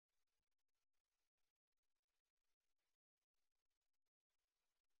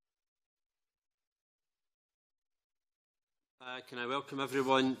Can I welcome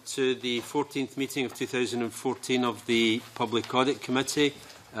everyone to the 14th meeting of 2014 of the Public Audit Committee.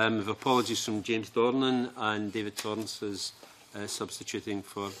 With apologies from James Dornan, and David Torrance is substituting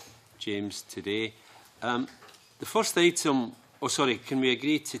for James today. The first item, can we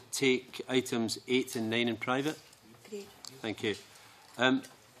agree to take items 8 and 9 in private? Agreed. Thank you. Our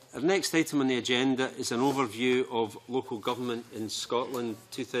next item on the agenda is an overview of local government in Scotland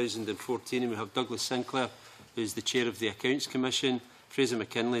 2014, and we have Douglas Sinclair, who is the Chair of the Accounts Commission, Fraser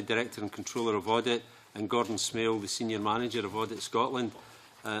McKinlay, Director and Controller of Audit, and Gordon Smail, the Senior Manager of Audit Scotland.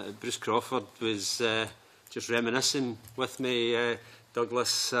 Bruce Crawford was just reminiscing with me,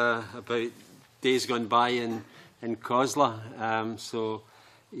 Douglas, about days gone by in COSLA. So,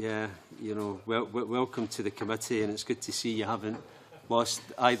 yeah, you know, welcome to the committee, and it's good to see you haven't lost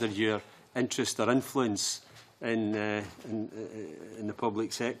either your interest or influence in the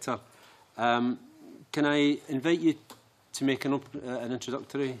public sector. Can I invite you to make an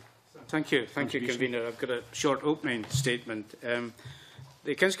introductory? Thank you, Convener. I've got a short opening statement.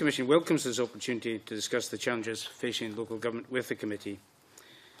 The Accounts Commission welcomes this opportunity to discuss the challenges facing local government with the committee.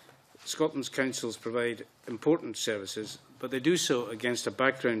 Scotland's councils provide important services, but they do so against a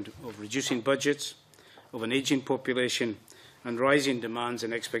background of reducing budgets, of an ageing population, and rising demands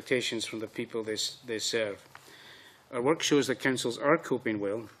and expectations from the people they serve. Our work shows that councils are coping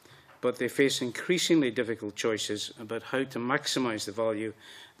well, but they face increasingly difficult choices about how to maximise the value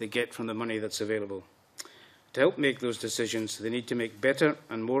they get from the money that's available. To help make those decisions, they need to make better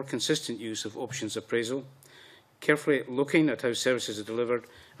and more consistent use of options appraisal, carefully looking at how services are delivered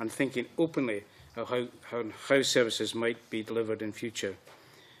and thinking openly of how services might be delivered in future.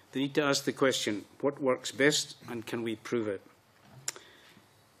 They need to ask the question, what works best and can we prove it?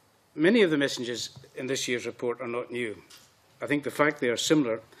 Many of the messages in this year's report are not new. I think the fact they are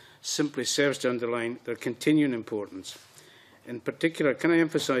similar simply serves to underline their continuing importance. In particular, can I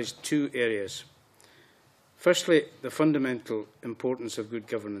emphasise two areas? Firstly, the fundamental importance of good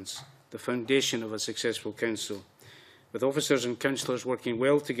governance, the foundation of a successful council, with officers and councillors working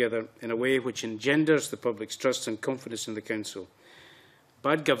well together in a way which engenders the public's trust and confidence in the council.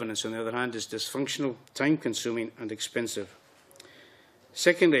 Bad governance, on the other hand, is dysfunctional, time-consuming and expensive.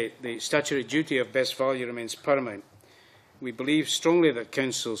 Secondly, the statutory duty of best value remains paramount. We believe strongly that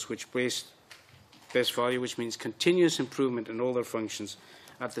councils which place best value, which means continuous improvement in all their functions,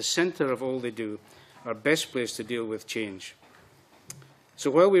 at the centre of all they do, are best placed to deal with change. So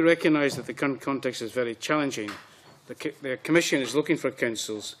while we recognise that the current context is very challenging, the Commission is looking for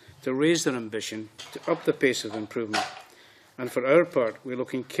councils to raise their ambition, to up the pace of improvement. And for our part, we are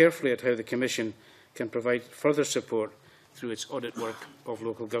looking carefully at how the Commission can provide further support through its audit work of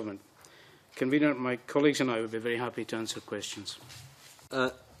local government. Convener, my colleagues and I would be very happy to answer questions.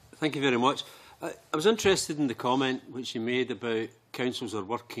 Thank you very much. I was interested in the comment which you made about councils are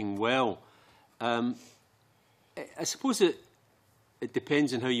working well. I suppose it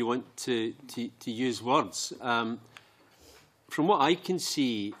depends on how you want to use words. From what I can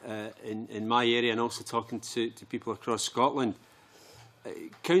see in my area, and also talking to people across Scotland,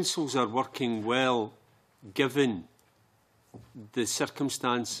 councils are working well given the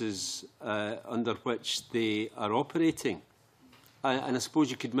circumstances under which they are operating. And I suppose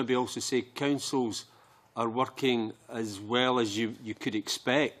you could maybe also say councils are working as well as you could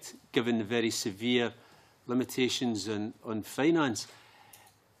expect, given the very severe limitations on finance.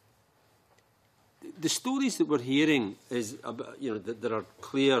 The stories that we're hearing is about, that there are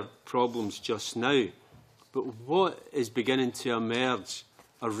clear problems just now, but what is beginning to emerge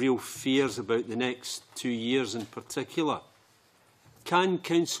are real fears about the next 2 years in particular. Can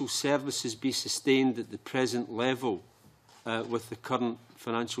council services be sustained at the present level with the current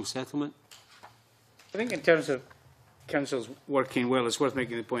financial settlement? I think in terms of councils working well, it's worth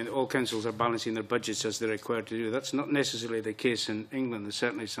making the point that all councils are balancing their budgets as they're required to do. That's not necessarily the case in England. There's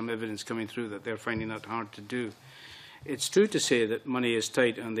certainly some evidence coming through that they're finding that hard to do. It's true to say that money is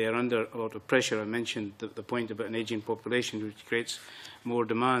tight and they are under a lot of pressure. I mentioned the point about an ageing population, which creates more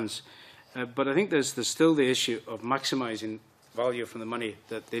demands. But I think there's still the issue of maximising value from the money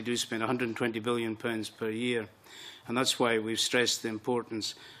that they do spend, £120 billion per year. And that's why we've stressed the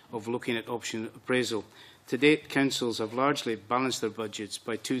importance of looking at option appraisal. To date, councils have largely balanced their budgets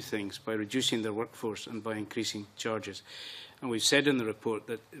by two things, by reducing their workforce and by increasing charges. And we've said in the report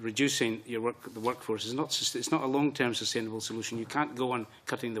that reducing the workforce is not a long-term sustainable solution. You can't go on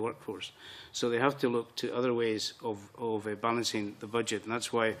cutting the workforce. So they have to look to other ways of balancing the budget. And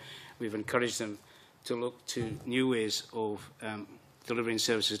that's why we've encouraged them to look to new ways of delivering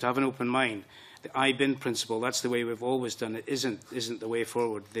services, to have an open mind. The I-bin principle, that's the way we've always done it, isn't the way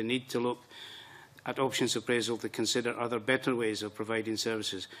forward. They need to look at options appraisal to consider other better ways of providing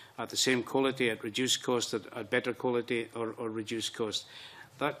services at the same quality, at reduced cost, at better quality or reduced cost.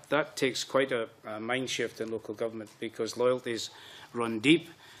 That takes quite a mind shift in local government, because loyalties run deep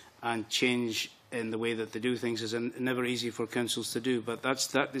and change in the way that they do things is never easy for councils to do. But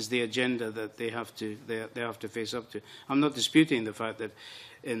that is the agenda that they have to face up to. I'm not disputing the fact that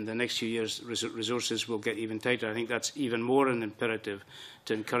in the next few years resources will get even tighter. I think that's even more an imperative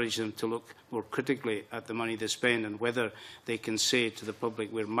to encourage them to look more critically at the money they spend and whether they can say to the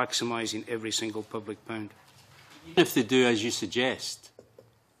public, we're maximising every single public pound. Even if they do as you suggest,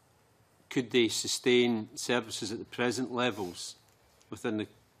 could they sustain services at the present levels within the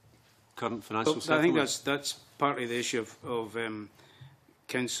current financial settlement? I think that's partly the issue of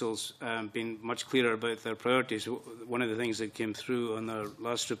councils being much clearer about their priorities. One of the things that came through on our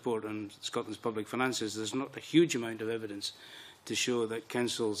last report on Scotland's public finances, there's not a huge amount of evidence to show that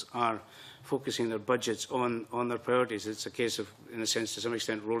councils are focusing their budgets on their priorities. It's a case of, in a sense, to some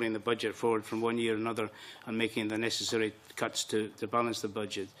extent, rolling the budget forward from one year to another and making the necessary cuts to balance the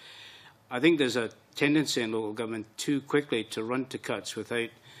budget. I think there's a tendency in local government too quickly to run to cuts without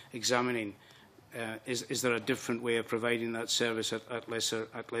examining is there a different way of providing that service at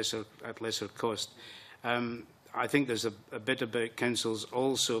lesser cost. I think there's a bit about councils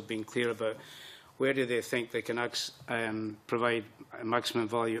also being clear about where do they think they can provide maximum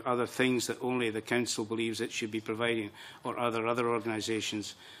value, other things that only the council believes it should be providing, or other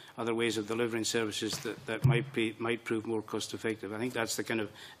organisations, other ways of delivering services that might prove more cost effective. I think that's the kind of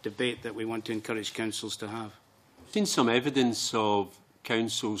debate that we want to encourage councils to have. We've seen some evidence of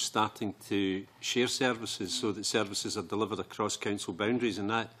councils starting to share services so that services are delivered across council boundaries, and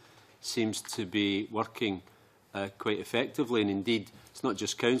that seems to be working quite effectively. And indeed, it's not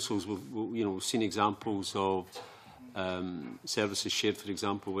just councils. We've seen examples of services shared, for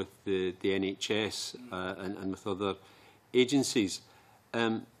example, with the NHS and with other agencies.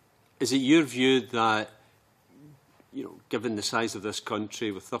 Is it your view that, given the size of this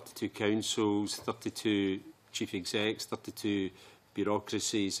country, with 32 councils, 32 chief execs, 32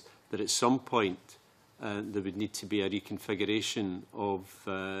 bureaucracies, that at some point there would need to be a reconfiguration of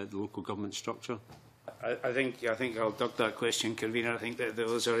the local government structure? I think I'll duck that question, Convener. I think that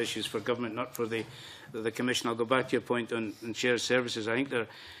those are issues for government, not for the Commission. I'll go back to your point on shared services. I think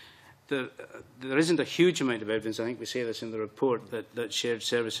there isn't a huge amount of evidence, I think we say this in the report, that shared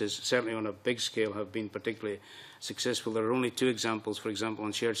services, certainly on a big scale, have been particularly successful. There are only two examples, for example,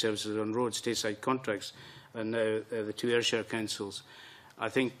 on shared services on roads, stateside contracts, and now the two Ayrshire councils. I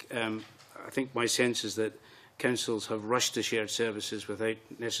think my sense is that councils have rushed to shared services without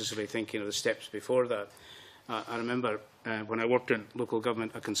necessarily thinking of the steps before that. I remember when I worked in local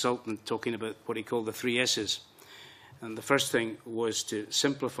government, a consultant talking about what he called the 3 S's. And the first thing was to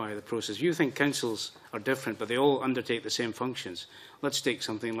simplify the process. You think councils are different, but they all undertake the same functions. Let's take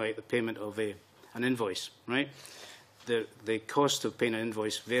something like the payment of an invoice, right? The cost of paying an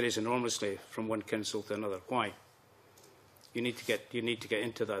invoice varies enormously from one council to another. Why? You need to get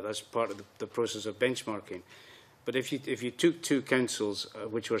into that. That's part of the process of benchmarking. But if you took two councils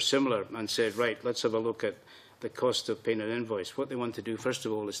which were similar and said, right, let's have a look at the cost of paying an invoice, what they want to do first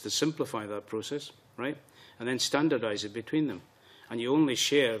of all is to simplify that process, right? And then standardise it between them. And you only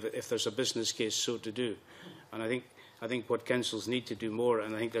share if there's a business case so to do. And I think what councils need to do more,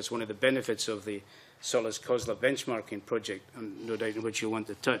 and I think that's one of the benefits of the Solis-Cosla benchmarking project, and no doubt in which you want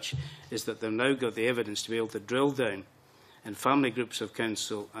to touch, is that they've now got the evidence to be able to drill down in family groups of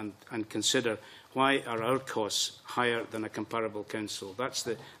council and consider why are our costs higher than a comparable council. That's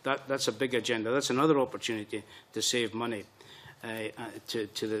a big agenda. That's another opportunity to save money to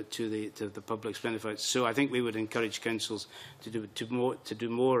the public's benefit. So I think we would encourage councils to do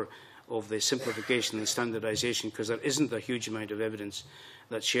more of the simplification and standardisation, because there isn't a huge amount of evidence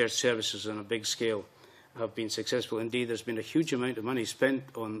that shared services on a big scale have been successful. Indeed, there's been a huge amount of money spent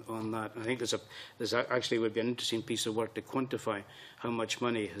on that. I think there's actually would be an interesting piece of work to quantify how much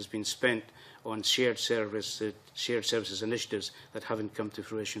money has been spent on shared services initiatives that haven't come to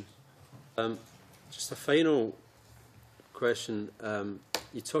fruition. Just a final question.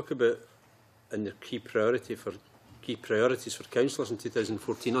 You talk about in the key priorities for councillors in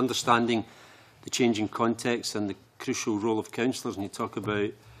 2014, understanding the changing context and the crucial role of councillors, and you talk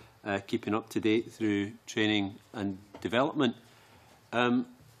about keeping up to date through training and development. Are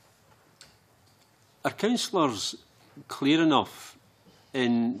councillors clear enough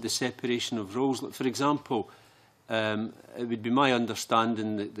in the separation of roles? Like, for example, it would be my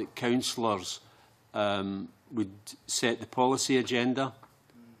understanding that councillors would set the policy agenda,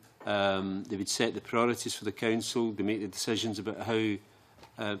 they would set the priorities for the council, they make the decisions about how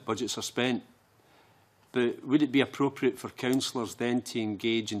budgets are spent. But would it be appropriate for councillors then to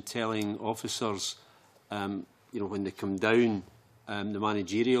engage in telling officers, when they come down the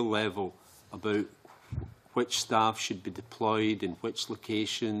managerial level, about which staff should be deployed in which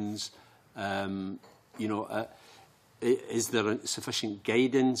locations? Is there sufficient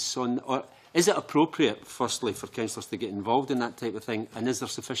guidance on, or is it appropriate, firstly, for councillors to get involved in that type of thing? And is there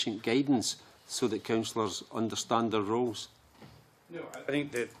sufficient guidance so that councillors understand their roles? No, I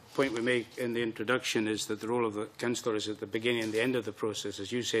think the point we make in the introduction is that the role of the councillor is at the beginning and the end of the process,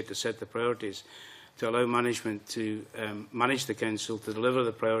 as you said, to set the priorities, to allow management to manage the council, to deliver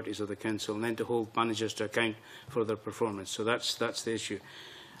the priorities of the council, and then to hold managers to account for their performance. So that's the issue.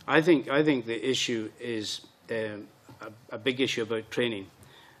 I think the issue is a big issue about training.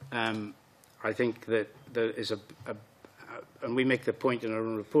 I think that there is and we make the point in our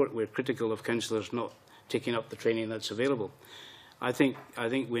own report, we're critical of councillors not taking up the training that's available. I think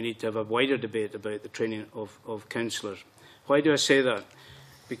we need to have a wider debate about the training of councillors. Why do I say that?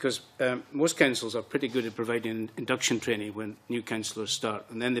 Because most councils are pretty good at providing induction training when new councillors start,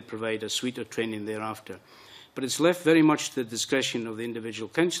 and then they provide a suite of training thereafter. But it's left very much to the discretion of the individual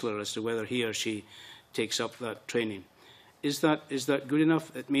councillor as to whether he or she takes up that training. Is that good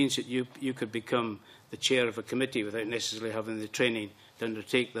enough? It means that you could become the chair of a committee without necessarily having the training to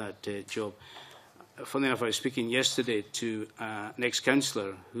undertake that job. Funnily enough, I was speaking yesterday to an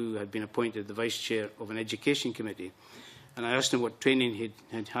ex-councillor who had been appointed the vice chair of an education committee, and I asked him what training he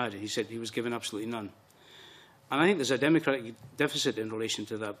had. He said he was given absolutely none. And I think there's a democratic deficit in relation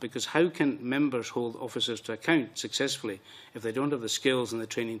to that, because how can members hold officers to account successfully if they don't have the skills and the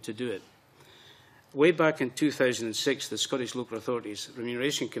training to do it? Way back in 2006, the Scottish Local Authorities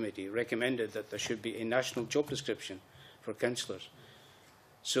Remuneration Committee recommended that there should be a national job description for councillors,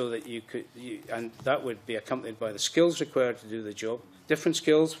 so that and that would be accompanied by the skills required to do the job, different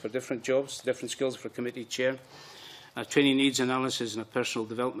skills for different jobs, different skills for committee chair, training needs analysis and a personal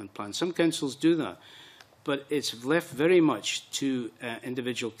development plan. Some councils do that, but it's left very much to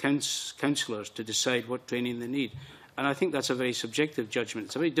individual councillors to decide what training they need. And I think that's a very subjective judgment.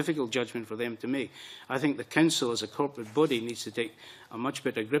 It's a very difficult judgment for them to make. I think the council as a corporate body needs to take a much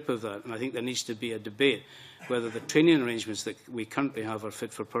better grip of that, and I think there needs to be a debate whether the training arrangements that we currently have are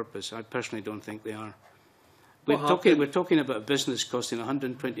fit for purpose. I personally don't think they are. We're talking about a business costing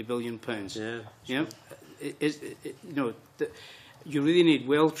 £120 billion. Yeah. You really need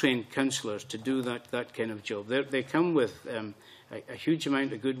well-trained councillors to do that kind of job. They come with a huge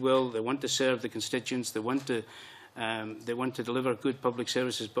amount of goodwill. They want to serve the constituents. They want to deliver good public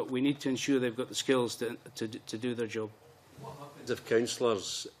services, but we need to ensure they've got the skills to do their job. What happens if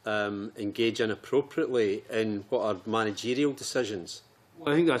councillors engage inappropriately in what are managerial decisions?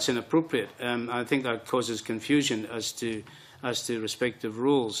 Well, I think that's inappropriate. I think that causes confusion as to respective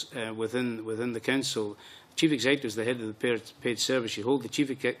roles within the council. Chief Executive is the head of the paid service. You hold the Chief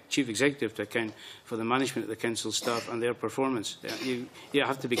Executive to account for the management of the council staff and their performance. You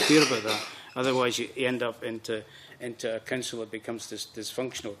have to be clear about that. Otherwise, you end up into a council that becomes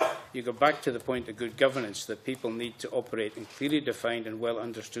dysfunctional. You go back to the point of good governance, that people need to operate in clearly defined and well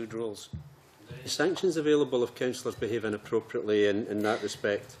understood roles. Are there sanctions available if councillors behave inappropriately in that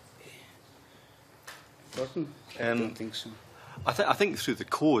respect? Gordon? I don't think so. I think through the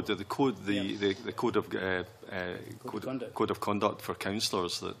code of code of conduct for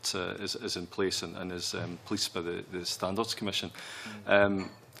councillors that is in place and is policed by the Standards Commission,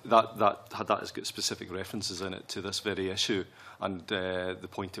 that has got specific references in it to this very issue, and the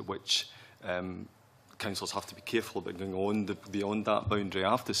point at which councillors have to be careful about going on beyond that boundary. I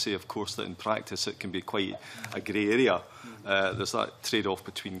have to say, of course, that in practice it can be quite a grey area. There's that trade-off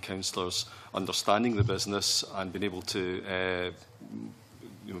between councillors understanding the business and being able to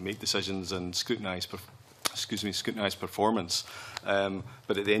make decisions and scrutinise performance.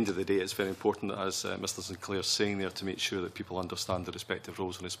 But at the end of the day, it's very important, as Mr Sinclair is saying there, to make sure that people understand the respective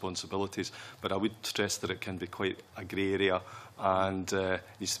roles and responsibilities. But I would stress that it can be quite a grey area and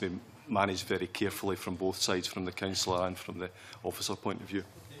needs to be managed very carefully from both sides, from the councillor and from the officer point of view.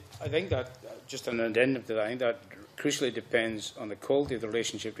 I think that, just an addendum to that, I think that crucially depends on the quality of the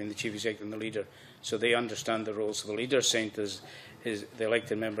relationship between the Chief Executive and the leader, so they understand the roles. So the leader is saying to the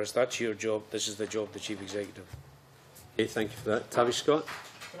elected members, that's your job, this is the job of the Chief Executive. Okay, thank you for that. Tavi Scott.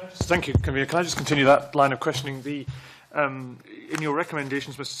 Thank you, Convener. Can I just continue that line of questioning? In your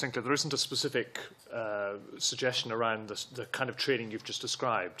recommendations, Mr Sinclair, there isn't a specific suggestion around the kind of training you've just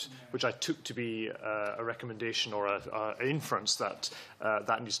described, which I took to be a recommendation or an inference that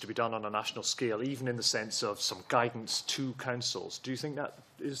that needs to be done on a national scale, even in the sense of some guidance to councils. Do you think that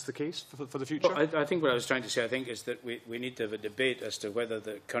is the case for the future? Well, I think what I was trying to say, I think, is that we need to have a debate as to whether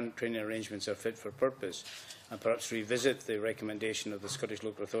the current training arrangements are fit for purpose, and perhaps revisit the recommendation of the Scottish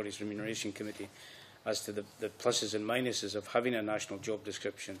Local Authorities Remuneration Committee as to the pluses and minuses of having a national job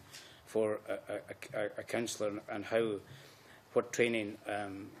description for a councillor, and what training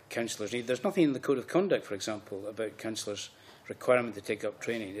councillors need. There's nothing in the Code of Conduct, for example, about councillors' requirement to take up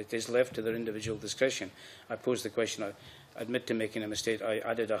training. It is left to their individual discretion. I posed the question, I admit to making a mistake. I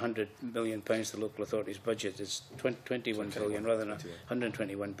added £100 million to the local authority's budget. It's 21 billion rather than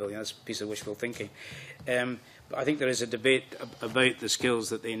 121 billion. That's a piece of wishful thinking. But I think there is a debate about the skills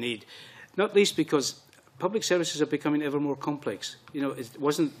that they need, not least because public services are becoming ever more complex. You know, it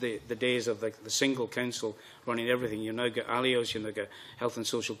wasn't the days of the single council running everything. You've now got ALIOs, you've now got health and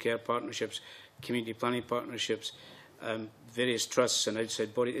social care partnerships, community planning partnerships, various trusts and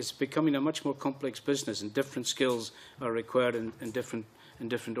outside bodies. It's becoming a much more complex business, and different skills are required in different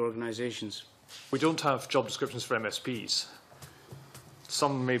organisations. We don't have job descriptions for MSPs.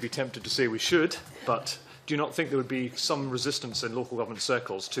 Some may be tempted to say we should, but do you not think there would be some resistance in local government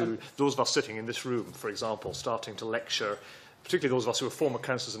circles to those of us sitting in this room, for example, starting to lecture, particularly those of us who were former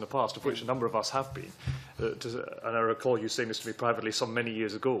councillors in the past, of which a number of us have been? And I recall you saying this to me privately some many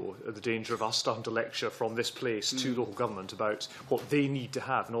years ago, the danger of us starting to lecture from this place to local government about what they need to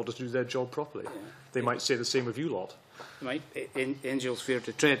have in order to do their job properly. Yeah. They might say the same of you lot. Right, angels fear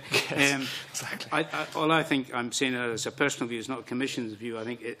to tread. Yes, exactly. All I think I'm saying as a personal view, is not a Commission's view. I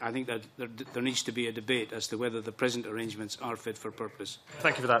think that there needs to be a debate as to whether the present arrangements are fit for purpose.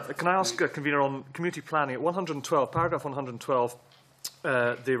 Thank you for that. Can I ask, Convener, on community planning, at 112, paragraph 112,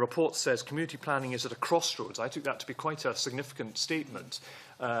 the report says community planning is at a crossroads. I took that to be quite a significant statement.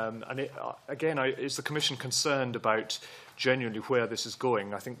 Again, is the Commission concerned about genuinely where this is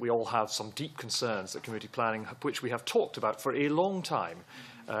going? I think we all have some deep concerns that community planning, which we have talked about for a long time,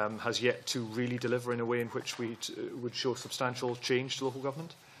 has yet to really deliver in a way in which we would show substantial change to local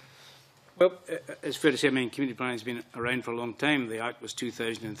government. Well, it's fair to say, I mean, community planning has been around for a long time. The Act was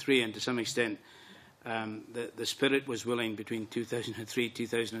 2003, and to some extent, the spirit was willing between 2003 and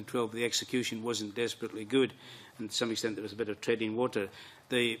 2012. The execution wasn't desperately good, and to some extent there was a bit of treading water.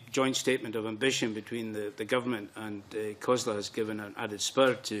 The joint statement of ambition between the government and COSLA has given an added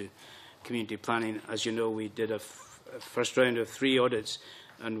spur to community planning. As you know, we did a first round of 3 audits,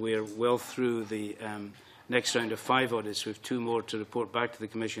 and we're well through the next round of 5 audits, with 2 more to report back to the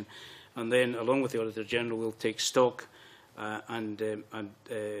Commission. And then, along with the Auditor General, we'll take stock and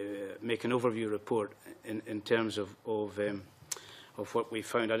make an overview report in terms of what we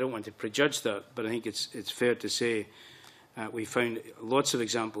found. I don't want to prejudge that, but I think it's fair to say we found lots of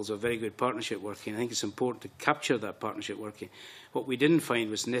examples of very good partnership working. I think it's important to capture that partnership working. What we didn't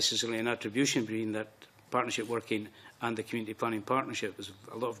find was necessarily an attribution between that partnership working and the community planning partnership. There's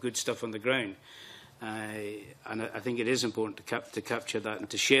a lot of good stuff on the ground, and I think it is important to capture that and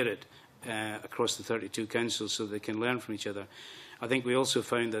to share it across the 32 councils so they can learn from each other. I think we also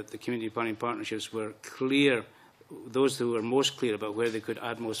found that the community planning partnerships were clear, those who were most clear about where they could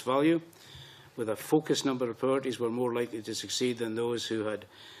add most value, with a focused number of priorities, were more likely to succeed than those who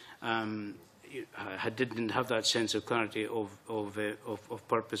didn't have that sense of clarity of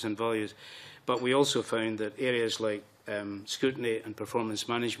purpose and values. But we also found that areas like scrutiny and performance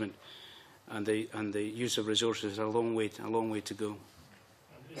management and the use of resources are a long way to go.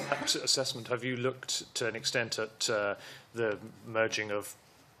 In that assessment, have you looked to an extent at the merging of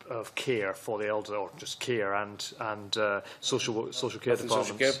care for the elderly, or just care and social care departments?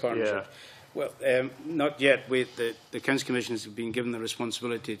 Social care partnership. Yeah. Well, not yet. The Council Commission has been given the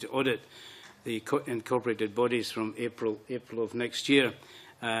responsibility to audit the incorporated bodies from April of next year.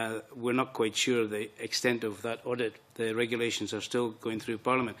 We're not quite sure the extent of that audit. The regulations are still going through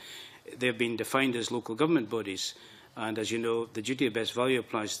Parliament. They've been defined as local government bodies. And as you know, the duty of best value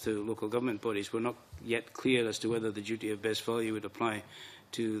applies to local government bodies. We're not yet clear as to whether the duty of best value would apply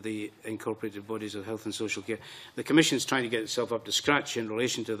to the incorporated bodies of health and social care. The Commission is trying to get itself up to scratch in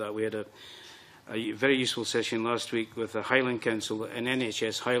relation to that. We had a very useful session last week with the Highland Council and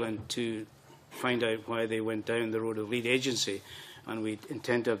NHS Highland to find out why they went down the road of lead agency. And we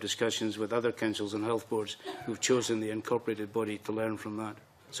intend to have discussions with other councils and health boards who've chosen the incorporated body to learn from that.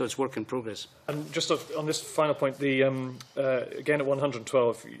 So it's work in progress. And just on this final point, again at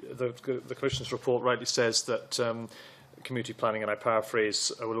 112, the Commission's report rightly says that community planning, and I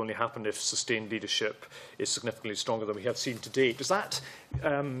paraphrase, will only happen if sustained leadership is significantly stronger than we have seen to date. Does that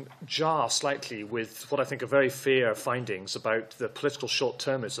jar slightly with what I think are very fair findings about the political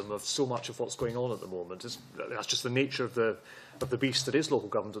short-termism of so much of what's going on at the moment? That's just the nature of the beast that is local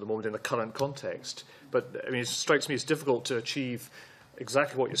government at the moment in the current context. But I mean, it strikes me as difficult to achieve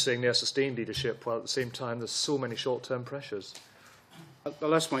exactly what you're saying there, sustained leadership, while at the same time there's so many short-term pressures.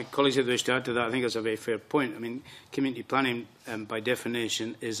 I'll ask my colleagues if they wish to add to that. I think that's a very fair point. I mean, community planning, by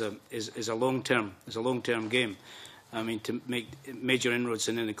definition, is a long-term game. I mean, to make major inroads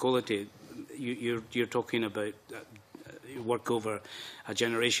in inequality, you're talking about work over a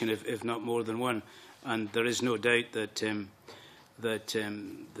generation, if not more than one. And there is no doubt that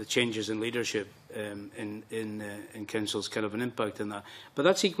the changes in leadership in councils can have an impact on that. But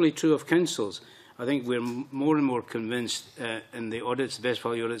that's equally true of councils. I think we're more and more convinced in the audits, the best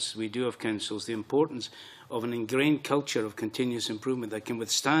value audits we do of councils, the importance of an ingrained culture of continuous improvement that can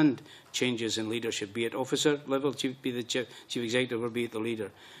withstand changes in leadership, be it officer level, be the chief executive, or be it the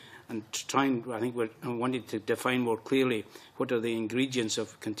leader. And I think we're wanting to define more clearly what are the ingredients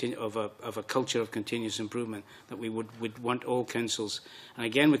of a culture of continuous improvement that we would want all councils. And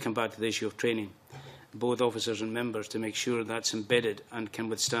again, we come back to the issue of training, both officers and members, to make sure that's embedded and can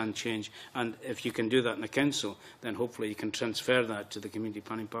withstand change. And if you can do that in a council, then hopefully you can transfer that to the community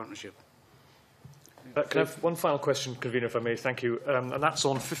planning partnership. Can I have one final question, Convener, if I may? Thank you. And that's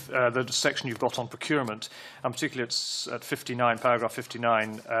on the section you've got on procurement, and particularly it's at 59, paragraph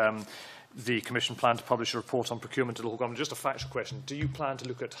 59, the Commission plan to publish a report on procurement to local government. Just a factual question. Do you plan to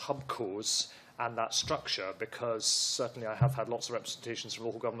look at hubcos and that structure? Because certainly I have had lots of representations from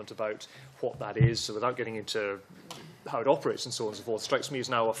local government about what that is, so without getting into how it operates and so on and so forth, strikes me as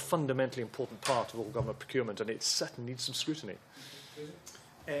now a fundamentally important part of local government procurement, and it certainly needs some scrutiny.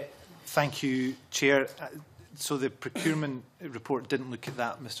 Thank you, Chair. So the procurement report didn't look at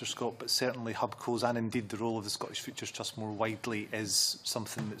that, Mr Scott, but certainly hubcos and indeed the role of the Scottish Futures Trust more widely is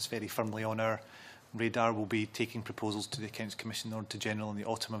something that's very firmly on our radar. We'll be taking proposals to the Accounts Commission, the Auditor General, in the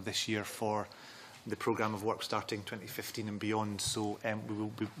autumn of this year for the programme of work starting 2015 and beyond. So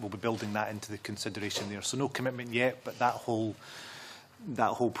we'll be building that into the consideration there. So no commitment yet, but that whole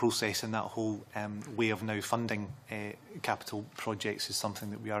process and that whole way of now funding capital projects is something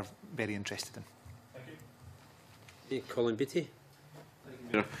that we are very interested in. Thank you. Colin Beattie.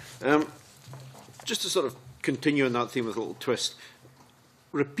 Thank you. Just to sort of continue on that theme with a little twist,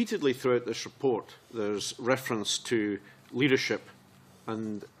 repeatedly throughout this report there's reference to leadership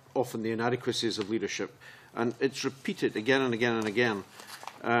and often the inadequacies of leadership, and it's repeated again and again and again.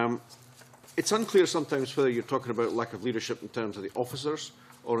 It's unclear sometimes whether you're talking about lack of leadership in terms of the officers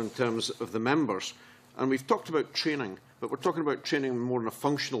or in terms of the members. And we've talked about training, but we're talking about training more on a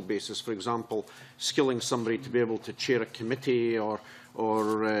functional basis. For example, skilling somebody to be able to chair a committee or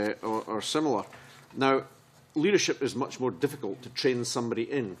similar. Now, leadership is much more difficult to train somebody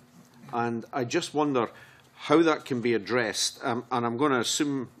in. And I just wonder how that can be addressed. And I'm going to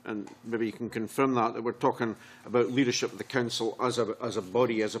assume, and maybe you can confirm that we're talking about leadership of the council as a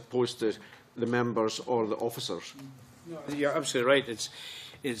body as opposed to the members or the officers. No, you're absolutely right.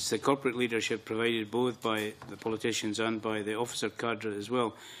 It's the corporate leadership provided both by the politicians and by the officer cadre as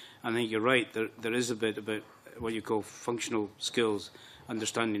well. And I think you're right. There is a bit about what you call functional skills,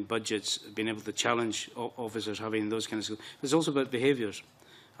 understanding budgets, being able to challenge officers, having those kind of skills. There's also about behaviours.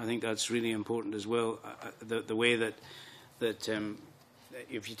 I think that's really important as well. The way that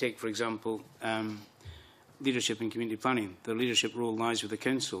if you take, for example, leadership in community planning, the leadership role lies with the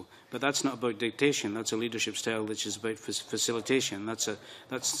council, but that's not about dictation. That's a leadership style which is about facilitation. That's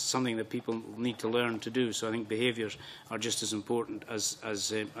something that people need to learn to do. So I think behaviours are just as important as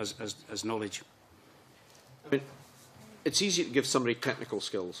knowledge. I mean, it's easy to give somebody technical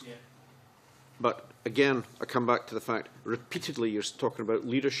skills, but again, I come back to the fact repeatedly you're talking about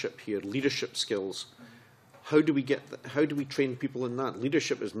leadership here, leadership skills. How do we train people in that?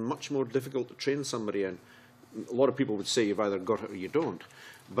 Leadership is much more difficult to train somebody in. A lot of people would say you've either got it or you don't,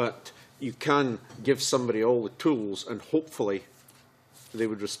 but you can give somebody all the tools and hopefully they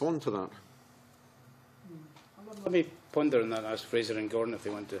would respond to that. Let me ponder on that and ask Fraser and Gardner if they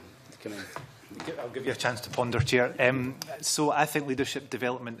want to come in. I'll give you a chance to ponder, Chair. So I think leadership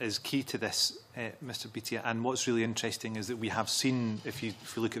development is key to this, Mr Beattie, and what's really interesting is that we have seen, if you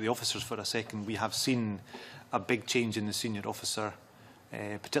look at the officers for a second, we have seen a big change in the senior officer,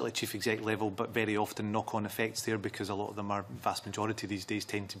 particularly chief exec level, but very often knock-on effects there because a lot of them are, vast majority these days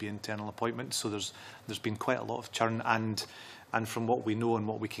tend to be internal appointments. So there's been quite a lot of churn, and from what we know and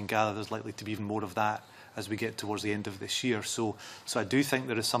what we can gather, there's likely to be even more of that as we get towards the end of this year. So I do think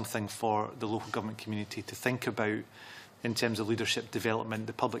there is something for the local government community to think about in terms of leadership development.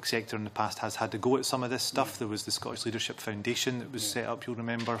 The public sector in the past has had to go at some of this stuff. There was the Scottish Leadership Foundation that was set up, you'll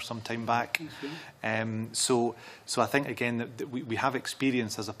remember, some time back. So I think, again, that we have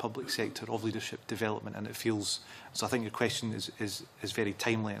experience as a public sector of leadership development, and it feels... So I think your question is very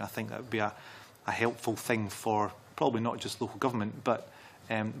timely, and I think that would be a helpful thing for probably not just local government, but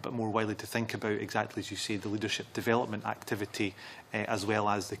more widely to think about exactly as you say, the leadership development activity, as well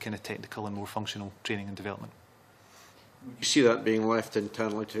as the kind of technical and more functional training and development. You see that being left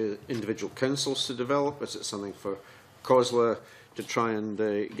internally to individual councils to develop? Is it something for COSLA to try and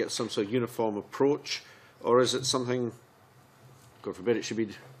get some sort of uniform approach? Or is it something, God forbid, it should be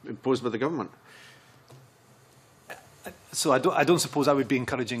imposed by the government? So I don't suppose I would be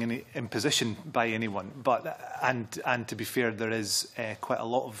encouraging any imposition by anyone, but and to be fair, there is quite a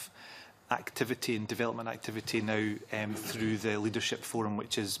lot of activity and development activity now through the leadership forum,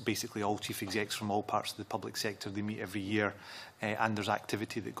 which is basically all chief execs from all parts of the public sector. They meet every year, and there's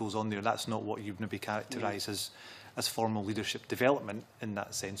activity that goes on there. That's not what you'd maybe characterise as formal leadership development in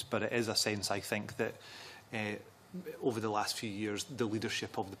that sense, but it is a sense, I think, that over the last few years, the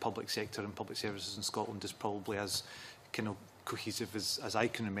leadership of the public sector and public services in Scotland is probably as kind of cohesive as I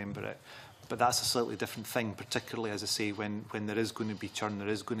can remember it. But that's a slightly different thing, particularly, as I say, when there is going to be churn, there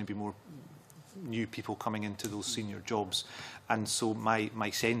is going to be more new people coming into those senior jobs. And so my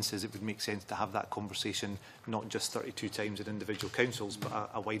sense is it would make sense to have that conversation, not just 32 times in individual councils, but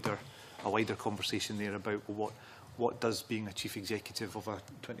a wider conversation there about, well, what does being a chief executive of a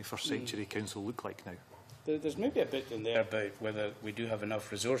 21st century council look like now? There's maybe a bit in there about whether we do have enough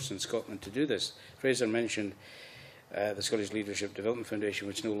resource in Scotland to do this. Fraser mentioned the Scottish Leadership Development Foundation,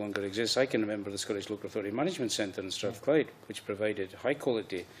 which no longer exists. I can remember the Scottish Local Authority Management Centre in Strathclyde, which provided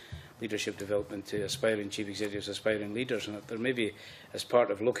high-quality leadership development to aspiring chief executives, aspiring leaders. And there may be, as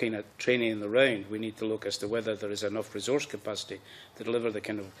part of looking at training in the round, we need to look as to whether there is enough resource capacity to deliver the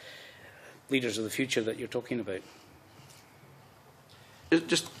kind of leaders of the future that you're talking about.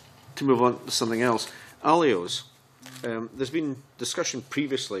 Just to move on to something else, ALIOs. There's been discussion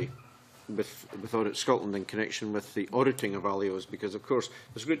previously with Audit Scotland in connection with the auditing of ALIOs, because of course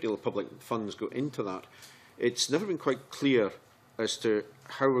there's a great deal of public funds go into that. It's never been quite clear as to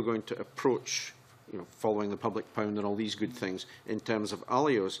how we're going to approach, following the public pound and all these good things in terms of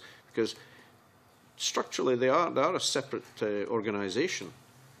ALIOs, because structurally they are a separate organisation,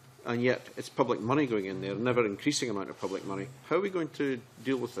 and yet it's public money going in there, never increasing amount of public money. How are we going to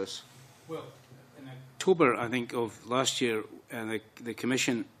deal with this? Well, in October, I think, of last year, the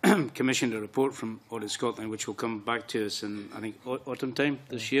Commission commissioned a report from Audit Scotland, which will come back to us in, I think, autumn time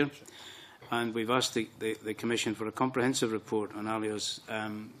this year. And we've asked the Commission for a comprehensive report on ALIOs,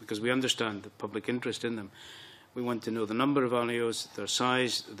 because we understand the public interest in them. We want to know the number of ALIOs, their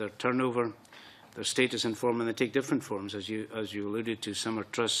size, their turnover, their status and form, and they take different forms, as you alluded to. Some are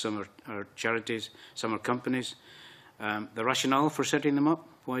trusts, some are charities, some are companies. The rationale for setting them up,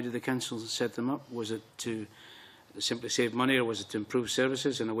 why did the Council set them up? Was it to simply save money, or was it to improve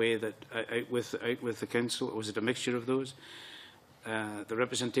services in a way that out with the Council, or was it a mixture of those? The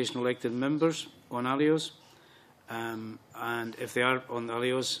representation of elected members on ALIOs, and if they are on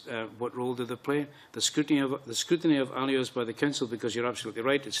ALIOs, what role do they play? The scrutiny of ALIOs by the Council, because you're absolutely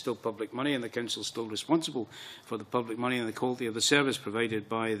right, it's still public money, and the Council is still responsible for the public money and the quality of the service provided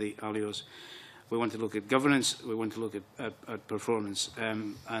by the ALIOs. We want to look at governance, we want to look at performance,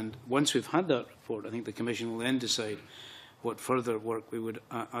 and once we've had that report, I think the Commission will then decide what further work we would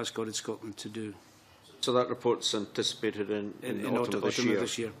ask Audit Scotland to do. So that report's anticipated in autumn of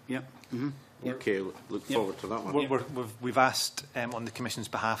this year? Yeah. Mm-hmm. Okay, look forward to that one. We've asked, on the Commission's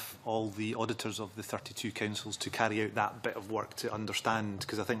behalf, all the auditors of the 32 councils to carry out that bit of work to understand,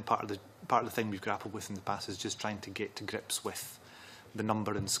 because I think part of the thing we've grappled with in the past is just trying to get to grips with the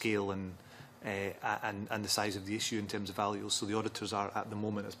number and scale and the size of the issue in terms of values. So the auditors are, at the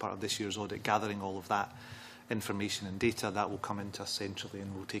moment, as part of this year's audit, gathering all of that information and data. That will come into us centrally,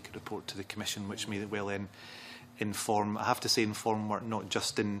 and we'll take a report to the Commission, which may well then inform, I have to say, inform work not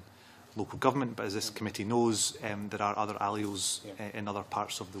just in local government, but as this committee knows, there are other ALIOs in other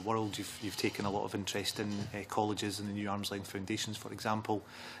parts of the world. You've taken a lot of interest in colleges and the new arm's length foundations, for example,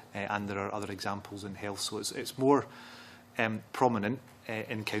 and there are other examples in health. So it's more prominent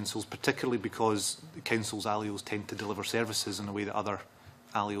in councils, particularly because the councils' ALIOs tend to deliver services in a way that other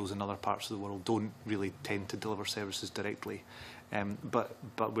ALIOs in other parts of the world don't really tend to deliver services directly.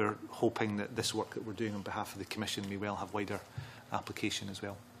 But we're hoping that this work that we're doing on behalf of the Commission may well have wider application as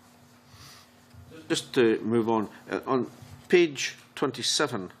well. Just to move on page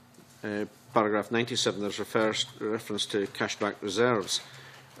 27, paragraph 97, there's reference to cashback reserves,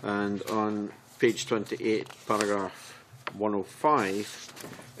 and on page 28, paragraph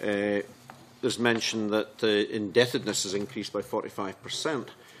 105, there's mention that indebtedness has increased by 45%.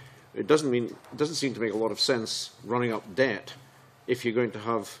 It doesn't seem to make a lot of sense running up debt if you're going to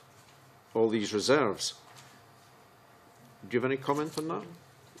have all these reserves. Do you have any comment on that?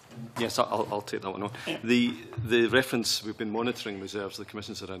 Yes, I'll take that one on. The reference, we've been monitoring reserves. The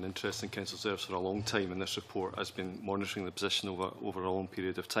Commission's had an interest in council reserves for a long time, and this report has been monitoring the position over a long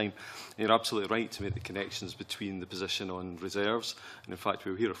period of time. And you're absolutely right to make the connections between the position on reserves. And in fact,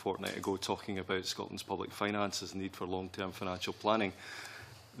 we were here a fortnight ago talking about Scotland's public finances and the need for long-term financial planning.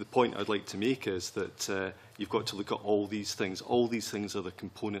 The point I'd like to make is that you've got to look at all these things. All these things are the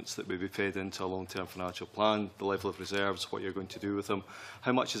components that will be fed into a long-term financial plan, the level of reserves, what you're going to do with them,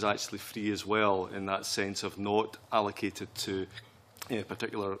 how much is actually free as well, in that sense of not allocated to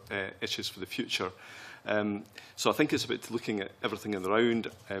particular issues for the future. So I think it's about looking at everything in the round,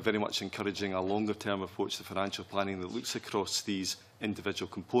 very much encouraging a longer-term approach to financial planning that looks across these individual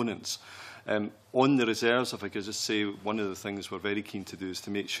components. On the reserves, if I could just say, one of the things we're very keen to do is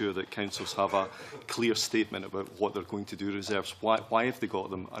to make sure that councils have a clear statement about what they're going to do with reserves, why have they got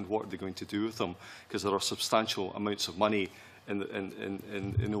them, and what are they going to do with them, because there are substantial amounts of money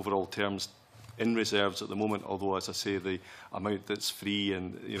in overall terms in reserves at the moment, although, as I say, the amount that's free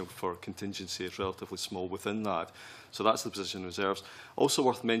and for contingency is relatively small within that. So that's the position in reserves. Also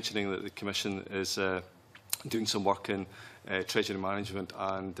worth mentioning that the Commission is doing some work in treasury management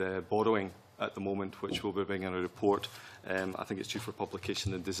and borrowing at the moment, which we'll be bringing a report. I think it's due for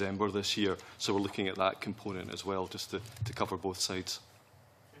publication in December this year. So we're looking at that component as well, just to cover both sides.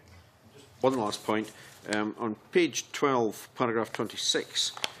 One last point. On page 12, paragraph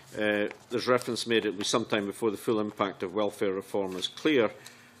 26, there's reference made it will be sometime before the full impact of welfare reform is clear,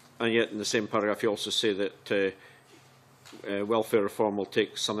 and yet in the same paragraph you also say that welfare reform will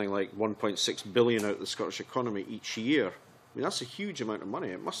take something like 1.6 billion out of the Scottish economy each year. I mean, that's a huge amount of money.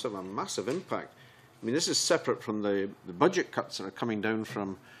 It must have a massive impact. I mean, this is separate from the budget cuts that are coming down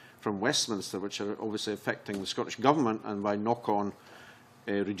from Westminster, which are obviously affecting the Scottish Government and by knock-on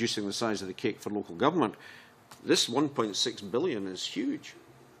reducing the size of the cake for local government. This 1.6 billion is huge.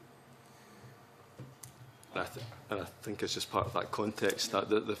 And I think it's just part of that context that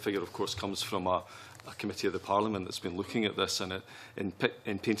the figure, of course, comes from a committee of the Parliament that's been looking at this, and in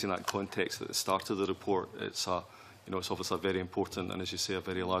painting that context at the start of the report, it's obviously a very important and, as you say, a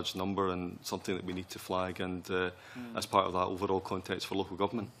very large number, and something that we need to flag, and as part of that overall context for local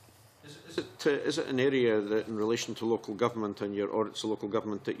government. Is it an area that, in relation to local government and your audits of local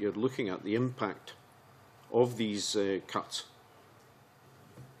government, that you're looking at the impact of these cuts?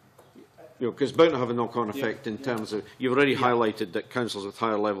 Because it's bound to have a knock-on effect in terms of, you've already highlighted that councils with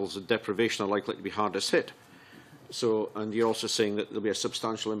higher levels of deprivation are likely to be hardest hit. So, and you're also saying that there'll be a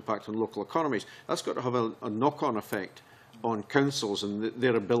substantial impact on local economies. That's got to have a knock-on effect on councils and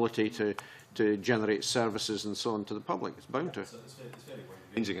their ability to generate services and so on to the public. It's bound to.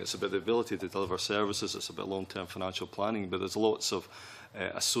 It's about the ability to deliver services, it's about long-term financial planning, but there's lots of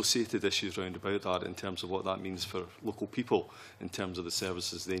associated issues around about that in terms of what that means for local people, in terms of the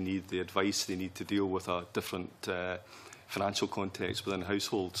services they need, the advice they need to deal with a different financial context within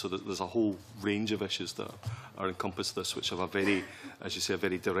households. So that there's a whole range of issues that are encompassed this, which have a very, as you say, a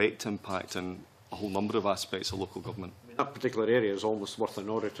very direct impact on a whole number of aspects of local government. That particular area is almost worth an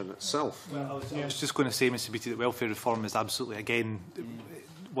audit in itself. Well, I was just going to say, Mr Beattie, that welfare reform is absolutely, again,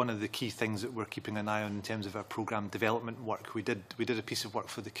 one of the key things that we're keeping an eye on in terms of our programme development work. We did a piece of work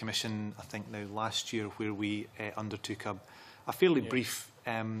for the Commission, I think now last year, where we undertook a fairly brief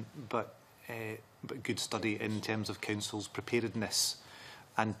but good study in terms of councils' preparedness.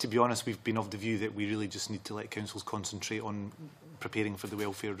 And to be honest, we've been of the view that we really just need to let councils concentrate on preparing for the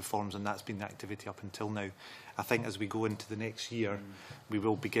welfare reforms, and that's been the activity up until now. I think as we go into the next year, we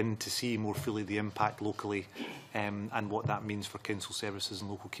will begin to see more fully the impact locally and what that means for council services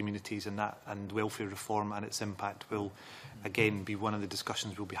and local communities, and welfare reform and its impact will again be one of the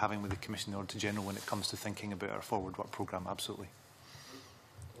discussions we'll be having with the Commission and the Auditor General when it comes to thinking about our forward work programme. Absolutely.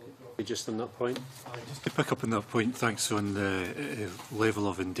 Just on that point? Just to pick up on that point, thanks, on the level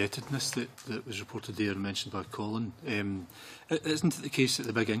of indebtedness that was reported there and mentioned by Colin. Isn't it the case that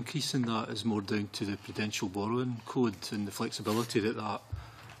the big increase in that is more down to the Prudential Borrowing Code and the flexibility that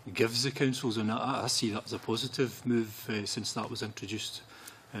gives the councils? And I see that as a positive move since that was introduced,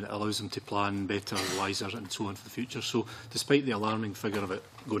 and it allows them to plan better, wiser and so on for the future. So despite the alarming figure of it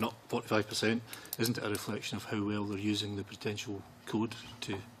going up 45%, isn't it a reflection of how well they're using the Prudential Code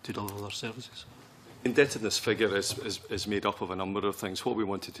to deliver their services? Indebtedness figure is made up of a number of things. What we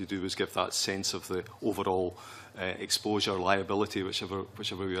wanted to do was give that sense of the overall exposure, liability, whichever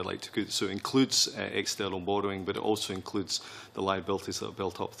we would like to do. So it includes external borrowing, but it also includes the liabilities that are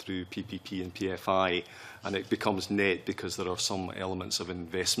built up through PPP and PFI. and it becomes net because there are some elements of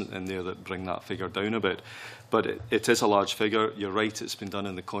investment in there that bring that figure down a bit. But it is a large figure. You're right, it's been done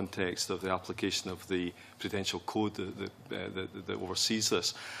in the context of the application of the Prudential Code that oversees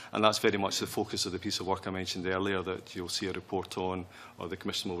this. And that's very much the focus of the piece of work I mentioned earlier that you'll see a report on, or the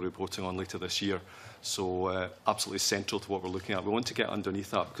Commission will be reporting on later this year. So absolutely central to what we're looking at. We want to get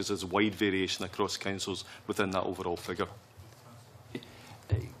underneath that because there's wide variation across councils within that overall figure.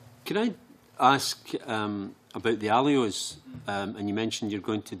 Can I ask about the ALIOs? And you mentioned you're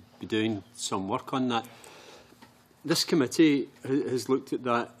going to be doing some work on that. This committee has looked at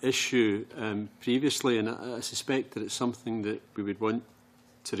that issue previously, and I suspect that it's something that we would want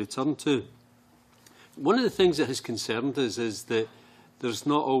to return to. One of the things that has concerned us is that there's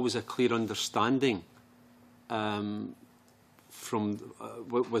not always a clear understanding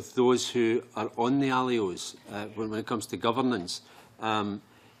with those who are on the ALIOs when it comes to governance.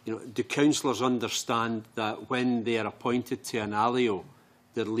 Do councillors understand that when they are appointed to an ALIO,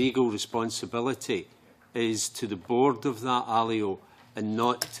 their legal responsibility is to the board of that ALIO and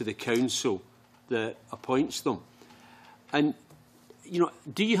not to the council that appoints them? And,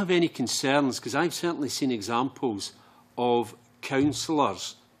 do you have any concerns? Because I've certainly seen examples of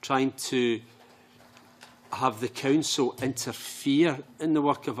councillors trying to have the council interfere in the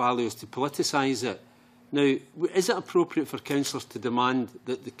work of ALIOs, to politicise it. Now, is it appropriate for councillors to demand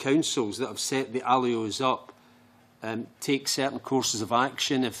that the councils that have set the ALIOs up take certain courses of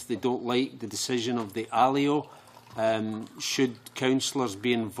action if they don't like the decision of the ALIO? Should councillors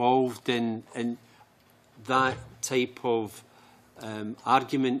be involved in that type of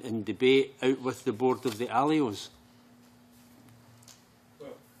argument and debate out with the board of the ALIOs? Well,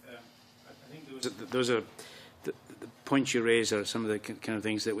 I think those are the points you raise are some of the kind of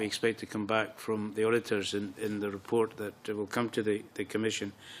things that we expect to come back from the auditors in the report that will come to the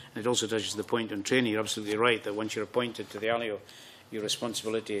Commission. And it also touches the point on training. You're absolutely right that once you're appointed to the ALIO, your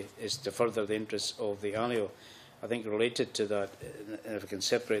responsibility is to further the interests of the ALIO. I think related to that, and if we can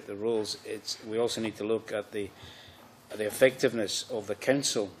separate the roles, we also need to look at the effectiveness of the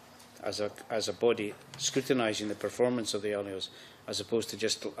Council as a body scrutinising the performance of the ALIOs, as opposed to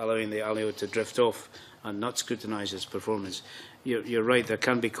just allowing the ALIO to drift off and not scrutinise its performance. You're right, there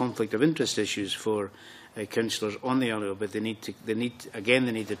can be conflict of interest issues for councillors on the ALIO, but they need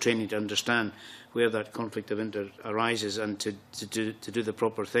the training to understand where that conflict of interest arises and to do the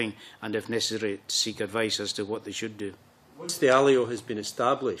proper thing, and if necessary to seek advice as to what they should do. Once the ALIO has been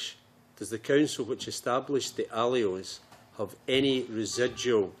established, does the council which established the ALIOs have any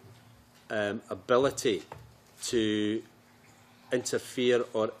residual ability to interfere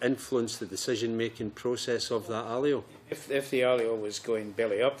or influence the decision-making process of that ALIO? If the ALIO was going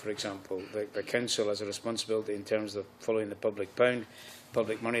belly up, for example, the council has a responsibility in terms of following the public pound,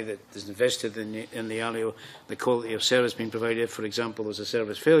 public money that is invested in the ALIO, the quality of service being provided. If, for example, there's a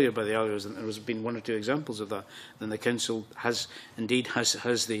service failure by the ALIOs, and there has been one or two examples of that, then the council has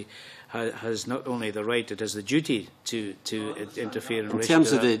not only the right, it has the duty to interfere in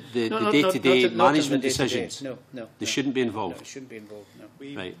terms of the day-to-day management decisions. No, they shouldn't be involved. No, it shouldn't be involved. No.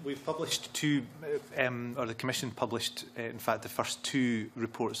 We've published two, or the Commission published, in fact, the first two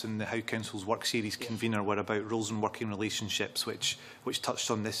reports in the How Councils Work Series convener were about roles and working relationships, which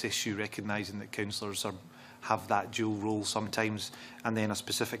touched on this issue, recognising that councillors have that dual role sometimes, and then a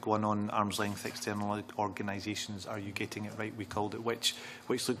specific one on arm's length external organisations. Are you getting it right? We called it, which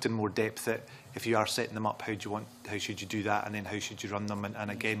looked in more depth at if you are setting them up, how should you do that, and then how should you run them?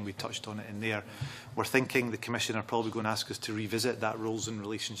 And again, we touched on it in there. We're thinking the Commission are probably going to ask us to revisit that roles and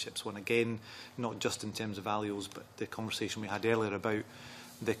relationships one again, not just in terms of ALIOs, but the conversation we had earlier about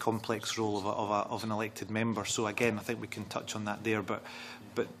the complex role of an elected member. So again, I think we can touch on that there. But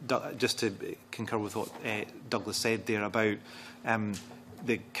just to concur with what Douglas said there about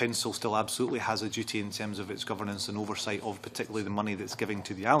the council still absolutely has a duty in terms of its governance and oversight of particularly the money that's giving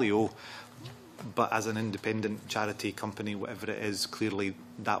to the ALIO. But as an independent charity company, whatever it is, clearly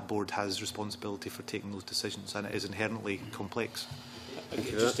that board has responsibility for taking those decisions, and it is inherently complex.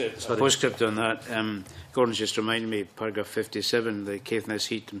 Just a postscript on that. Gordon's just reminded me, paragraph 57, the Caithness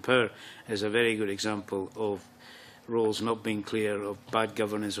Heat and Power is a very good example of roles not being clear, of bad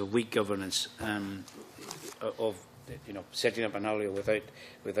governance or weak governance, of setting up an ALIO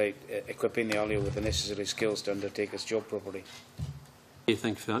without equipping the ALIO with the necessary skills to undertake its job properly.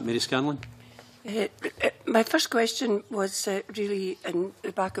 Thank you for that. Mary Scanlon. My first question was really in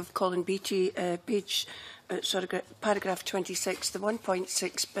the back of Colin Beattie, page paragraph 26, the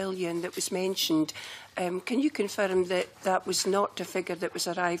 1.6 billion that was mentioned, can you confirm that that was not a figure that was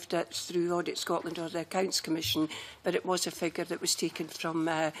arrived at through Audit Scotland or the Accounts Commission, but it was a figure that was taken from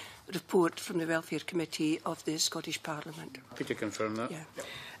a report from the Welfare Committee of the Scottish Parliament? Happy to confirm that. Yeah.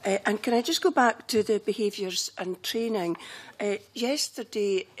 And can I just go back to the behaviours and training?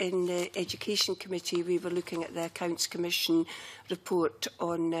 Yesterday in the Education Committee we were looking at the Accounts Commission report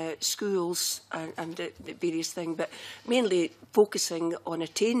on schools and the various things, but mainly focusing on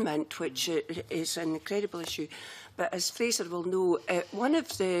attainment, which is an incredible issue. But as Fraser will know, one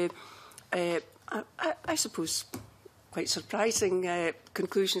of the, I suppose, quite surprising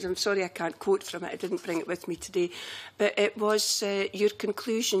conclusions. I'm sorry I can't quote from it, I didn't bring it with me today, but it was your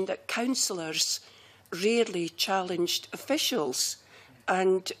conclusion that councillors rarely challenged officials,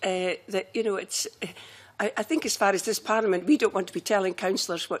 and that, you know, it's... I think as far as this Parliament, we don't want to be telling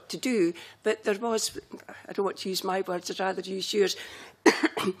councillors what to do, but there was, I don't want to use my words, I'd rather use yours,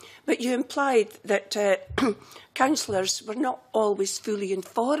 but you implied that councillors were not always fully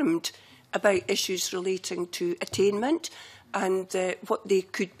informed about issues relating to attainment and what they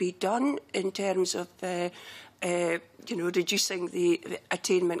could be done in terms of you know, reducing the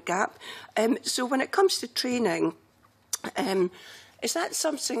attainment gap. So when it comes to training, is that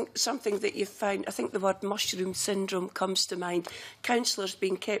something that you found? I think the word mushroom syndrome comes to mind. Councillors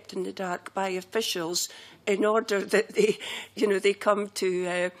being kept in the dark by officials in order that they, you know, they come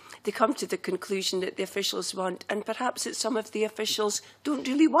to the conclusion that the officials want, and perhaps that some of the officials don't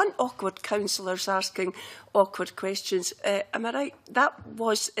really want awkward councillors asking awkward questions. Am I right? That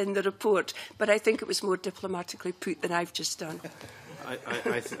was in the report, but I think it was more diplomatically put than I've just done.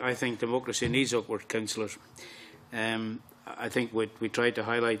 I think democracy needs awkward councillors. I think what we tried to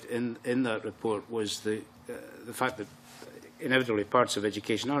highlight in that report was the fact that inevitably parts of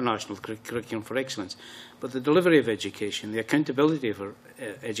education are national curriculum for excellence, but the delivery of education, the accountability for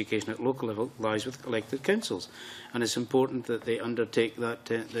education at local level lies with elected councils, and it's important that they undertake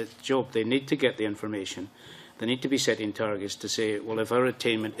that job. They need to get the information. They need to be setting targets to say, well, if our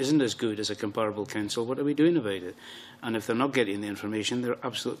attainment isn't as good as a comparable council, what are we doing about it? And if they're not getting the information, they're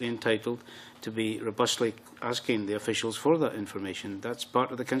absolutely entitled to be robustly asking the officials for that information. That's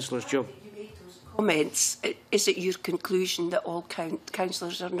part of the councillor's job. You made those comments. Is it your conclusion that all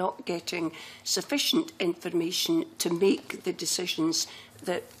councillors are not getting sufficient information to make the decisions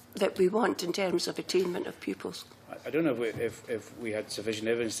that we want in terms of attainment of pupils? I don't know if we had sufficient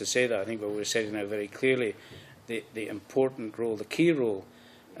evidence to say that. I think what we're setting out very clearly the important role, the key role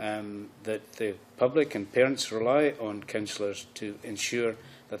that the public and parents rely on councillors to ensure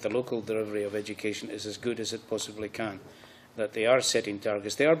that the local delivery of education is as good as it possibly can, that they are setting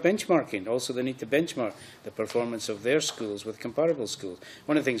targets, they are benchmarking. Also, they need to benchmark the performance of their schools with comparable schools.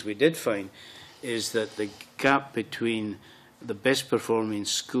 One of the things we did find is that the gap between the best performing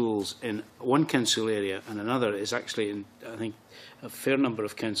schools in one council area and another is actually, in, I think, a fair number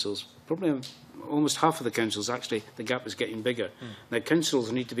of councils, probably almost half of the councils, actually, the gap is getting bigger. Now,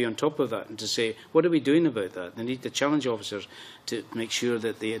 councils need to be on top of that and to say, what are we doing about that? They need to challenge officers to make sure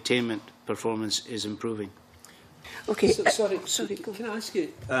that the attainment performance is improving. Okay, sorry, can I ask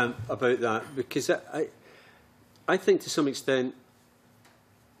you about that? Because I think to some extent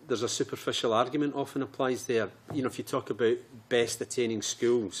there's a superficial argument often applies there. You know, if you talk about best attaining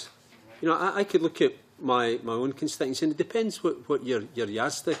schools, you know, I could look at my own constituency, and it depends what your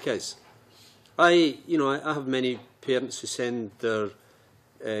yardstick is. I have many parents who send their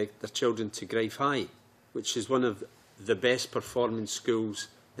children to Greif High, which is one of the best performing schools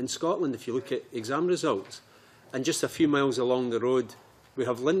in Scotland if you look at exam results. And just a few miles along the road, we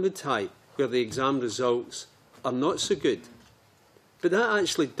have Linwood High, where the exam results are not so good. But that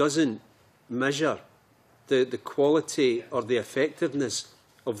actually doesn't measure the quality or the effectiveness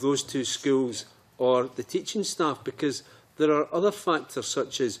of those two schools or the teaching staff, because there are other factors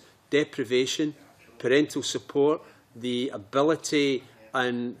such as deprivation, parental support, the ability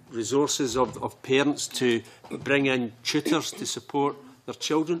and resources of parents to bring in tutors to support their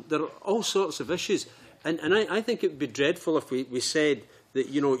children. There are all sorts of issues. And I think it would be dreadful if we said that,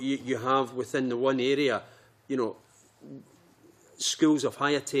 you know, you have within the one area, you know, schools of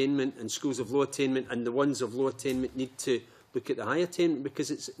high attainment and schools of low attainment, and the ones of low attainment need to look at the high attainment,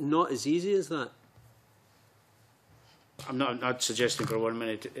 because it's not as easy as that. I'm not suggesting for 1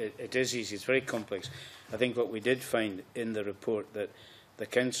 minute it is easy. It's very complex. I think what we did find in the report that the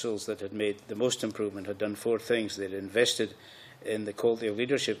councils that had made the most improvement had done four things. They'd invested in the quality of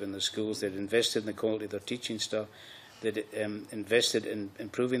leadership in the schools. They'd invested in the quality of their teaching staff. They'd invested in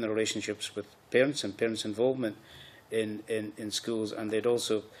improving the relationships with parents and parents' involvement in schools, and they'd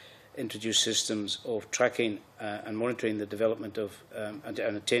also introduce systems of tracking and monitoring the development of and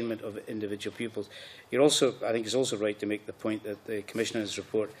attainment of individual pupils. You're also, I think it's also right to make the point that the Commissioner's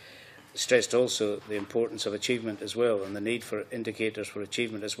report stressed also the importance of achievement as well, and the need for indicators for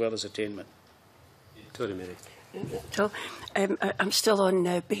achievement as well as attainment. Sorry, Mary. So, I'm still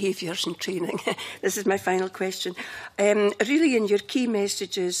on behaviours and training. This is my final question. Really, in your key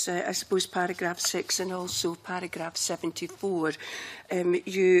messages, I suppose paragraph 6 and also paragraph 74,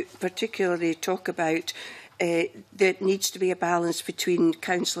 you particularly talk about there needs to be a balance between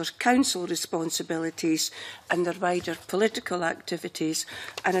councillors' council responsibilities and their wider political activities.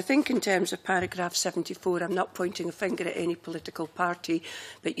 And I think in terms of paragraph 74, I'm not pointing a finger at any political party,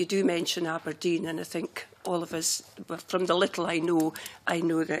 but you do mention Aberdeen, and I think all of us, from the little I know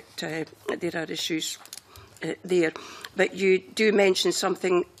that there are issues there. But you do mention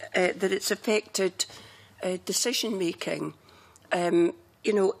something that it's affected decision-making.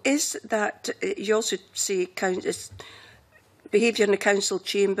 You know, is that, you also say behaviour in the council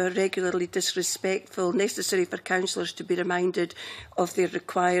chamber regularly disrespectful, necessary for councillors to be reminded of their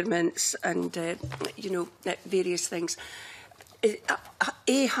requirements and, you know, various things.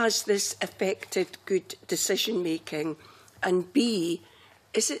 A, has this affected good decision-making? And B,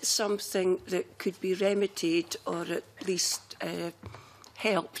 is it something that could be remedied or at least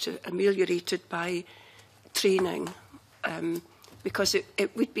helped, ameliorated by training? Because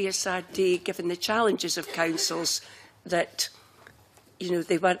it would be a sad day, given the challenges of councils, that you know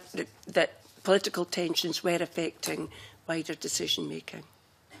that political tensions were affecting wider decision making.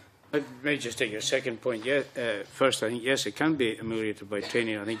 I may just take your second point. Yeah, first, I think yes, it can be ameliorated by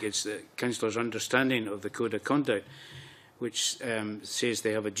training. I think it's the councillors' understanding of the code of conduct, which says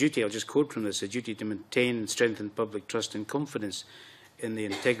they have a duty. I'll just quote from this: a duty to maintain and strengthen public trust and confidence in the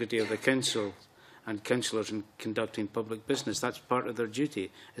integrity of the council and councillors in conducting public business. That's part of their duty.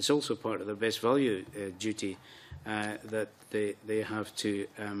 It's also part of their best value duty that they have to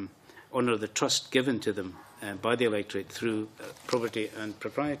honour the trust given to them by the electorate through probity and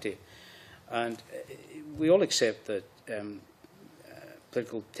propriety. And we all accept that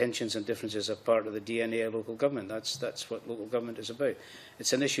political tensions and differences are part of the DNA of local government. That's what local government is about.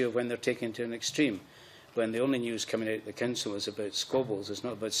 It's an issue of when they're taken to an extreme. When the only news coming out of the council is about squabbles, it's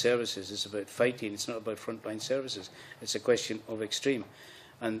not about services, it's about fighting, it's not about frontline services. It's a question of extreme.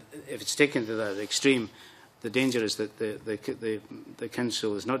 And if it's taken to that extreme, the danger is that the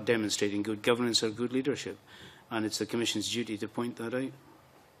council is not demonstrating good governance or good leadership. And it's the Commission's duty to point that out.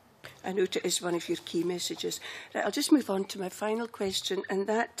 I note it is one of your key messages. Right, I'll just move on to my final question, and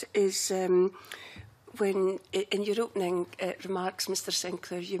that is when, in your opening remarks, Mr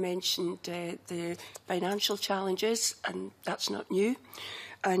Sinclair, you mentioned the financial challenges, and that's not new.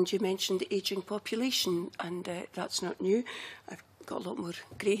 And you mentioned the ageing population, and that's not new. I've got a lot more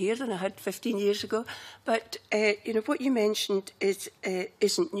grey hair than I had 15 years ago. But you know, what you mentioned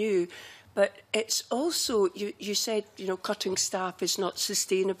isn't new. But it's also, you said, you know, cutting staff is not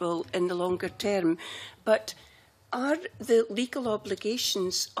sustainable in the longer term. But are the legal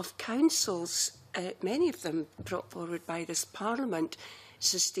obligations of councils, many of them brought forward by this Parliament,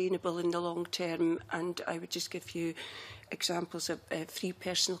 sustainable in the long term? And I would just give you examples of free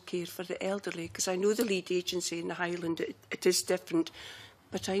personal care for the elderly, because I know the lead agency in the Highland, it is different,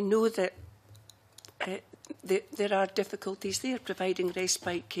 but I know that there are difficulties there, providing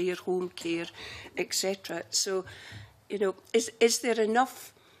respite care, home care, etc. So, you know, is there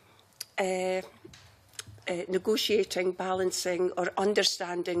enough negotiating, balancing or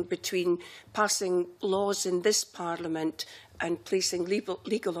understanding between passing laws in this Parliament and placing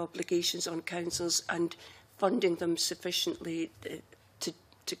legal obligations on councils and funding them sufficiently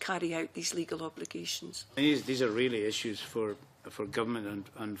to carry out these legal obligations? These are really issues for government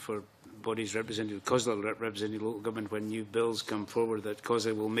and for bodies representing, COSLA representing local government, when new bills come forward, that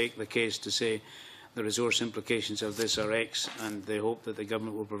COSLA will make the case to say the resource implications of this are X, and they hope that the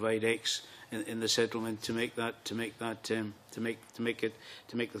government will provide X in the settlement to make the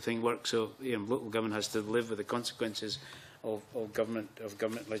thing work. So, you know, local government has to live with the consequences of government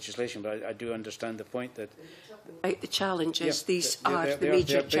legislation. But I do understand the point that the challenges. Yeah, these are the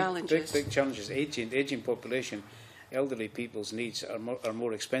major challenges. Big challenges. Aging population. Elderly people's needs are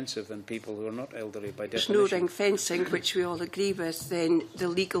more expensive than people who are not elderly by definition. There's no ring fencing, which we all agree with. Then the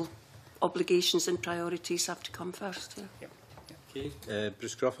legal obligations and priorities have to come first. Yeah. Yeah. Okay,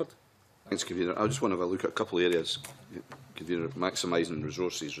 Bruce Crawford. Thanks, Convener. I just want to have a look at a couple of areas. Convener, maximising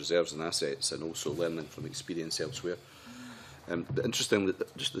resources, reserves and assets, and also learning from experience elsewhere. But interestingly,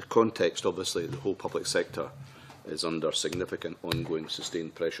 just the context, obviously, the whole public sector is under significant ongoing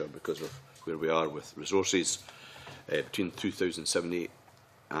sustained pressure because of where we are with resources. Between 2007 and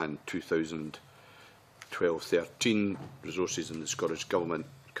and 2012-13 resources in the Scottish Government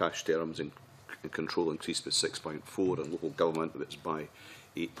cash terms in control increased by 6.4 and local government it's by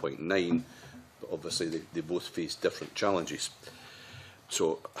 8.9, but obviously they both face different challenges.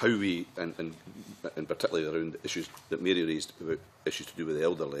 So how we, and particularly around the issues that Mary raised about issues to do with the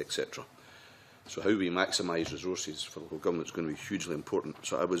elderly, etc. So how we maximise resources for local government is going to be hugely important.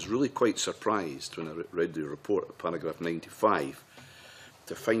 So I was really quite surprised when I read the report at paragraph 95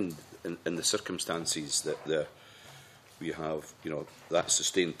 to find in the circumstances that we have, that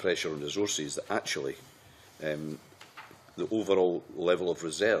sustained pressure on resources, that actually the overall level of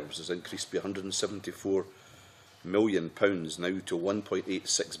reserves has increased by £174 million now to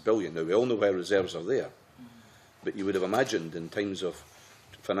 1.86 billion. Now we all know why reserves are there, but you would have imagined in times of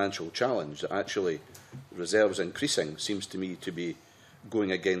financial challenge that actually reserves increasing seems to me to be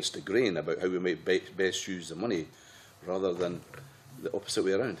going against the grain about how we might best use the money rather than the opposite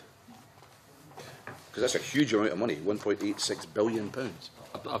way around. Because that's a huge amount of money, £1.86 billion.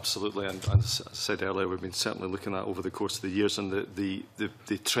 Absolutely, and as I said earlier, we've been certainly looking at over the course of the years, and the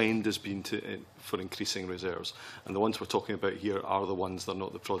trend has been for increasing reserves. And the ones we're talking about here are the ones that are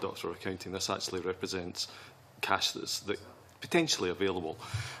not the product or accounting. This actually represents cash that's potentially available.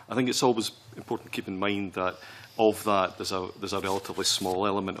 I think it's always important to keep in mind that of that, there's a relatively small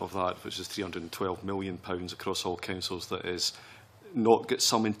element of that, which is £312 million across all councils, that is not get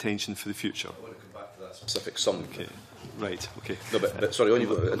some intention for the future. I want to come back to that specific sum. Okay. Right. Okay. No, but sorry,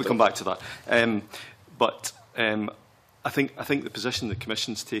 we'll come back to that. I think the position the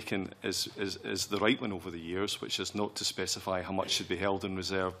Commission's taken is the right one over the years, which is not to specify how much should be held in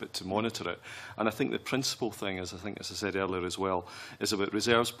reserve, but to monitor it. And I think the principal thing, as I said earlier as well, is about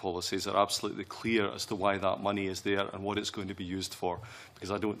reserves policies that are absolutely clear as to why that money is there and what it's going to be used for. Because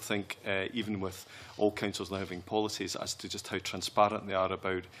I don't think, even with all councils now having policies, as to just how transparent they are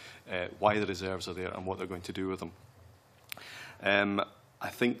about why the reserves are there and what they're going to do with them. I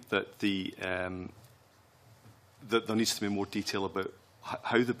think that that there needs to be more detail about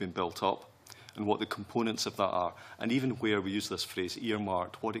how they've been built up and what the components of that are, and even where we use this phrase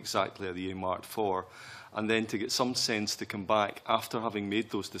earmarked, what exactly are they earmarked for, and then to get some sense to come back after having made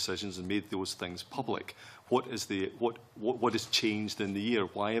those decisions and made those things public. What has changed in the year?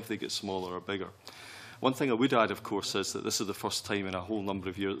 Why have they got smaller or bigger? One thing I would add, of course, is that this is the first time in a whole number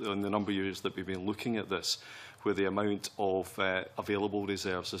of years, in the number of years that we've been looking at this, where the amount of available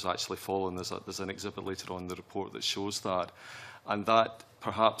reserves has actually fallen. There's an exhibit later on in the report that shows that. And that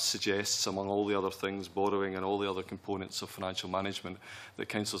perhaps suggests, among all the other things, borrowing and all the other components of financial management, that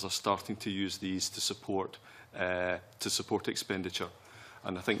councils are starting to use these to support expenditure.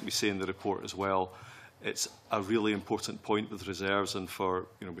 And I think we say in the report as well, it's a really important point with reserves, and for,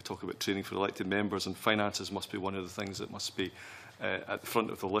 we talk about training for elected members, and finances must be one of the things that must be at the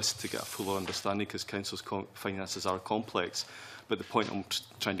front of the list to get a fuller understanding, because councils' finances are complex. But the point I'm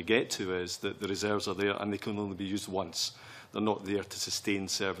trying to get to is that the reserves are there and they can only be used once. They're not there to sustain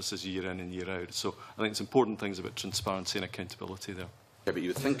services year in and year out. So I think it's important things about transparency and accountability there. Yeah, but you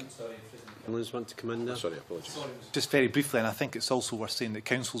would think... Anyone want to come in there? Sorry, apologies. Just very briefly, and I think it's also worth saying that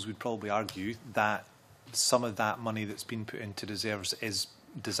councils would probably argue that some of that money that's been put into reserves is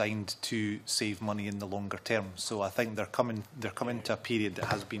designed to save money in the longer term. So I think they're coming to a period that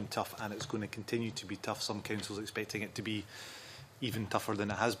has been tough, and it's going to continue to be tough. Some councils expecting it to be even tougher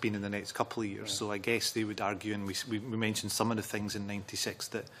than it has been in the next couple of years. Yeah. So I guess they would argue, and we mentioned some of the things in 96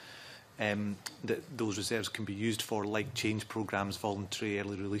 that those reserves can be used for, like change programmes, voluntary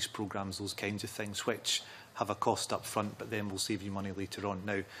early release programmes, those kinds of things, which have a cost up front, but then will save you money later on.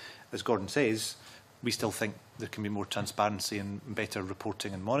 Now, as Gordon says, we still think there can be more transparency and better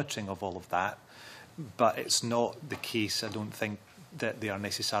reporting and monitoring of all of that, but it's not the case, I don't think, that they are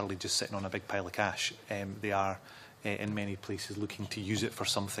necessarily just sitting on a big pile of cash. They are, in many places, looking to use it for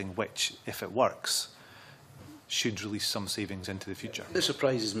something which, if it works, should release some savings into the future. What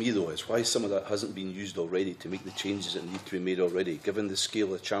surprises me, though, is why some of that hasn't been used already to make the changes that need to be made already, given the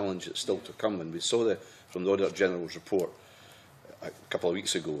scale of challenge that's still to come. And we saw from the Auditor General's report a couple of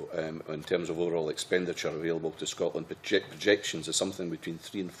weeks ago, in terms of overall expenditure available to Scotland, projections of something between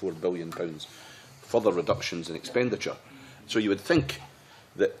 £3 and £4 billion, further reductions in expenditure. So you would think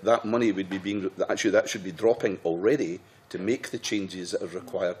that money would be that should be dropping already to make the changes that are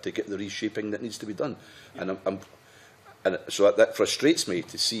required to get the reshaping that needs to be done. And so that frustrates me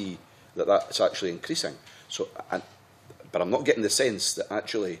to see that that's actually increasing. So, but I'm not getting the sense that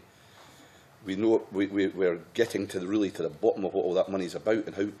actually we know we're getting to the bottom of what all that money is about,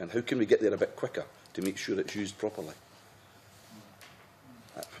 and how can we get there a bit quicker to make sure it's used properly.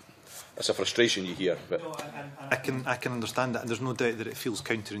 it's a frustration you hear. But no, I can understand that, and there's no doubt that it feels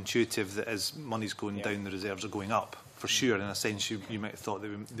counterintuitive that as money's going down, the reserves are going up. For sure, in a sense, you might have thought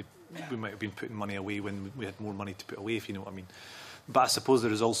that we might have been putting money away when we had more money to put away, if you know what I mean. But I suppose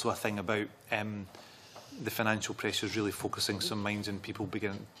there is also a thing about the financial pressures really focusing some minds and people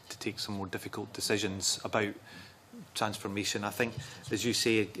beginning to take some more difficult decisions about transformation. I think, as you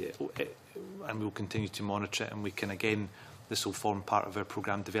say, and we'll continue to monitor it, and we can again, this will form part of our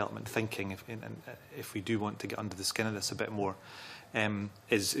programme development thinking if we do want to get under the skin of this a bit more,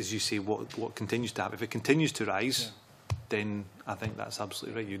 is, as you say, what continues to happen. If it continues to rise, then I think that's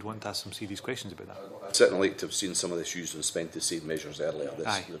absolutely right. You'd want to ask some serious questions about that. I'd certainly like to have seen some of this used and spent to save measures earlier.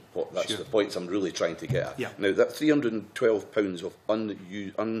 That's sure. The points I'm really trying to get at. Yeah. Now, that £312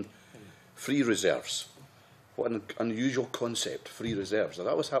 of free reserves, what an unusual concept, free reserves. Now,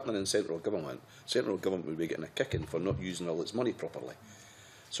 that was happening in central government. Central government would be getting a kicking for not using all its money properly.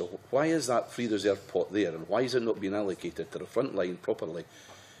 So why is that free reserve pot there, and why is it not being allocated to the front line properly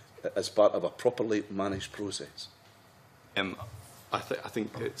as part of a properly managed process? I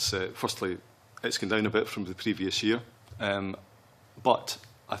think it's firstly it's gone down a bit from the previous year, but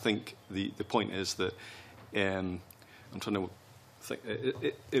I think the point is that I'm trying to think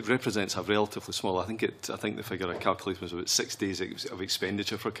it represents a relatively small. I think the figure I calculated was about 6 days of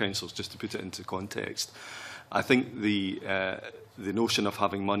expenditure for councils, just to put it into context. I think the notion of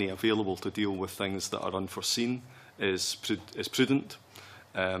having money available to deal with things that are unforeseen is prudent.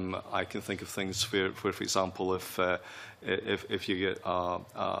 I can think of things where for example, if you get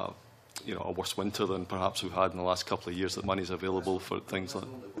a worse winter than perhaps we've had in the last couple of years, that money is available for things like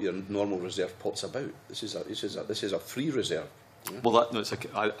your normal reserve pot's about. This is a free reserve. Yeah? Well,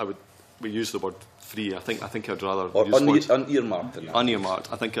 we use the word free. I think I'd rather use unearmarked.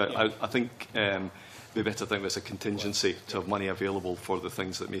 Unearmarked. I think we better think there's a contingency to have money available for the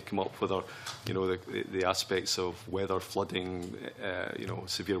things that may come up, whether the aspects of weather, flooding,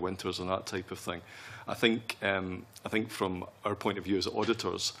 severe winters and that type of thing. I think from our point of view as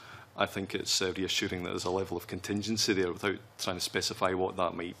auditors, I think it's reassuring that there's a level of contingency there without trying to specify what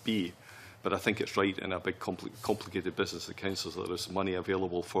that might be. But I think it's right in a big complicated business that councils that there's money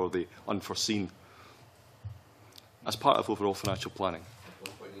available for the unforeseen as part of overall financial planning.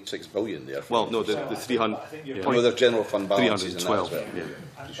 1.6 billion there. Well, no, the 300. Their general fund balance 312.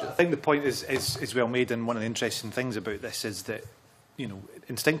 I think the point is well made, and one of the interesting things about this is that,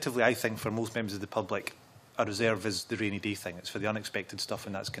 instinctively, I think for most members of the public, a reserve is the rainy day thing. It's for the unexpected stuff,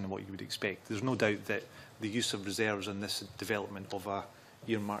 and that's kind of what you would expect. There's no doubt that the use of reserves and this development of a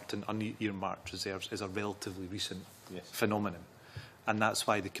earmarked and unearmarked reserves is a relatively recent phenomenon, and that's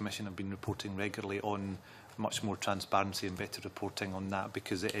why the Commission have been reporting regularly on much more transparency and better reporting on that,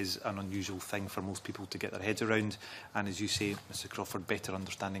 because it is an unusual thing for most people to get their heads around, and as you say, Mr Crawford, better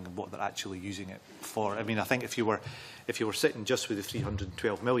understanding of what they're actually using it for. I mean, I think if you were sitting just with the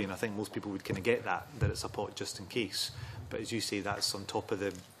 312 million, I think most people would kind of get that it's a pot just in case, but as you say, that's on top of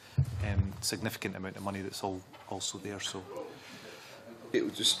the significant amount of money that's also there. So it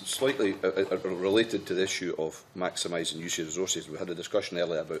was just slightly related to the issue of maximising use of resources. We had a discussion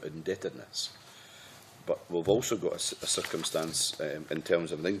earlier about indebtedness, but we've also got a circumstance in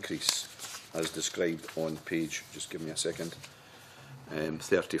terms of an increase as described on page, just give me a second,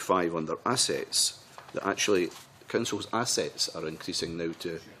 35 under assets, that actually council's assets are increasing now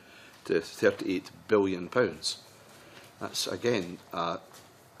to £38 billion. That's again a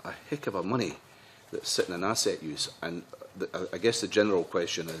heck of a money that's sitting in asset use, and I guess the general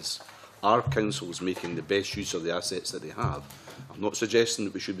question is, are councils making the best use of the assets that they have? I'm not suggesting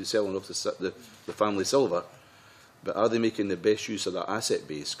that we should be selling off the family silver, but are they making the best use of that asset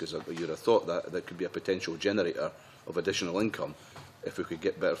base? Because you'd have thought that could be a potential generator of additional income if we could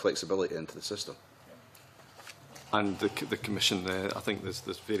get better flexibility into the system. And the Commission, I think there's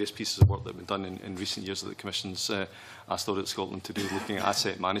various pieces of work that have been done in recent years that the Commission's asked Audit Scotland to do, looking at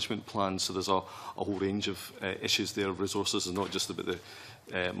asset management plans. So there's a whole range of issues there. Resources is not just about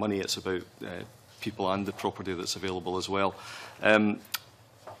the money, it's about people and the property that's available as well. I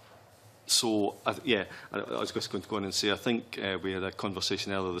was just going to go on and say, I think we had a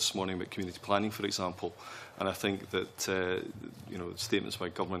conversation earlier this morning about community planning, for example, and I think that statements by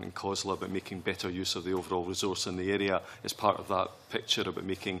government and COSLA about making better use of the overall resource in the area is part of that picture about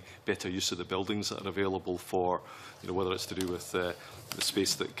making better use of the buildings that are available for, whether it's to do with the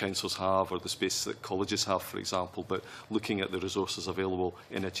space that councils have or the space that colleges have, for example, but looking at the resources available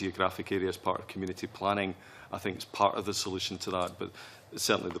in a geographic area as part of community planning, I think is part of the solution to that. But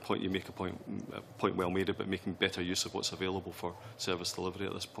certainly the point you make, a point well made about making better use of what's available for service delivery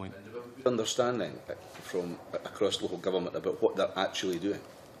at this point. Understanding from across local government about what they're actually doing.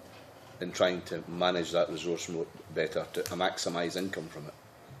 in trying to manage that resource more better to maximise income from it?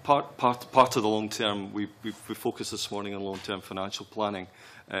 Part of the long term, we focused this morning on long term financial planning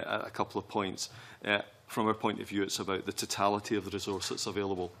at a couple of points. From our point of view, it's about the totality of the resource that's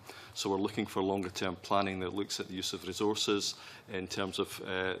available. So we're looking for longer term planning that looks at the use of resources in terms of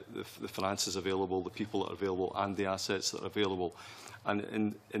the finances available, the people that are available and the assets that are available.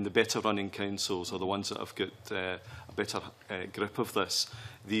 And in the better running councils, or the ones that have got a better grip of this,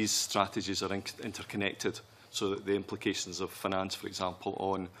 these strategies are interconnected, so that the implications of finance, for example,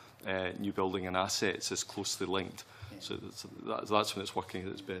 on new building and assets is closely linked. So that's when it's working at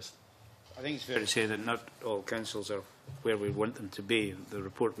its best. I think it's fair to say that not all councils are where we want them to be. The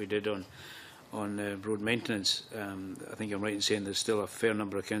report we did on road maintenance, I think I'm right in saying there's still a fair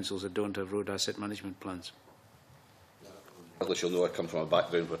number of councils that don't have road asset management plans. Douglas, you'll know I come from a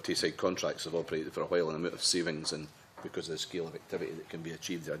background where Tayside contracts have operated for a while, and the amount of savings and because of the scale of activity that can be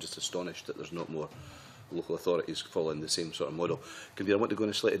achieved, I'm just astonished that there's not more local authorities following the same sort of model. I want to go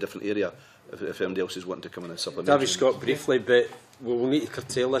in a slightly different area if anybody else is wanting to come in and supplement. Tavis Scott, briefly, but we'll need to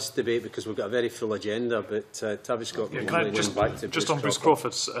curtail this debate because we've got a very full agenda. But Tavis Scott, can I just on Bruce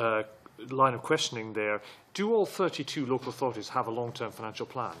Crawford's line of questioning there, do all 32 local authorities have a long-term financial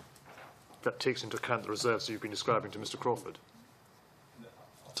plan that takes into account the reserves that you've been describing to Mr Crawford?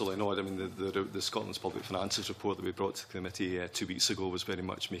 Absolutely not. I mean, the Scotland's Public Finances report that we brought to the committee 2 weeks ago was very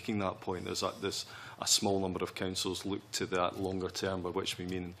much making that point. There's a small number of councils look to that longer term, by which we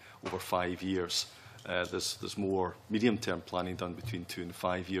mean over 5 years. There's more medium-term planning done between 2 and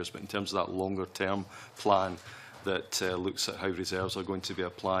 5 years, but in terms of that longer-term plan that looks at how reserves are going to be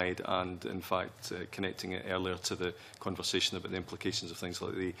applied and, in fact, connecting it earlier to the conversation about the implications of things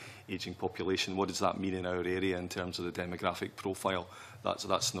like the ageing population. What does that mean in our area in terms of the demographic profile? That's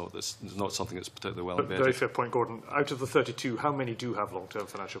not something that's particularly well embedded. Very fair point, Gordon. Out of the 32, how many do have long-term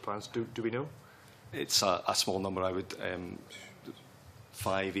financial plans? Do we know? It's a small number. I would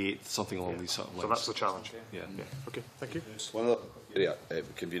 5, 8, something along these sort of lines. So that's the challenge. Yeah. Okay, thank you. One other area,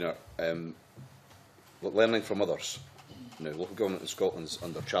 convener. Learning from others. Now, local government in Scotland is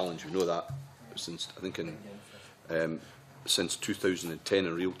under challenge. We know that since I think since 2010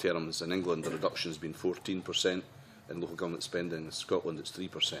 in real terms in England the reduction has been 14% in local government spending. In Scotland it's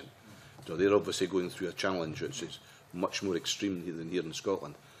 3%. So they're obviously going through a challenge which is much more extreme than here in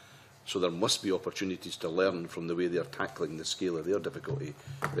Scotland. So there must be opportunities to learn from the way they are tackling the scale of their difficulty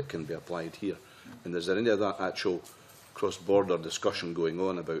that can be applied here. And is there any of that actual cross-border discussion going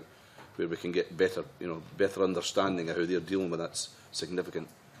on about where we can get better understanding of how they're dealing with that significant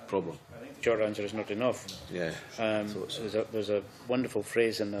problem? I think the short answer is not enough. Yeah. There's a wonderful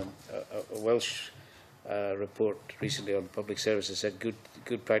phrase in a Welsh report recently on public services said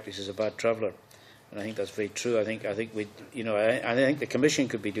good practice is a bad traveller, and I think that's very true. I think I think the Commission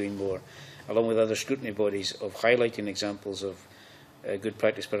could be doing more, along with other scrutiny bodies, of highlighting examples of good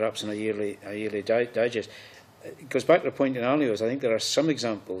practice, perhaps in a yearly digest. It goes back to the point in ALIOs. I think there are some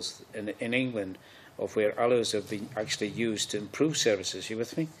examples in England of where ALIOs have been actually used to improve services. Are you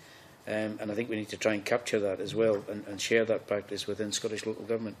with me? And I think we need to try and capture that as well and share that practice within Scottish local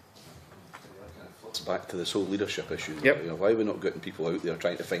government. It's back to this whole leadership issue. Yep. Why are we not getting people out there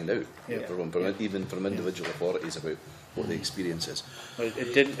trying to find out, even from individual authorities, about what the experience is? Well,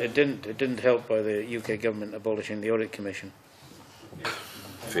 it didn't help by the UK government abolishing the Audit Commission.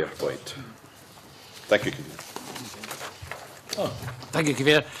 Fair point. Thank you, Convener. Thank you,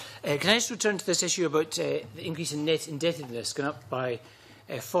 Convener. Can I just return to this issue about the increase in net indebtedness, going up by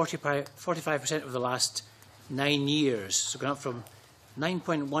 45% over the last 9 years, so going up from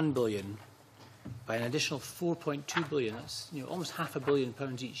 9.1 billion by an additional 4.2 billion. That's almost £500 million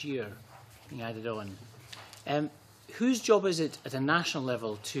each year being added on. Whose job is it at a national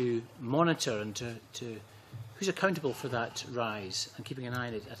level to monitor and to who's accountable for that rise and keeping an eye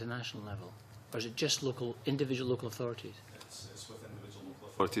on it at a national level? Or is it just individual local authorities? It's with individual local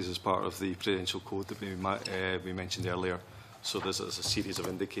authorities as part of the Prudential Code that we mentioned earlier. So there's a series of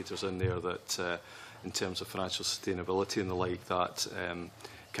indicators in there that, in terms of financial sustainability and the like, that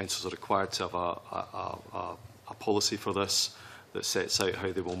councils are required to have a policy for this that sets out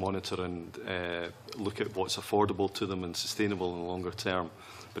how they will monitor and look at what's affordable to them and sustainable in the longer term.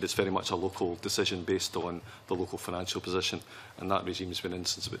 But it's very much a local decision based on the local financial position, and that regime has been in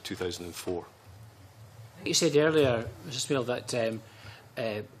since about 2004. You said earlier, Mr Smail,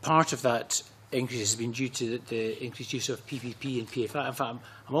 that part of that increase has been due to the increased use of PPP and PFI. In fact,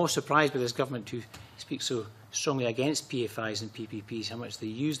 I'm always surprised by this government who speaks so strongly against PFIs and PPPs, how much they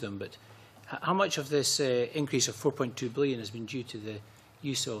use them. But how much of this increase of 4.2 billion has been due to the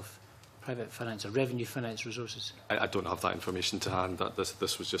use of private finance or revenue finance resources? I don't have that information to hand.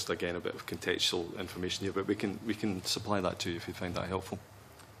 This was just, again, a bit of contextual information here, but we can supply that to you if you find that helpful.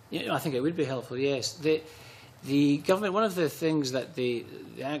 Yeah, I think it would be helpful, yes. The government, one of the things that the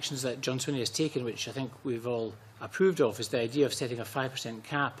actions that John Sweeney has taken, which I think we've all approved of, is the idea of setting a 5%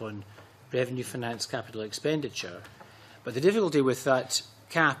 cap on revenue finance capital expenditure. But the difficulty with that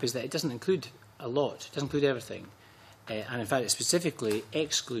cap is that it doesn't include a lot, it doesn't include everything. And in fact, it specifically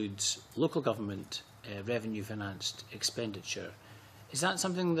excludes local government revenue financed expenditure. Is that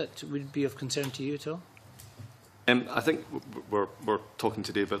something that would be of concern to you at all? I think we're talking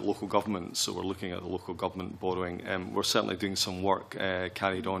today about local government, so we're looking at the local government borrowing. We're certainly doing some work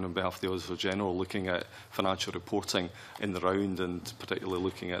carried on behalf of the Auditor General, looking at financial reporting in the round, and particularly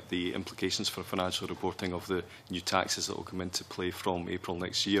looking at the implications for financial reporting of the new taxes that will come into play from April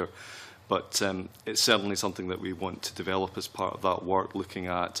next year. But it's certainly something that we want to develop as part of that work, looking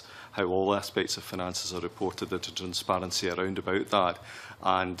at how all aspects of finances are reported, the transparency around about that.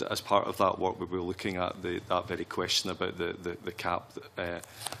 And as part of that work, we will be looking at that very question about the cap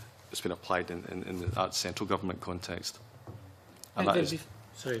that's been applied in that central government context. And that is,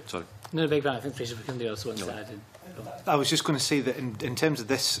 sorry. No, big man. I think Fraser McKinlay also wants to add in. I was just going to say that in terms of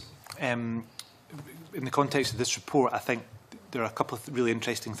this, in the context of this report, I think there are a couple of really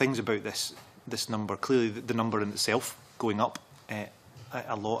interesting things about this number. Clearly, the number in itself going up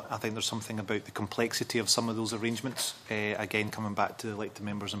a lot. I think there's something about the complexity of some of those arrangements. Again, coming back to the elected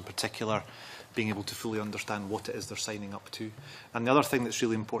members in particular, being able to fully understand what it is they're signing up to. And the other thing that's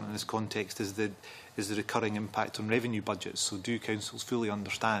really important in this context is the recurring impact on revenue budgets. So do councils fully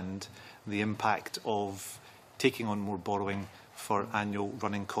understand the impact of taking on more borrowing for annual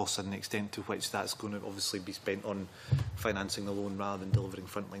running costs and the extent to which that's going to obviously be spent on financing the loan rather than delivering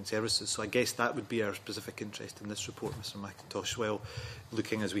frontline services. So I guess that would be our specific interest in this report, Mr McIntosh. Well,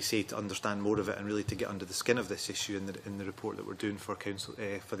 looking, as we say, to understand more of it and really to get under the skin of this issue in the report that we're doing for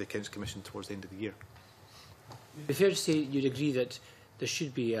the Accounts Commission towards the end of the year. Would it be fair to say you'd agree that there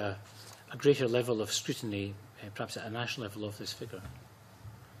should be a greater level of scrutiny, perhaps at a national level, of this figure?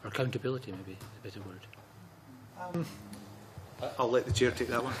 Or accountability, maybe, a better word. I'll let the chair take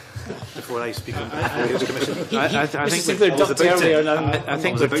that one before I speak on behalf of the Commission. I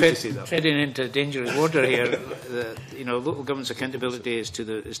think we're treading into dangerous water here. Local government's accountability is to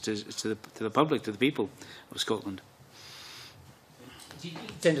the public, to the people of Scotland.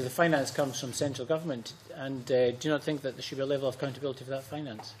 10% of the finance comes from central government, and do you not think that there should be a level of accountability for that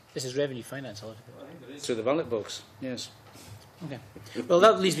finance? This is revenue finance, a lot of it. Through the ballot box, yes. Okay. Well,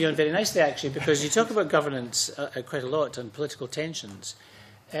 that leads me on very nicely, actually, because you talk about governance quite a lot and political tensions.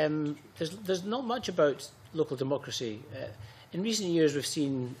 There's not much about local democracy. In recent years, we've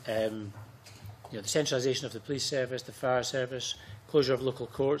seen the centralisation of the police service, the fire service, closure of local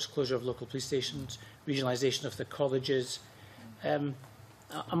courts, closure of local police stations, regionalisation of the colleges,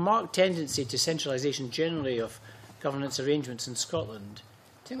 a marked tendency to centralisation generally of governance arrangements in Scotland. Do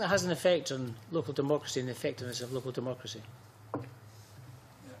you think that has an effect on local democracy and the effectiveness of local democracy?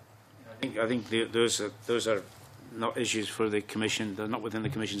 I think those are not issues for the Commission. They're not within the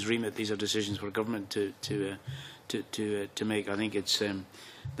Commission's remit. These are decisions for government to make. I think it's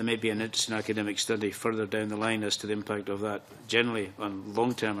there may be an interesting academic study further down the line as to the impact of that generally on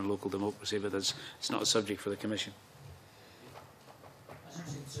long term on local democracy, but it's not a subject for the Commission.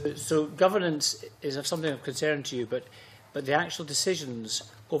 So governance is of something of concern to you, but the actual decisions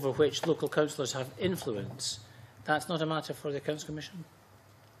over which local councillors have influence, that's not a matter for the Accounts Commission?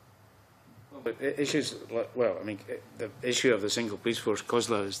 But issues like, the issue of the single police force,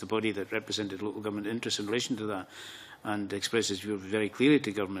 COSLA, is the body that represented local government interests in relation to that, and expressed its view very clearly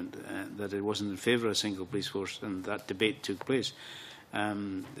to government that it wasn't in favour of a single police force, and that debate took place. I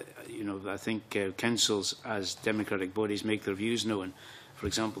think councils, as democratic bodies, make their views known. For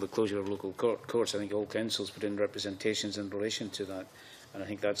example, the closure of local courts. I think all councils put in representations in relation to that, and I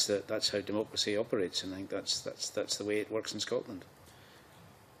think that's how democracy operates, and I think that's the way it works in Scotland.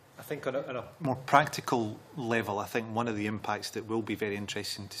 I think on a more practical level, I think one of the impacts that will be very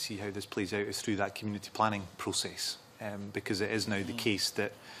interesting to see how this plays out is through that community planning process, because it is now the case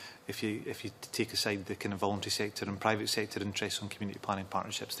that if you take aside the kind of voluntary sector and private sector interests on community planning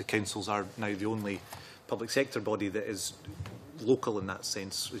partnerships, the councils are now the only public sector body that is local in that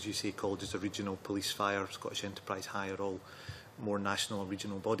sense. As you say, colleges are regional, police, fire, Scottish Enterprise High are all more national or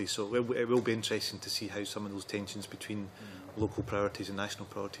regional bodies. So it will be interesting to see how some of those tensions between local priorities and national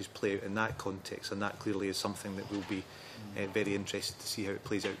priorities play out in that context, and that clearly is something that will be very interested to see how it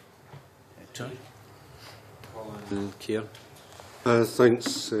plays out. John? Keir.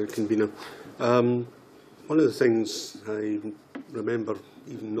 Thanks, Convener. One of the things I remember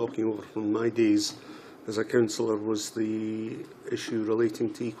even knocking over from my days as a councillor was the issue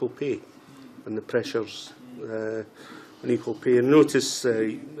relating to equal pay and the pressures on equal pay. And notice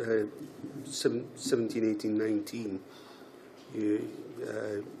 17, 18, 19,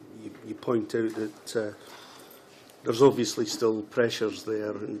 you point out that there's obviously still pressures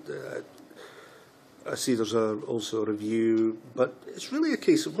there, and I see there's also a review, but it's really a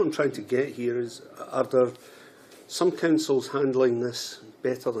case of what I'm trying to get here is, are there some councils handling this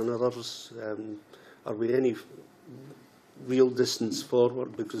better than others? Are we any real distance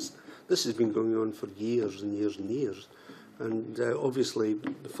forward? Because this has been going on for years and years and years. And obviously,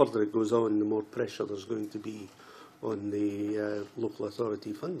 the further it goes on, the more pressure there's going to be on the local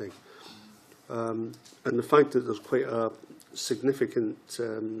authority funding. And the fact that there's quite a significant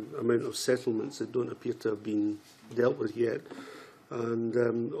amount of settlements that don't appear to have been dealt with yet.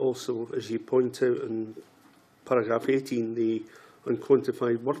 And also, as you point out in paragraph 18, the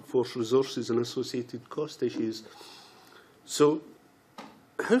unquantified workforce resources and associated cost issues. So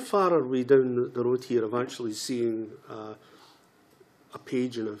how far are we down the road here of actually seeing a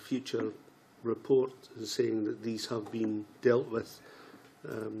page in a future report saying that these have been dealt with,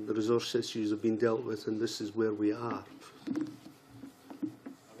 the resource issues have been dealt with, and this is where we are? I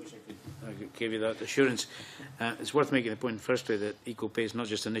wish I could give you that assurance. It's worth making the point, firstly, that equal pay is not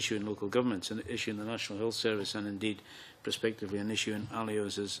just an issue in local governments, an issue in the National Health Service, and indeed, prospectively, an issue in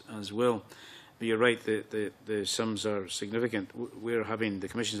ALIOs as well. But you're right, the sums are significant. The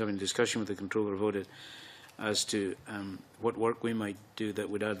Commission's having a discussion with the Controller of Audit as to what work we might do that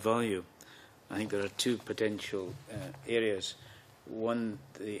would add value. I think there are two potential areas. One,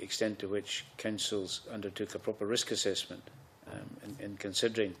 the extent to which councils undertook a proper risk assessment in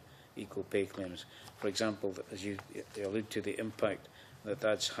considering equal pay claims. For example, as you allude to, the impact that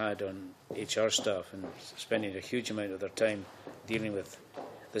that's had on HR staff and spending a huge amount of their time dealing with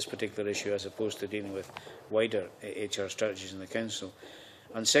this particular issue as opposed to dealing with wider HR strategies in the council.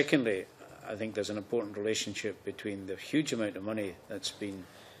 And secondly, I think there's an important relationship between the huge amount of money that's been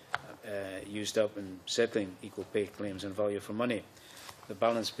used up in settling equal pay claims and value for money, the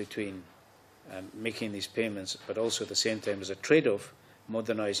balance between making these payments, but also at the same time as a trade-off,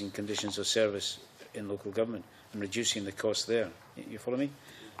 modernising conditions of service in local government and reducing the cost there. You follow me?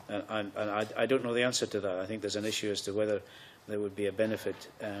 And I don't know the answer to that. I think there's an issue as to whether there would be a benefit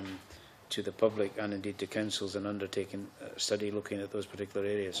to the public and indeed to councils in undertaking a study looking at those particular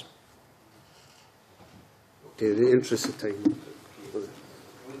areas. Okay, in the interest of time.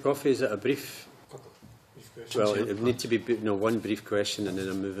 Coffee, is it a brief? Well, it would need to be one brief question and then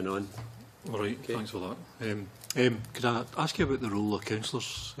I'm moving on. All right, okay. Thanks for that. Could I ask you about the role of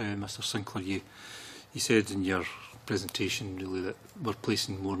councillors, Mr Sinclair? You said in your presentation really that we're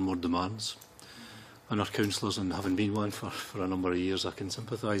placing more and more demands on our councillors, and having been one for a number of years, I can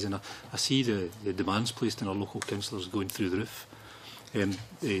sympathise, and I see the demands placed on our local councillors going through the roof.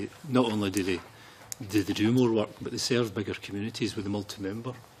 Not only do they do more work, but they serve bigger communities with the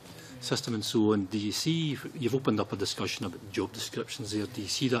multi-member system and so on. Do you see, you've opened up a discussion about job descriptions there, do you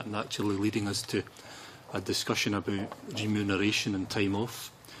see that naturally leading us to a discussion about remuneration and time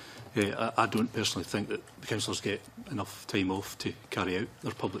off? I don't personally think that the councillors get enough time off to carry out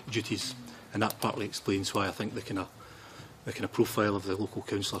their public duties, and that partly explains why I think the kind of profile of the local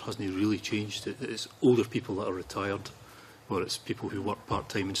councillor hasn't really changed. It's older people that are retired, or it's people who work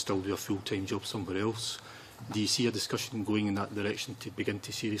part-time and still do a full-time job somewhere else. Do you see a discussion going in that direction to begin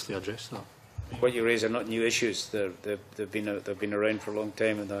to seriously address that? What you raise are not new issues. They've been around for a long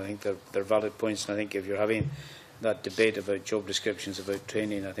time, and I think they're valid points. And I think if you're having that debate about job descriptions, about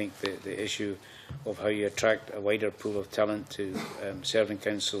training, I think the issue of how you attract a wider pool of talent to serving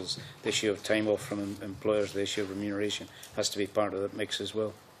councils, the issue of time off from employers, the issue of remuneration has to be part of that mix as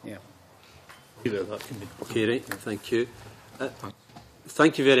well. Yeah. Okay, right. Thank you.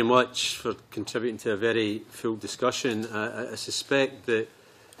 Thank you very much for contributing to a very full discussion. I suspect that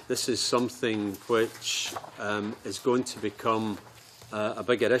this is something which is going to become a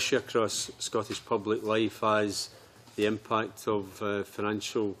bigger issue across Scottish public life as the impact of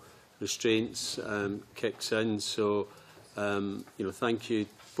financial restraints kicks in. So, thank you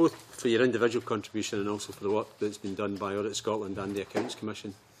both for your individual contribution and also for the work that's been done by Audit Scotland and the Accounts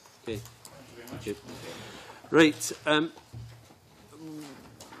Commission. Okay. Thank you. Right.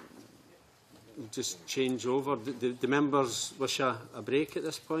 Just change over. Do members wish a break at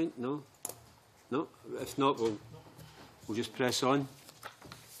this point? No? No? If not, we'll just press on.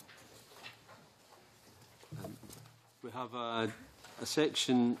 We have a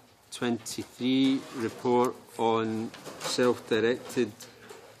Section 23 report on self-directed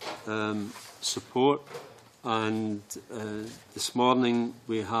support. And this morning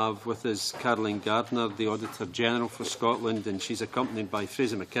we have with us Caroline Gardner, the Auditor General for Scotland, and she's accompanied by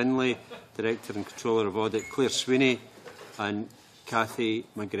Fraser McKinlay, Director and Controller of Audit, Claire Sweeney and Cathy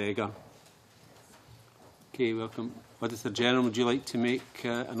MacGregor. Okay, welcome. Auditor General, would you like to make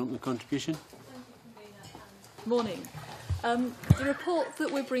an opening contribution? Morning. The report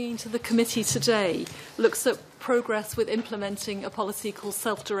that we're bringing to the committee today looks at progress with implementing a policy called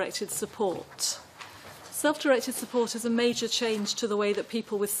self-directed support. Self-directed support is a major change to the way that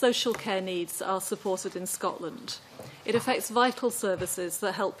people with social care needs are supported in Scotland. It affects vital services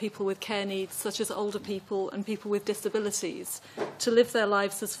that help people with care needs, such as older people and people with disabilities, to live their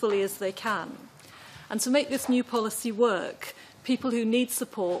lives as fully as they can. And to make this new policy work, people who need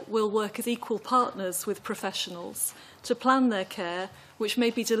support will work as equal partners with professionals to plan their care, which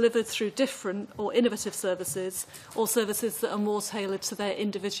may be delivered through different or innovative services, or services that are more tailored to their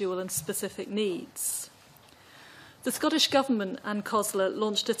individual and specific needs. The Scottish Government and COSLA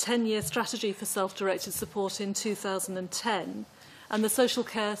launched a 10-year strategy for self-directed support in 2010, and the Social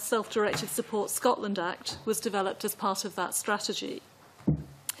Care Self-Directed Support Scotland Act was developed as part of that strategy.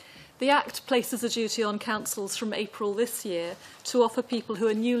 The Act places a duty on councils from April this year to offer people who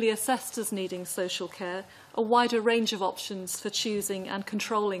are newly assessed as needing social care a wider range of options for choosing and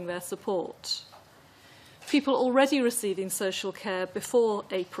controlling their support. People already receiving social care before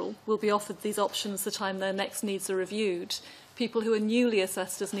April will be offered these options the time their next needs are reviewed. People who are newly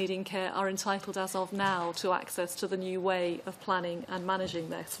assessed as needing care are entitled as of now to access to the new way of planning and managing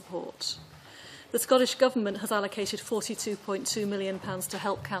their support. The Scottish Government has allocated £42.2 million to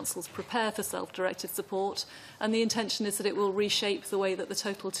help councils prepare for self-directed support, and the intention is that it will reshape the way that the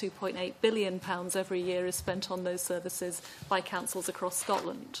total £2.8 billion every year is spent on those services by councils across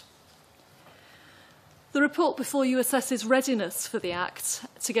Scotland. The report before you assesses readiness for the Act,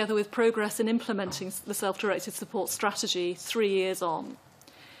 together with progress in implementing the self-directed support strategy 3 years on.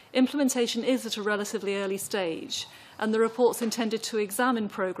 Implementation is at a relatively early stage, and the report's intended to examine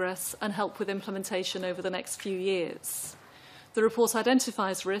progress and help with implementation over the next few years. The report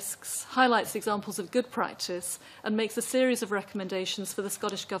identifies risks, highlights examples of good practice, and makes a series of recommendations for the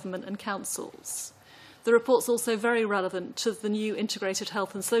Scottish Government and councils. The report's also very relevant to the new integrated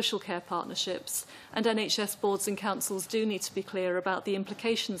health and social care partnerships, and NHS boards and councils do need to be clear about the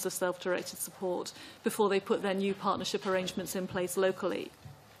implications of self-directed support before they put their new partnership arrangements in place locally.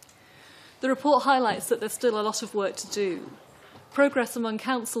 The report highlights that there's still a lot of work to do. Progress among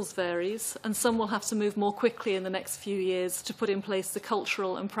councils varies, and some will have to move more quickly in the next few years to put in place the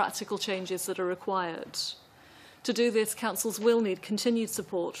cultural and practical changes that are required. To do this, councils will need continued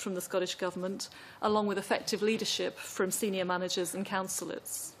support from the Scottish Government, along with effective leadership from senior managers and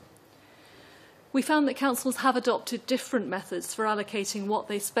councillors. We found that councils have adopted different methods for allocating what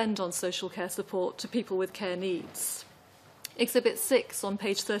they spend on social care support to people with care needs. Exhibit 6 on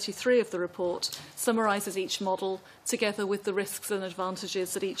page 33 of the report summarises each model, together with the risks and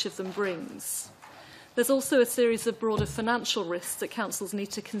advantages that each of them brings. There's also a series of broader financial risks that councils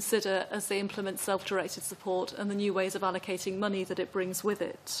need to consider as they implement self-directed support and the new ways of allocating money that it brings with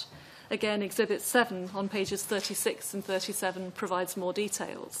it. Again, Exhibit 7 on pages 36 and 37 provides more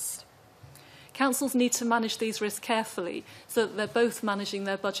details. Councils need to manage these risks carefully so that they're both managing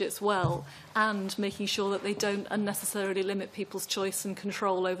their budgets well and making sure that they don't unnecessarily limit people's choice and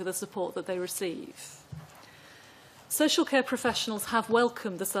control over the support that they receive. Social care professionals have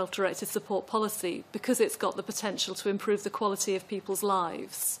welcomed the self-directed support policy because it's got the potential to improve the quality of people's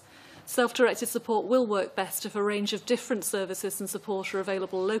lives. Self-directed support will work best if a range of different services and support are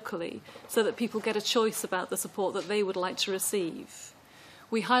available locally so that people get a choice about the support that they would like to receive.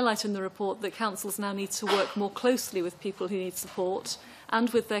 We highlight in the report that councils now need to work more closely with people who need support and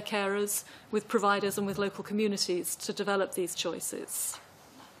with their carers, with providers and with local communities to develop these choices.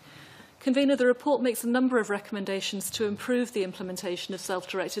 Convener, the report makes a number of recommendations to improve the implementation of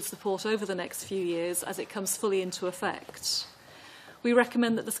self-directed support over the next few years as it comes fully into effect. We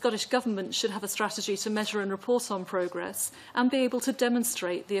recommend that the Scottish Government should have a strategy to measure and report on progress and be able to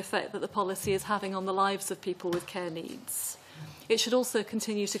demonstrate the effect that the policy is having on the lives of people with care needs. It should also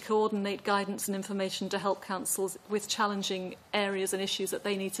continue to coordinate guidance and information to help councils with challenging areas and issues that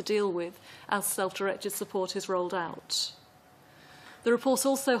they need to deal with as self-directed support is rolled out. The report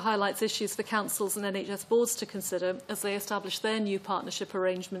also highlights issues for councils and NHS boards to consider as they establish their new partnership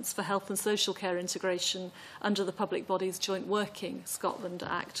arrangements for health and social care integration under the Public Bodies Joint Working Scotland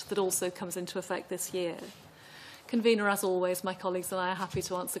Act that also comes into effect this year. Convener, as always, my colleagues and I are happy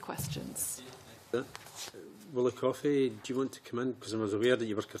to answer questions. Willie Coffey, do you want to come in? Because I was aware that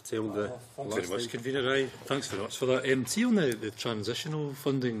you were curtailed the Thanks very much, Convener. Thanks very much for that. See on the transitional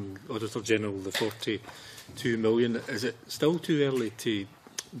funding, Auditor General, the 40 £2 million. Is it still too early to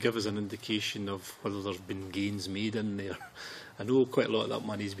give us an indication of whether there's been gains made in there? I know quite a lot of that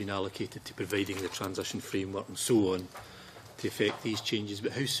money has been allocated to providing the transition framework and so on to effect these changes,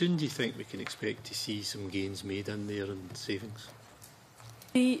 but how soon do you think we can expect to see some gains made in there and savings?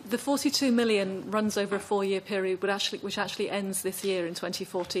 The 42 million runs over a 4-year period, which actually ends this year in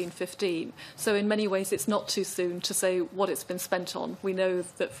 2014-15. So in many ways, it's not too soon to say what it's been spent on. We know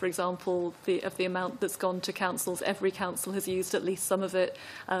that, for example, of the amount that's gone to councils, every council has used at least some of it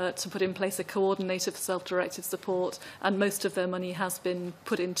to put in place a coordinator for self-directed support, and most of their money has been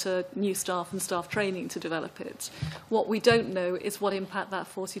put into new staff and staff training to develop it. What we don't know is what impact that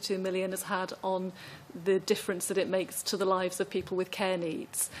 42 million has had on the difference that it makes to the lives of people with care needs.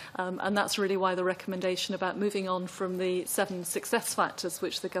 And that's really why the recommendation about moving on from the 7 success factors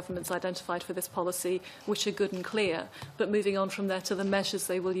which the government's identified for this policy, which are good and clear, but moving on from there to the measures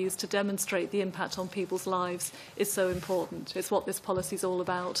they will use to demonstrate the impact on people's lives is so important. It's what this policy is all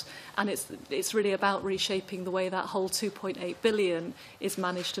about, and it's really about reshaping the way that whole 2.8 billion is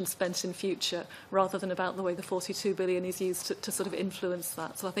managed and spent in future, rather than about the way the 42 billion is used to sort of influence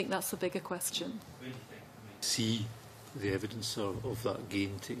that. So I think that's the bigger question. See the evidence of that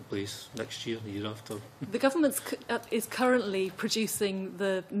gain taking place next year, the year after? The government is currently producing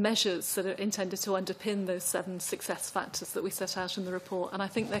the measures that are intended to underpin those 7 success factors that we set out in the report, and I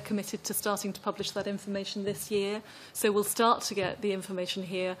think they're committed to starting to publish that information this year. So we'll start to get the information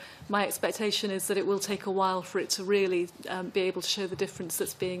here. My expectation is that it will take a while for it to really be able to show the difference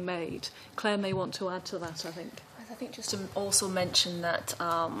that's being made. Claire may want to add to that, I think. I think just to also mention that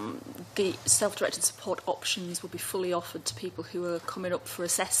the self-directed support options will be fully offered to people who are coming up for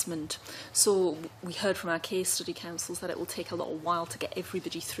assessment. So we heard from our case study councils that it will take a little while to get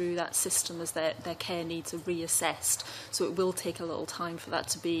everybody through that system as their care needs are reassessed. So it will take a little time for that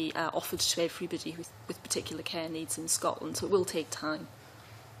to be offered to everybody with particular care needs in Scotland. So it will take time.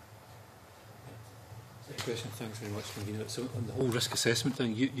 Question. Thanks very much, Convener. So on the whole risk assessment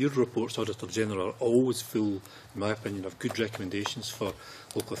thing, your reports, Auditor General, are always full, in my opinion, of good recommendations for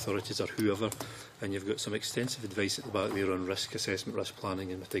local authorities or whoever, and you've got some extensive advice at the back there on risk assessment, risk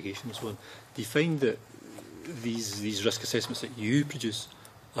planning and mitigation and so on. Do you find that these risk assessments that you produce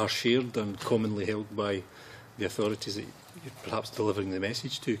are shared and commonly held by the authorities that you're perhaps delivering the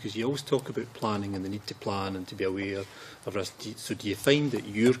message to? Because you always talk about planning and the need to plan and to be aware of risk. So do you find that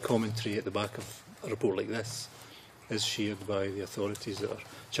your commentary at the back of a report like this is shared by the authorities that are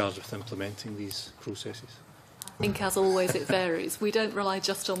charged with implementing these processes? I think, as always, it varies. We don't rely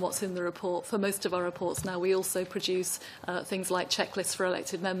just on what's in the report. For most of our reports now, we also produce things like checklists for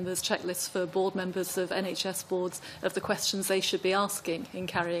elected members, checklists for board members of NHS boards, of the questions they should be asking in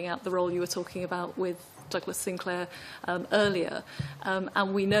carrying out the role you were talking about with Douglas Sinclair earlier.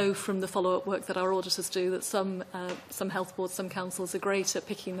 And we know from the follow-up work that our auditors do that some health boards, some councils are great at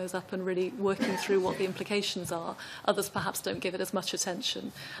picking those up and really working through what the implications are. Others perhaps don't give it as much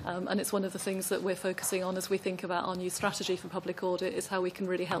attention. And it's one of the things that we're focusing on as we think about our new strategy for public audit, is how we can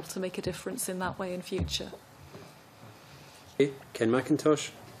really help to make a difference in that way in future. Okay. Ken McIntosh.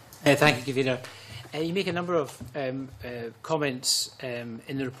 Thank you, Convener. You make a number of comments in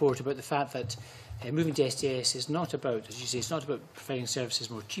the report about the fact that moving to SDS is not about, as you say, it's not about providing services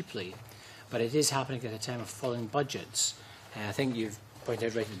more cheaply, but it is happening at a time of falling budgets. I think you've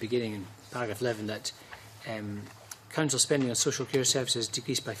pointed out right at the beginning in paragraph 11 that council spending on social care services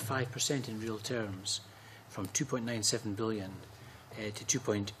decreased by 5% in real terms, from 2.97 billion to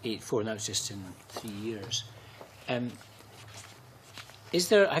 2.84, and that was just in 3 years. Have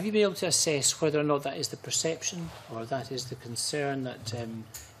you been able to assess whether or not that is the perception or that is the concern that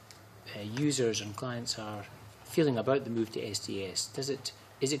users and clients are feeling about the move to SDS?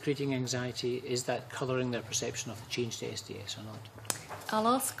 Is it creating anxiety? Is that colouring their perception of the change to SDS or not? I'll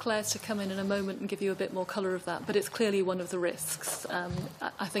ask Claire to come in a moment and give you a bit more colour of that, but it's clearly one of the risks.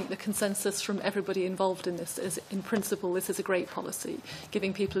 I think the consensus from everybody involved in this is, in principle, this is a great policy,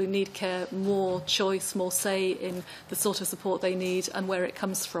 giving people who need care more choice, more say in the sort of support they need and where it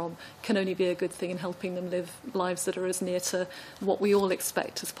comes from, can only be a good thing in helping them live lives that are as near to what we all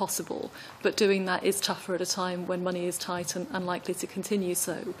expect as possible. But doing that is tougher at a time when money is tight and unlikely to continue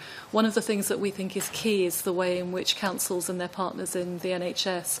so. One of the things that we think is key is the way in which councils and their partners in the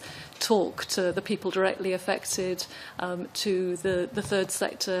NHS, talk to the people directly affected, to the third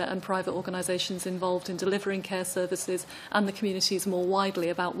sector and private organisations involved in delivering care services, and the communities more widely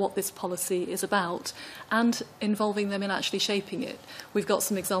about what this policy is about, and involving them in actually shaping it. We've got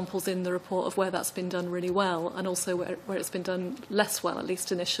some examples in the report of where that's been done really well, and also where it's been done less well, at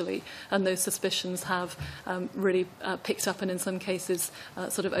least initially, and those suspicions have really picked up and in some cases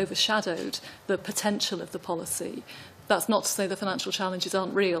sort of overshadowed the potential of the policy. That's not to say the financial challenges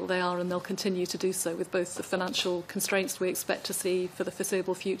aren't real. They are, and they'll continue to do so, with both the financial constraints we expect to see for the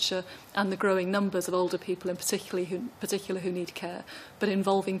foreseeable future and the growing numbers of older people in particular who need care, but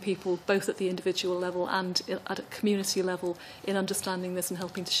involving people both at the individual level and at a community level in understanding this and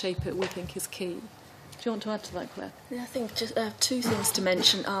helping to shape it, we think is key. Do you want to add to that, Claire? Yeah, I think just two things to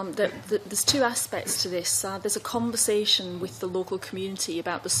mention. There's two aspects to this. There's a conversation with the local community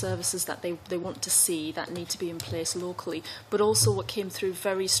about the services that they want to see that need to be in place locally, but also what came through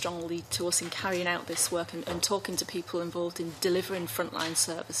very strongly to us in carrying out this work and talking to people involved in delivering frontline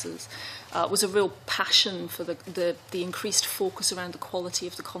services was a real passion for the increased focus around the quality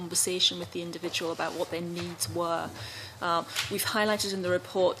of the conversation with the individual about what their needs were. We've highlighted in the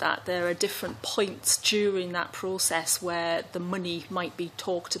report that there are different points during that process where the money might be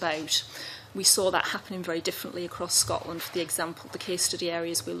talked about. We saw that happening very differently across Scotland, for the example, the case study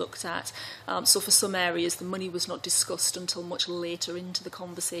areas we looked at. So for some areas, the money was not discussed until much later into the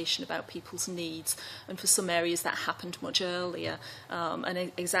conversation about people's needs. And for some areas, that happened much earlier.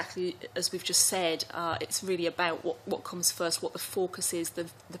 And exactly as we've just said, it's really about what comes first, what the focus is. The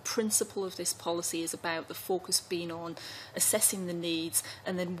principle of this policy is about the focus being on assessing the needs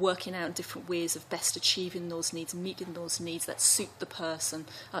and then working out different ways of best achieving those needs, meeting those needs that suit the person.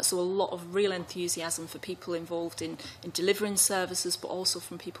 So a lot of real enthusiasm for people involved in delivering services, but also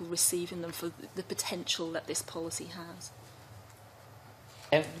from people receiving them for the potential that this policy has.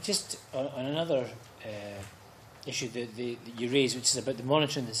 Just on another issue that you raised, which is about the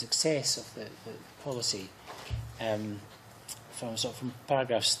monitoring the success of the policy, from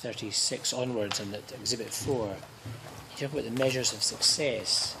paragraphs 36 onwards and at Exhibit 4, you talk about the measures of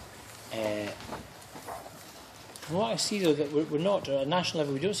success. From what I see, though, that we're not, at a national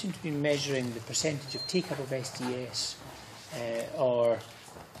level, we don't seem to be measuring the percentage of take-up of SDS or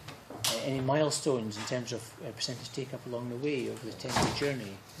any milestones in terms of percentage take-up along the way over the 10-year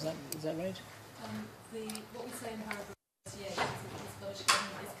journey. Is that right? What we say in paragraph 38 is that the Scottish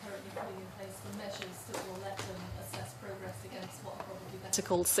Government is currently putting in place the measures that will let them assess progress against what are probably better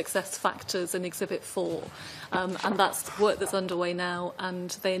called success factors in Exhibit 4. And that's work that's underway now,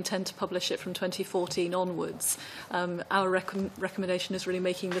 and they intend to publish it from 2014 onwards. Our recommendation is really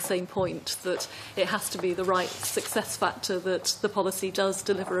making the same point, that it has to be the right success factor, that the policy does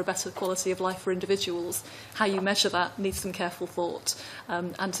deliver a better quality of life for individuals. How you measure that needs some careful thought,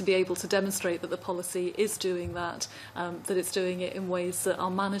 and to be able to demonstrate that the policy is doing that, that it's doing it in ways that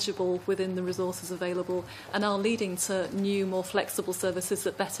are manageable within the resources available and are leading to new, more flexible services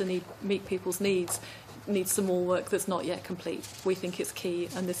that better meet people's needs some more work that's not yet complete. We think it's key,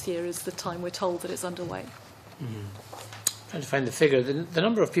 and this year is the time we're told that it's underway. Trying to find the figure. The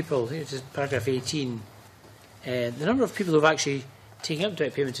number of people, this is paragraph 18, the number of people who have actually taken up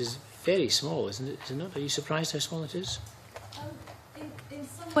direct payments is very small, isn't it? Is it not? Are you surprised how small it is? In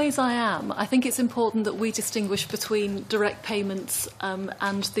some ways I am. I think it's important that we distinguish between direct payments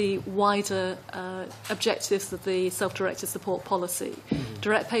and the wider objectives of the self-directed support policy.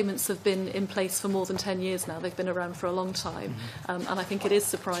 Direct payments have been in place for more than 10 years now. They've been around for a long time. And I think it is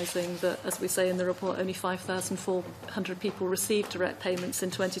surprising that, as we say in the report, only 5,400 people received direct payments in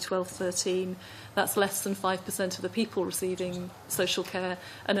 2012-13. That's less than 5% of the people receiving social care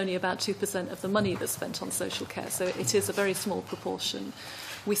and only about 2% of the money that's spent on social care. So it is a very small proportion.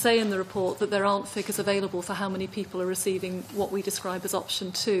 We say in the report that there aren't figures available for how many people are receiving what we describe as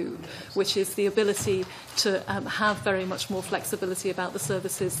option 2, which is the ability to have very much more flexibility about the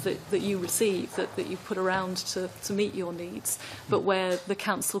services that you receive, that you put around to meet your needs, but where the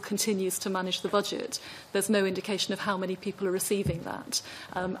council continues to manage the budget. There's no indication of how many people are receiving that.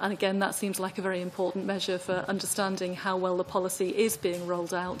 And again, that seems like a very important measure for understanding how well the policy is being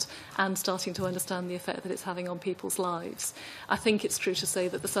rolled out and starting to understand the effect that it's having on people's lives. I think it's true to say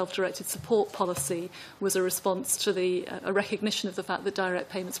that the self-directed support policy was a response to a recognition of the fact that direct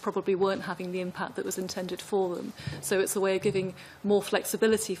payments probably weren't having the impact that was intended for them. So it's a way of giving more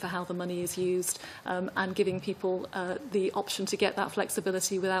flexibility for how the money is used and giving people the option to get that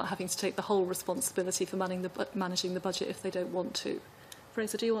flexibility without having to take the whole responsibility for managing the budget if they don't want to.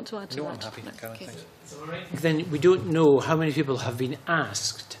 Fraser, do you want to add to that? No, I'm happy. Okay. Then we don't know how many people have been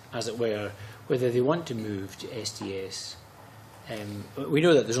asked, as it were, whether they want to move to SDS. We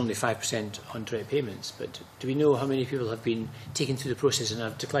know that there's only 5% on direct payments, but do we know how many people have been taken through the process and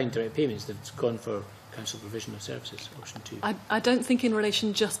have declined direct payments? They've gone for council provision of services, option 2. I don't think in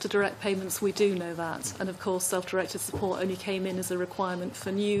relation just to direct payments we do know that. And of course, self-directed support only came in as a requirement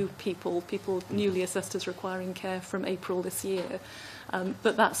for new people newly assessed as requiring care from April this year.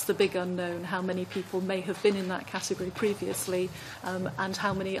 But that's the big unknown, how many people may have been in that category previously and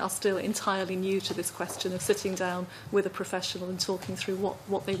how many are still entirely new to this question of sitting down with a professional and talking through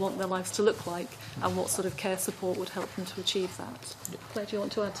what they want their lives to look like and what sort of care support would help them to achieve that. Claire, do you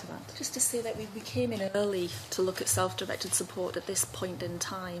want to add to that? Just to say that we came in early to look at self-directed support at this point in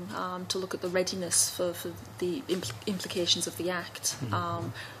time, to look at the readiness for the implications of the Act.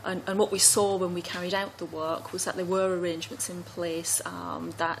 And what we saw when we carried out the work was that there were arrangements in place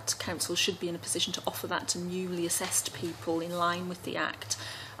that council should be in a position to offer that to newly assessed people in line with the Act.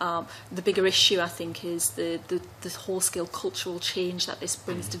 The bigger issue, I think, is the whole-scale cultural change that this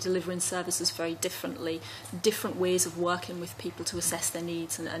brings to delivering services very differently, different ways of working with people to assess their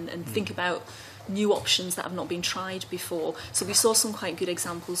needs and think about new options that have not been tried before. So we saw some quite good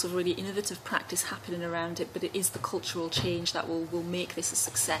examples of really innovative practice happening around it, but it is the cultural change that will make this a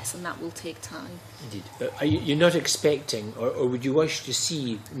success, and that will take time. Indeed. You're not expecting, or would you wish to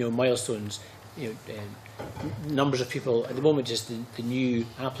see, milestones, numbers of people, at the moment just the new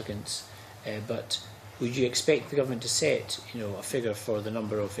applicants, but would you expect the government to set, a figure for the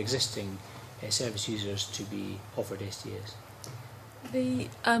number of existing service users to be offered SDAs? The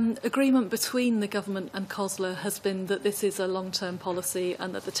agreement between the government and COSLA has been that this is a long-term policy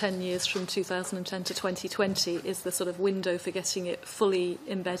and that the 10 years from 2010 to 2020 is the sort of window for getting it fully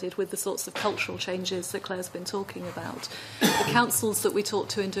embedded with the sorts of cultural changes that Claire's been talking about. The councils that we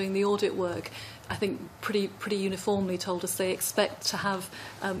talked to in doing the audit work, I think pretty uniformly told us they expect to have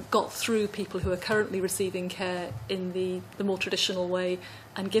got through people who are currently receiving care in the more traditional way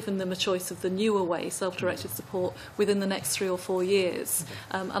and given them a choice of the newer way, self-directed support, within the next 3 or 4 years.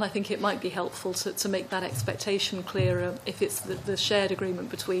 And I think it might be helpful to make that expectation clearer. If it's the shared agreement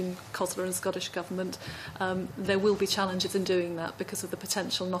between COSLA and Scottish Government, there will be challenges in doing that because of the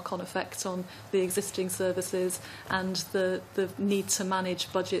potential knock-on effect on the existing services and the need to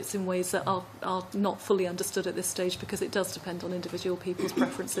manage budgets in ways that are not fully understood at this stage because it does depend on individual people's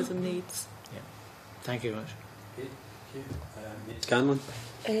preferences and needs. Yeah. Thank you very much. Scanlon.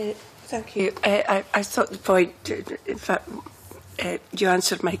 Thank you. I thought the point, in fact, you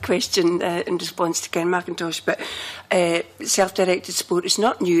answered my question in response to Ken McIntosh, but self-directed support is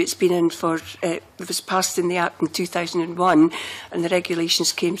not new. It's been in it was passed in the Act in 2001 and the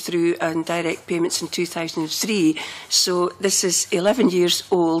regulations came through on direct payments in 2003. So this is 11 years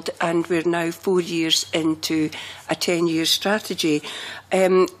old and we're now 4 years into a 10-year strategy.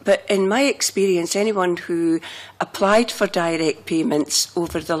 But in my experience, anyone who applied for direct payments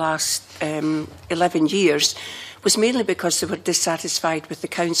over the last 11 years was mainly because they were dissatisfied with the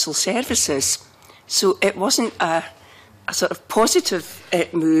council services. So it wasn't a sort of positive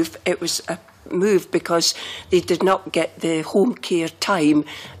move, it was a move because they did not get the home care time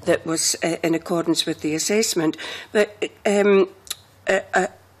that was in accordance with the assessment. But I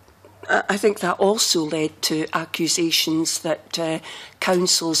think that also led to accusations that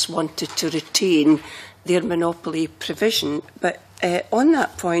councils wanted to retain their monopoly provision. But on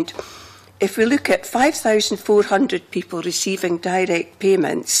that point, if we look at 5,400 people receiving direct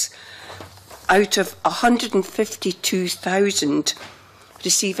payments out of 152,000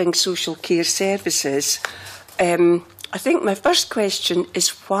 receiving social care services, I think my first question is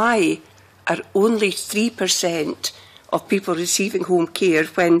why are only 3% of people receiving home care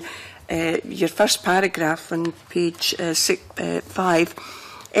when your first paragraph on page 5,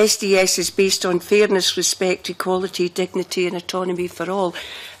 SDS is based on fairness, respect, equality, dignity and autonomy for all.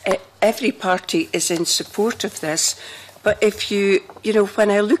 Every party is in support of this. But if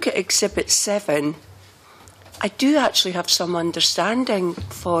when I look at Exhibit 7, I do actually have some understanding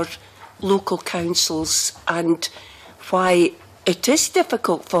for local councils and why it is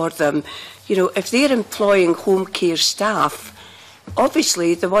difficult for them. If they're employing home care staff,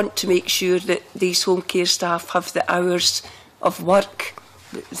 obviously they want to make sure that these home care staff have the hours of work.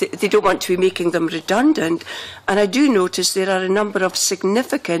 They don't want to be making them redundant. And I do notice there are a number of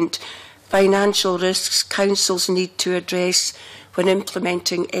significant financial risks councils need to address when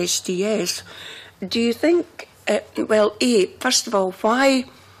implementing SDS. Do you think, first of all, why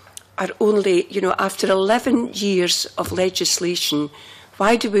are only, after 11 years of legislation,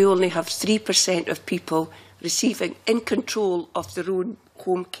 why do we only have 3% of people receiving in control of their own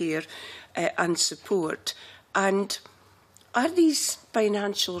home care and support? And are these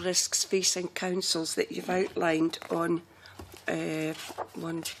financial risks facing councils that you've outlined on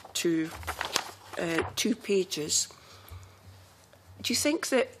two pages. Do you think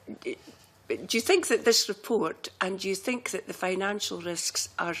that this report, and do you think that the financial risks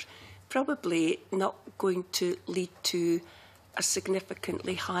are probably not going to lead to a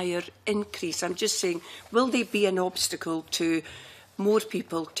significantly higher increase? I'm just saying, will they be an obstacle to more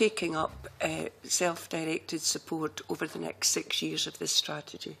people taking up self-directed support over the next 6 years of this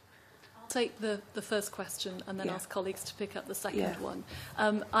strategy? Take the first question and then ask colleagues to pick up the second one.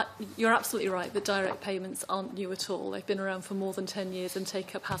 You're absolutely right that direct payments aren't new at all. They've been around for more than 10 years and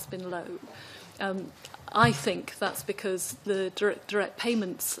take-up has been low. I think that's because the direct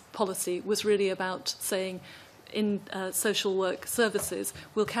payments policy was really about saying in social work services,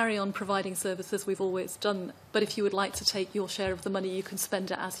 we'll carry on providing services we've always done, but if you would like to take your share of the money, you can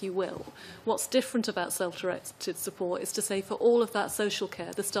spend it as you will. What's different about self-directed support is to say for all of that social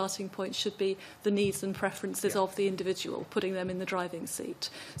care, the starting point should be the needs and preferences of the individual, putting them in the driving seat.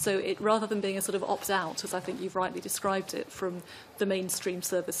 So rather than being a sort of opt-out, as I think you've rightly described it, from the mainstream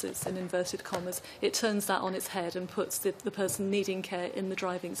services, in inverted commas, it turns that on its head and puts the person needing care in the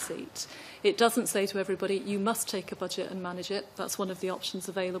driving seat. It doesn't say to everybody, you must take a budget and manage it. That's one of the options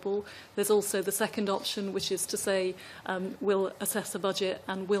available. There's also the second option, which is to say, we'll assess a budget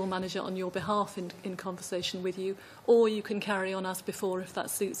and we'll manage it on your behalf in conversation with you, or you can carry on as before if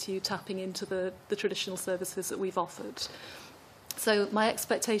that suits you, tapping into the traditional services that we've offered. So my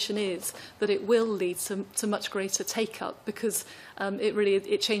expectation is that it will lead to much greater take-up because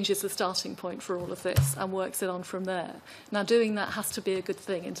it changes the starting point for all of this and works it on from there. Now, doing that has to be a good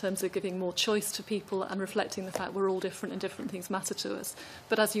thing in terms of giving more choice to people and reflecting the fact we're all different and different things matter to us.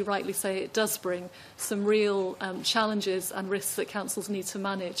 But as you rightly say, it does bring some real challenges and risks that councils need to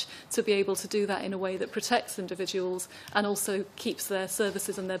manage to be able to do that in a way that protects individuals and also keeps their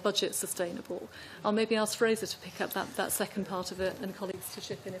services and their budgets sustainable. I'll maybe ask Fraser to pick up that second part of it and colleagues to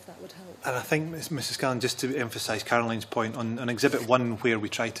chip in if that would help. And I think, Mrs Callan, just to emphasise Caroline's point on Exhibit 1 where we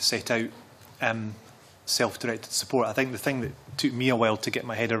tried to set out self-directed support, I think the thing that took me a while to get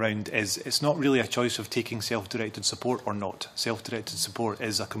my head around is it's not really a choice of taking self-directed support or not. Self-directed support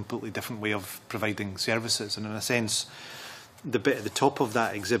is a completely different way of providing services, and in a sense the bit at the top of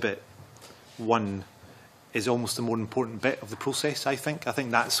that Exhibit 1 is almost the more important bit of the process, I think. I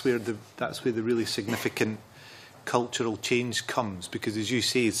think that's where the really significant cultural change comes, because as you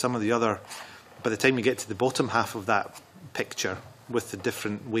say, some of the other, by the time you get to the bottom half of that picture with the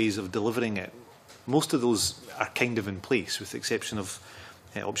different ways of delivering it, most of those are kind of in place with the exception of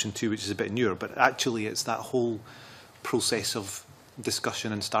option 2, which is a bit newer, but actually it's that whole process of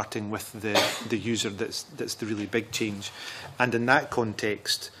discussion and starting with the user that's the really big change. And in that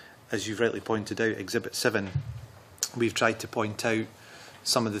context, as you've rightly pointed out, Exhibit 7, we've tried to point out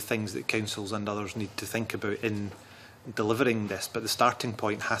some of the things that councils and others need to think about in delivering this, but the starting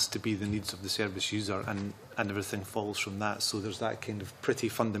point has to be the needs of the service user, and everything falls from that. So there's that kind of pretty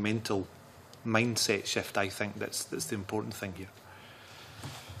fundamental mindset shift, I think, that's the important thing here.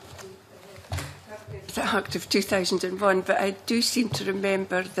 The Act of 2001, but I do seem to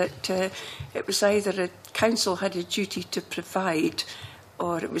remember that it was either a council had a duty to provide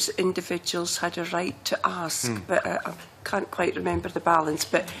or it was individuals had a right to ask, but I can't quite remember the balance.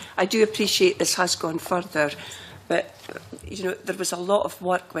 But I do appreciate this has gone further, but you know, there was a lot of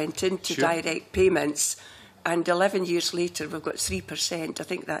work went into direct payments, and 11 years later we've got 3%. I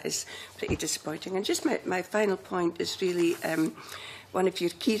think that is pretty disappointing. And just my final point is really one of your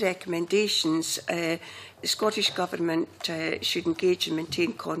key recommendations. The Scottish Government should engage and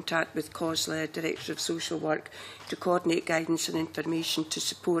maintain contact with COSLA, Director of Social Work, to coordinate guidance and information to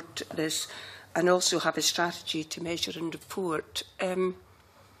support this, and also have a strategy to measure and report. I'm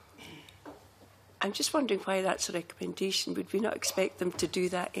just wondering why that's a recommendation. Would we not expect them to do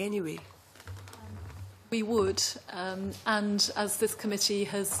that anyway? We would, and as this committee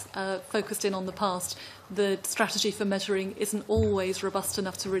has focused in on the past, the strategy for measuring isn't always robust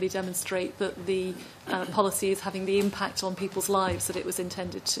enough to really demonstrate that the policy is having the impact on people's lives that it was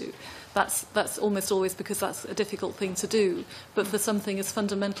intended to. That's almost always because that's a difficult thing to do. But for something as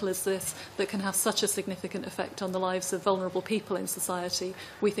fundamental as this, that can have such a significant effect on the lives of vulnerable people in society,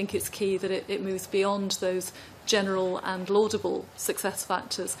 we think it's key that it moves beyond those general and laudable success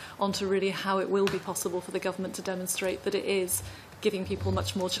factors onto really how it will be possible for the government to demonstrate that it is giving people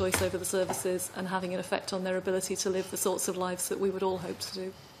much more choice over the services and having an effect on their ability to live the sorts of lives that we would all hope to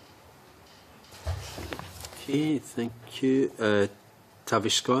do. Okay, thank you.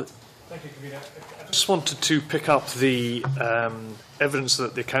 Tavish Scott. Thank you, Convener. I just wanted to pick up the evidence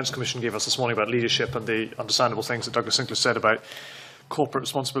that the Accounts Commission gave us this morning about leadership and the understandable things that Douglas Sinclair said about corporate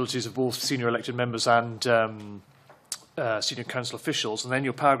responsibilities of both senior elected members and senior council officials, and then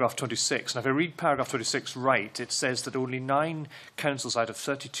your paragraph 26. And if I read paragraph 26 right, it says that only 9 councils out of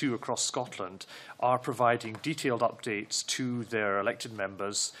 32 across Scotland are providing detailed updates to their elected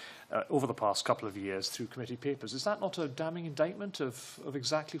members over the past couple of years through committee papers. Is that not a damning indictment of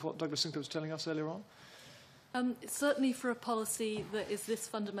exactly what Douglas Sinclair was telling us earlier on? Certainly for a policy that is this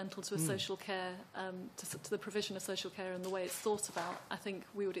fundamental to a social care, to the provision of social care and the way it's thought about, I think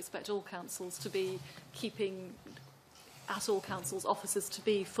we would expect all councils to be keeping at all councils' offices to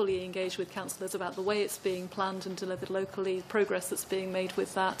be fully engaged with councillors about the way it's being planned and delivered locally, progress that's being made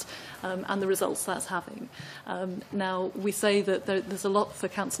with that, and the results that's having. Now, we say that there's a lot for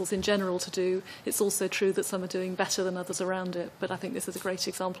councils in general to do. It's also true that some are doing better than others around it, but I think this is a great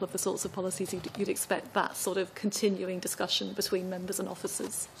example of the sorts of policies you'd expect that sort of continuing discussion between members and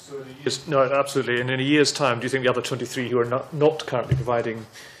officers. So no, absolutely. And in a year's time, do you think the other 23 who are not currently providing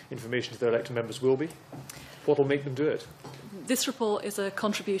information to their elected members will be? What will make them do it? This report is a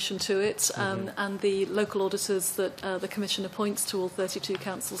contribution to it, and the local auditors that the Commission appoints to all 32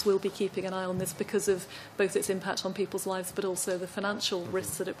 councils will be keeping an eye on this because of both its impact on people's lives but also the financial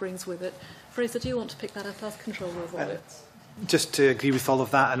risks that it brings with it. Fraser, do you want to pick that up as Controller of Audit? Just to agree with all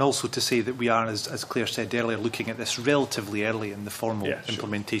of that, and also to say that we are, as Claire said earlier, looking at this relatively early in the formal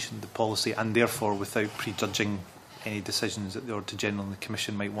implementation of the policy, and therefore without prejudging any decisions that the Auditor General and the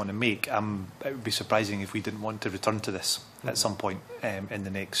Commission might want to make. It would be surprising if we didn't want to return to this at some point in the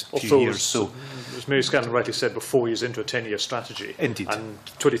next few years. So, as Mary Scanlon rightly said, we're 4 years into a 10-year strategy. Indeed. And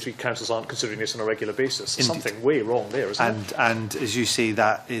 23 councils aren't considering this on a regular basis. There's something way wrong there, isn't it? And as you say,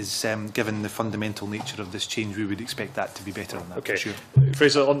 that is, given the fundamental nature of this change, we would expect that to be better on that, okay. For sure.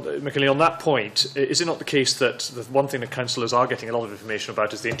 Fraser, McKinlay, on that point, is it not the case that the one thing that councillors are getting a lot of information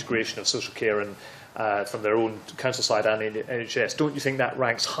about is the integration of social care and from their own council side and in NHS? Don't you think that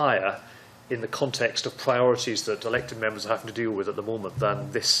ranks higher in the context of priorities that elected members are having to deal with at the moment than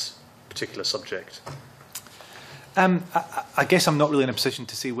this particular subject? I guess I'm not really in a position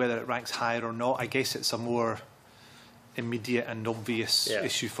to say whether it ranks higher or not. I guess it's a more immediate and obvious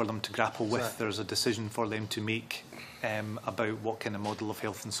issue for them to grapple with. Exactly. There's a decision for them to make about what kind of model of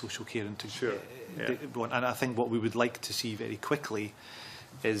health and social care they want. And I think what we would like to see very quickly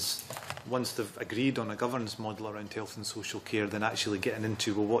is, once they've agreed on a governance model around health and social care, then actually getting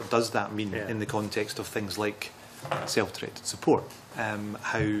into, well, what does that mean in the context of things like self-directed support?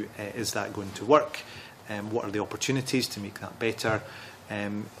 How is that going to work? What are the opportunities to make that better?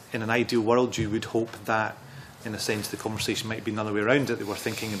 In an ideal world, you would hope that, in a sense, the conversation might be another way around it. They were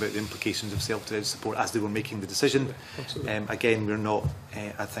thinking about the implications of self-directed support as they were making the decision. Again, we're not,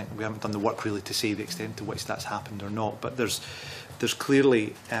 I think we haven't done the work really to say the extent to which that's happened or not, but there's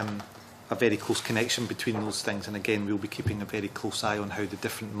clearly a very close connection between those things, and again we'll be keeping a very close eye on how the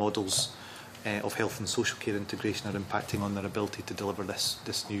different models of health and social care integration are impacting on their ability to deliver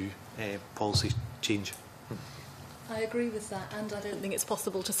this new policy change. I agree with that, and I don't think it's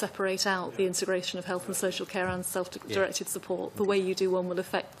possible to separate out the integration of health and social care and self-directed support. The way you do one will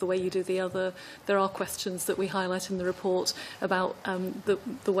affect the way you do the other. There are questions that we highlight in the report about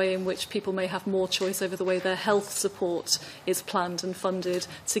the way in which people may have more choice over the way their health support is planned and funded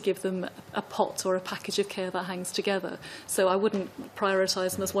to give them a pot or a package of care that hangs together. So I wouldn't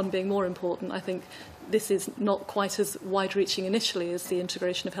prioritise them as one being more important. I think this is not quite as wide-reaching initially as the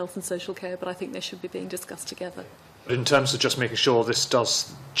integration of health and social care, but I think they should be being discussed together. In terms of just making sure this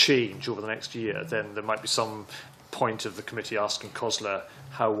does change over the next year, then there might be some point of the committee asking COSLA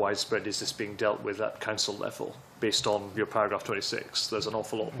how widespread is this being dealt with at council level based on your paragraph 26. There's an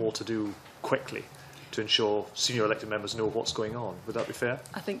awful lot more to do quickly to ensure senior elected members know what's going on. Would that be fair?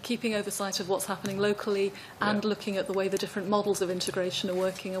 I think keeping oversight of what's happening locally and looking at the way the different models of integration are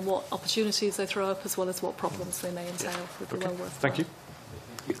working and what opportunities they throw up as well as what problems they may entail would be well worth. Thank you.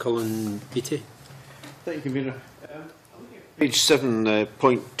 Colin Beattie. Thank you, Convener. Page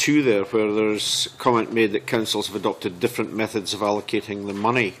 7.2 there, where there's comment made that councils have adopted different methods of allocating the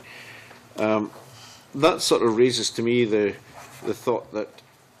money. That sort of raises to me the thought that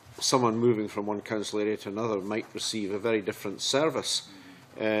someone moving from one council area to another might receive a very different service.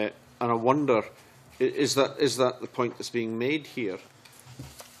 And I wonder, is that the point that's being made here?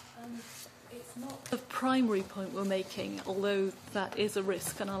 It's not the primary point we're making, although that is a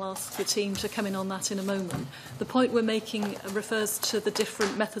risk, and I'll ask the team to come in on that in a moment. The point we're making refers to the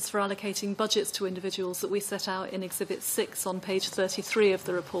different methods for allocating budgets to individuals that we set out in Exhibit 6 on page 33 of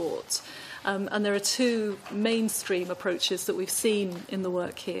the report. And there are two mainstream approaches that we've seen in the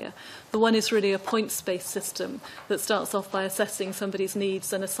work here. The one is really a points-based system that starts off by assessing somebody's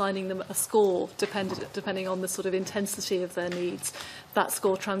needs and assigning them a score depending on the sort of intensity of their needs. That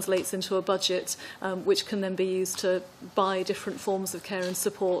score translates into a budget which can then be used to buy different forms of care and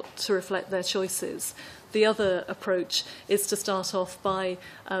support to reflect their choices. The other approach is to start off by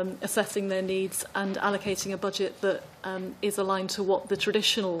assessing their needs and allocating a budget that is aligned to what the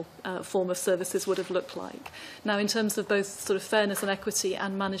traditional form of services would have looked like. Now, in terms of both sort of fairness and equity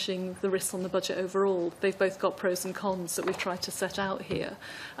and managing the risks on the budget overall, they've both got pros and cons that we've tried to set out here.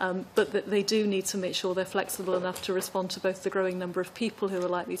 But that they do need to make sure they're flexible enough to respond to both the growing number of people who are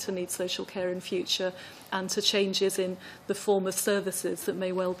likely to need social care in future and to changes in the form of services that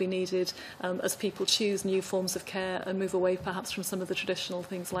may well be needed as people choose new forms of care and move away perhaps from some of the traditional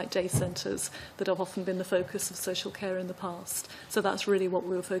things like day centres that have often been the focus of social care in the past. So that's really what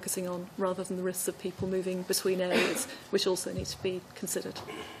we were focusing on, rather than the risks of people moving between areas, which also need to be considered.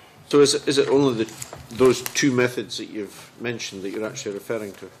 So is it only those two methods that you've mentioned that you're actually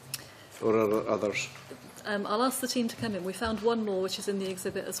referring to, or are there others? I'll ask the team to come in. We found one more, which is in the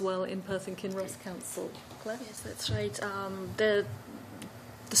exhibit as well, in Perth and Kinross Council. Claire? Yes, that's right.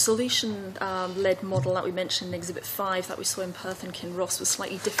 The solution-led model that we mentioned in Exhibit 5 that we saw in Perth and Kinross was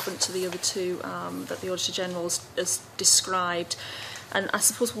slightly different to the other two that the Auditor General has described. And I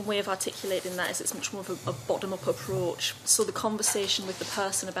suppose one way of articulating that is it's much more of a bottom-up approach. So the conversation with the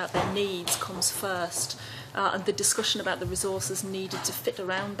person about their needs comes first, and the discussion about the resources needed to fit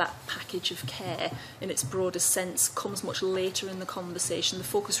around that package of care in its broadest sense comes much later in the conversation. The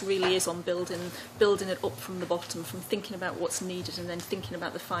focus really is on building it up from the bottom, from thinking about what's needed and then thinking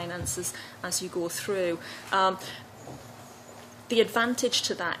about the finances as you go through. The advantage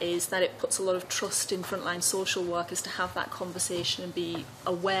to that is that it puts a lot of trust in frontline social workers to have that conversation and be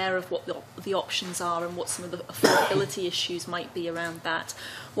aware of what the options are and what some of the affordability issues might be around that.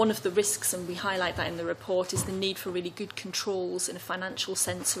 One of the risks, and we highlight that in the report, is the need for really good controls in a financial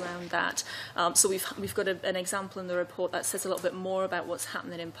sense around that. So we've got an example in the report that says a little bit more about what's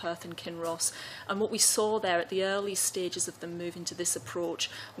happening in Perth and Kinross. And what we saw there at the early stages of them moving to this approach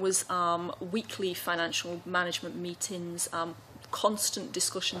was weekly financial management meetings, constant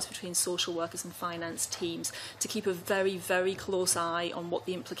discussions between social workers and finance teams to keep a very, very close eye on what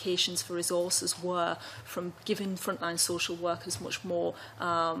the implications for resources were from giving frontline social workers much more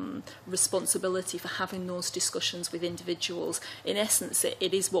responsibility for having those discussions with individuals. In essence,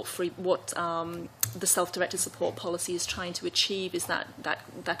 it is what the self-directed support policy is trying to achieve, is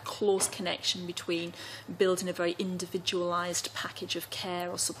that close connection between building a very individualised package of care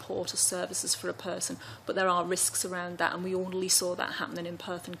or support or services for a person. But there are risks around that, and we only saw that happening in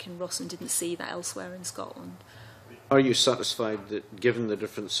Perth and Kinross and didn't see that elsewhere in Scotland. Are you satisfied that, given the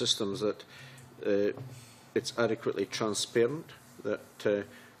different systems, that it's adequately transparent, that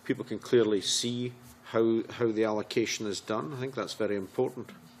people can clearly see how the allocation is done? I think that's very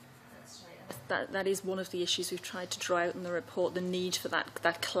important. That is one of the issues we've tried to draw out in the report, the need for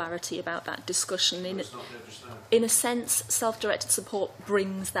that clarity about that discussion. In a sense, self-directed support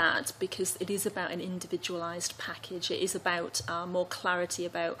brings that, because it is about an individualised package. It is about more clarity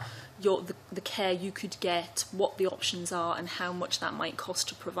about the care you could get, what the options are and how much that might cost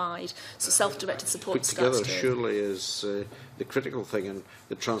to provide. So self-directed support put together surely is the critical thing, and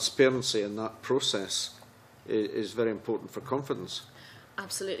the transparency in that process is very important for confidence.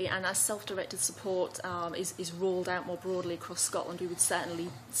 Absolutely, and as self-directed support is rolled out more broadly across Scotland, we would certainly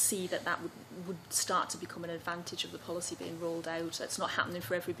see that would start to become an advantage of the policy being rolled out. It's not happening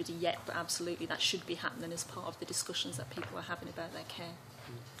for everybody yet, but absolutely that should be happening as part of the discussions that people are having about their care.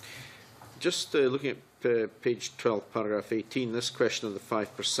 Just looking at page 12, paragraph 18, this question of the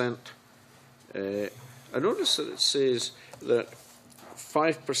 5%, I notice that it says that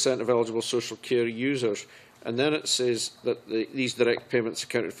 5% of eligible social care users, and then it says that these direct payments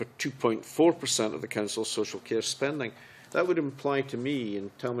accounted for 2.4% of the council's social care spending. That would imply to me,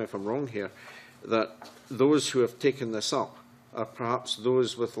 and tell me if I'm wrong here, that those who have taken this up are perhaps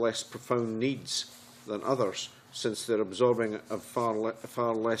those with less profound needs than others, since they're absorbing a far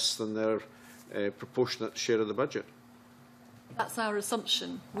less than their proportionate share of the budget. That's our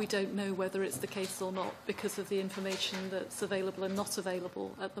assumption. We don't know whether it's the case or not because of the information that's available and not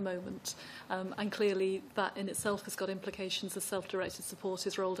available at the moment. And clearly that in itself has got implications as self-directed support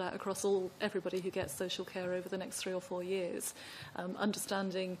is rolled out across everybody who gets social care over the next 3 or 4 years.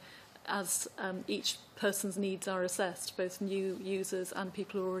 Understanding as each person's needs are assessed, both new users and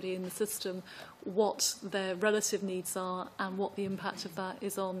people who are already in the system, what their relative needs are and what the impact of that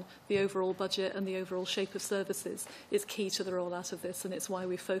is on the overall budget and the overall shape of services is key to the rollout of this, and it's why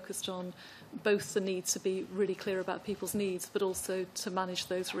we focused on both the need to be really clear about people's needs, but also to manage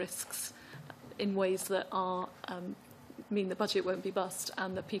those risks in ways that are mean the budget won't be bust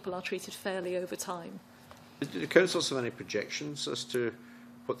and that people are treated fairly over time. Do the councils have any projections as to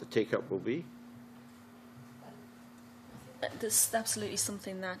what the take-up will be? There's absolutely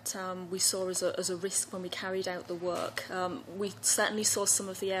something that we saw as a risk when we carried out the work. We certainly saw some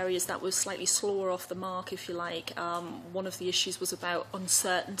of the areas that were slightly slower off the mark, if you like. One of the issues was about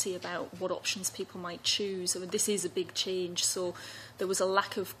uncertainty about what options people might choose. I mean, this is a big change, so there was a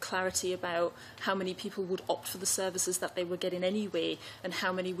lack of clarity about how many people would opt for the services that they were getting anyway and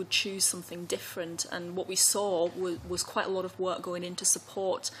how many would choose something different. And what we saw was quite a lot of work going in to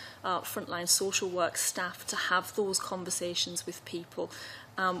support frontline social work staff to have those conversations with people.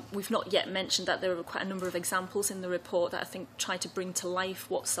 We've not yet mentioned that there are quite a number of examples in the report that I think try to bring to life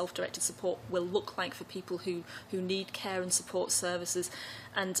what self-directed support will look like for people who need care and support services.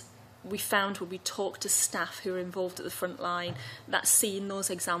 And we found when we talked to staff who are involved at the front line that seeing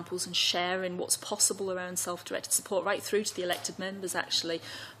those examples and sharing what's possible around self-directed support right through to the elected members actually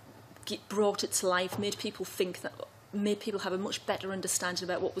brought it to life, made people have a much better understanding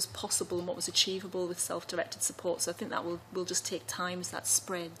about what was possible and what was achievable with self-directed support. So I think that will just take time as that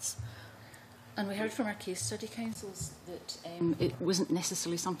spreads. And we heard from our case study councils that it wasn't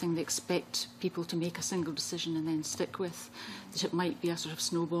necessarily something they expect people to make a single decision and then stick with, that it might be a sort of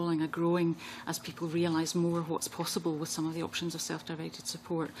snowballing, a growing, as people realise more what's possible with some of the options of self-directed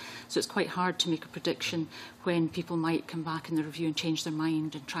support. So it's quite hard to make a prediction when people might come back in the review and change their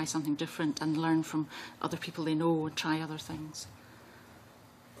mind and try something different and learn from other people they know and try other things.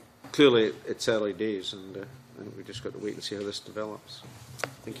 Clearly, it's early days, and I think we've just got to wait and see how this develops.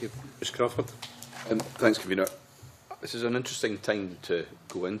 Thank you. Mr Crawford. Thanks, Convener. This is an interesting time to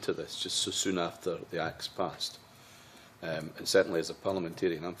go into this, just so soon after the Act's passed. And certainly as a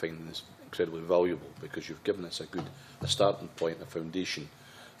parliamentarian, I'm finding this incredibly valuable because you've given us a starting point, a foundation.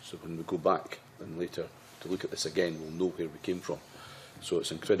 So when we go back and later to look at this again, we'll know where we came from. So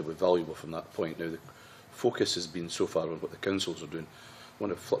it's incredibly valuable from that point. Now, the focus has been so far on what the councils are doing. I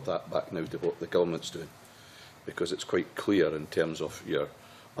want to flip that back now to what the government's doing, because it's quite clear in terms of your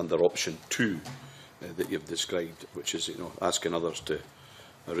under option 2 that you've described, which is asking others to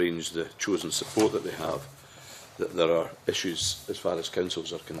arrange the chosen support that they have, that there are issues as far as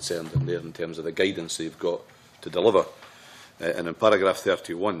councils are concerned in there in terms of the guidance they've got to deliver. And in paragraph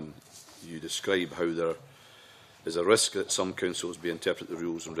 31 you describe how there is a risk that some councils may interpret the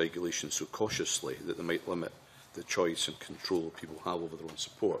rules and regulations so cautiously that they might limit the choice and control people have over their own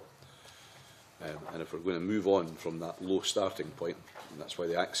support. And if we're going to move on from that low starting point, and that's why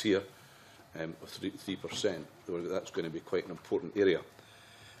the Act's here, of 3%, that's going to be quite an important area.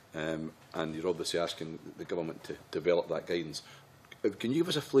 And you're obviously asking the government to develop that guidance. Can you give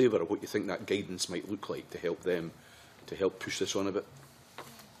us a flavour of what you think that guidance might look like to help them, to help push this on a bit?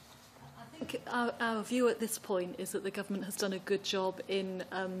 I think our view at this point is that the government has done a good job in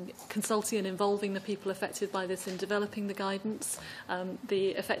consulting and involving the people affected by this in developing the guidance.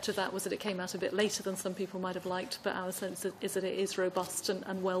 The effect of that was that it came out a bit later than some people might have liked, but our sense is that it is robust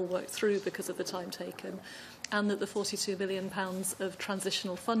and well worked through because of the time taken, and that the £42 million of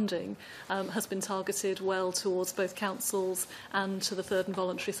transitional funding has been targeted well towards both councils and to the third and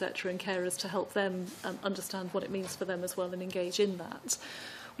voluntary sector and carers to help them understand what it means for them as well and engage in that.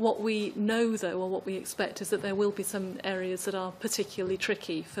 What we know, though, or what we expect, is that there will be some areas that are particularly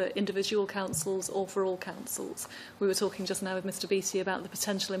tricky for individual councils or for all councils. We were talking just now with Mr Beattie about the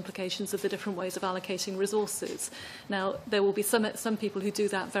potential implications of the different ways of allocating resources. Now, there will be some people who do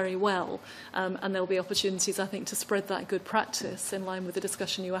that very well, and there will be opportunities, I think, to spread that good practice in line with the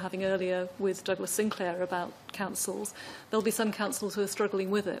discussion you were having earlier with Douglas Sinclair about councils. There will be some councils who are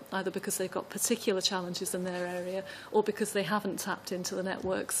struggling with it, either because they've got particular challenges in their area or because they haven't tapped into the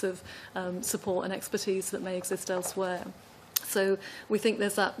networks of support and expertise that may exist elsewhere. So we think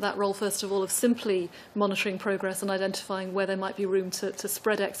there's that role, first of all, of simply monitoring progress and identifying where there might be room to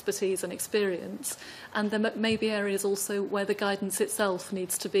spread expertise and experience. And there may be areas also where the guidance itself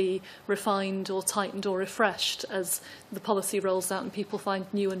needs to be refined or tightened or refreshed as the policy rolls out and people find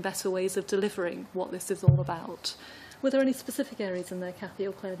new and better ways of delivering what this is all about. Were there any specific areas in there, Cathy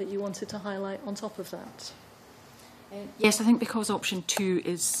or Claire, that you wanted to highlight on top of that? Yes, I think because option 2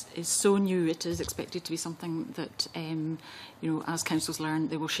 is so new, it is expected to be something that, as councils learn,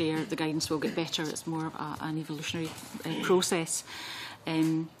 they will share. The guidance will get better. It's more of an evolutionary process.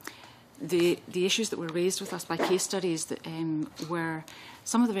 the issues that were raised with us by case studies that, were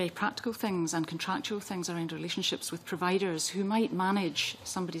some of the very practical things and contractual things around relationships with providers who might manage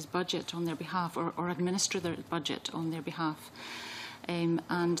somebody's budget on their behalf or administer their budget on their behalf. And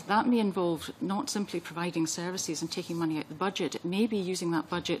that may involve not simply providing services and taking money out of the budget, it may be using that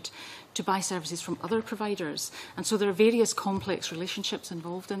budget to buy services from other providers. And so there are various complex relationships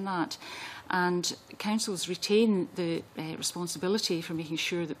involved in that. And councils retain the responsibility for making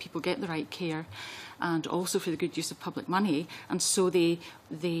sure that people get the right care and also for the good use of public money. And so they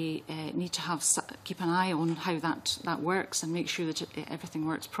need to keep an eye on how that works and make sure that everything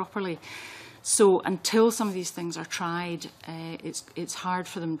works properly. So until some of these things are tried, it's hard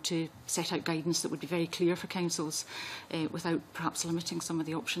for them to set out guidance that would be very clear for councils without perhaps limiting some of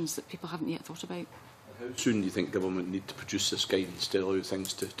the options that people haven't yet thought about. How soon do you think government need to produce this guidance to allow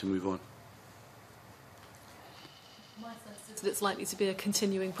things to move on? It's likely to be a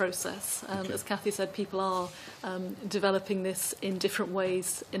continuing process. As Cathy said, people are developing this in different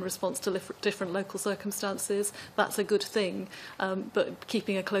ways in response to different local circumstances. That's a good thing, but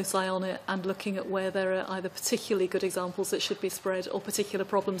keeping a close eye on it and looking at where there are either particularly good examples that should be spread or particular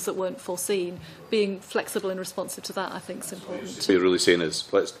problems that weren't foreseen, being flexible and responsive to that, I think, is important. What you're really saying is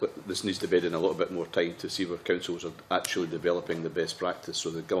this needs to bed in a little bit more time to see where councils are actually developing the best practice so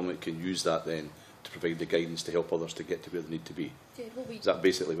the government can use that then to provide the guidance to help others to get to where they need to be. Yeah, well, Is that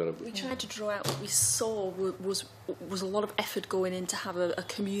basically where we tried to draw out what we saw was a lot of effort going in to have a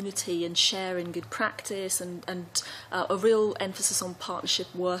community and sharing good practice and a real emphasis on partnership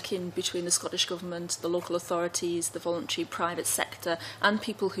working between the Scottish Government, the local authorities, the voluntary private sector and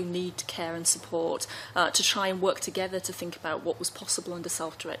people who need care and support to try and work together to think about what was possible under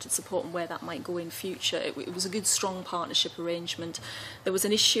self-directed support and where that might go in future. It was a good, strong partnership arrangement. There was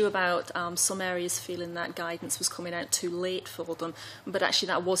an issue about some areas feeling that guidance was coming out too late for them, but actually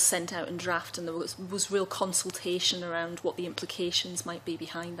that was sent out in draft and there was real consultation around what the implications might be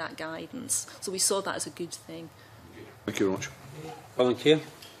behind that guidance. So we saw that as a good thing. Thank you very much. Volunteer.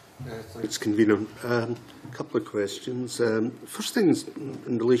 Thanks, Convener. A couple of questions. First thing is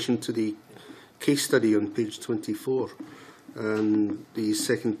in relation to the case study on page 24, the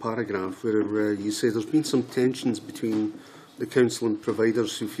second paragraph, where you say there's been some tensions between the council and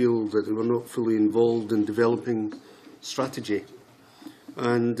providers who feel that they were not fully involved in developing strategy.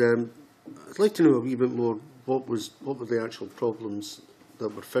 And I'd like to know a wee bit more what were the actual problems that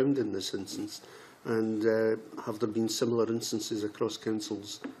were found in this instance, and have there been similar instances across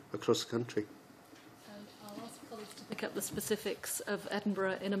councils across the country? I'll ask colleagues to pick up the specifics of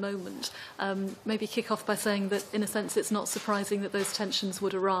Edinburgh in a moment. Maybe kick off by saying that, in a sense, it's not surprising that those tensions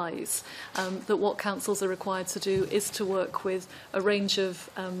would arise, that what councils are required to do is to work with a range of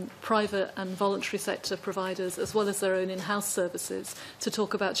private and voluntary sector providers, as well as their own in-house services, to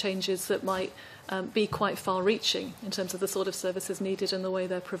talk about changes that might be quite far-reaching in terms of the sort of services needed and the way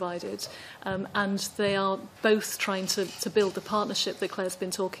they're provided. And they are both trying to build the partnership that Claire's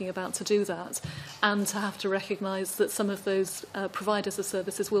been talking about to do that, and to have to recognise that some of those providers of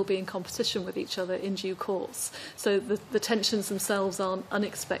services will be in competition with each other in due course. So the tensions themselves aren't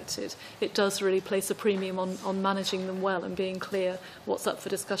unexpected. It does really place a premium on managing them well and being clear what's up for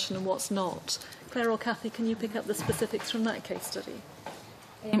discussion and what's not. Claire or Cathy, can you pick up the specifics from that case study?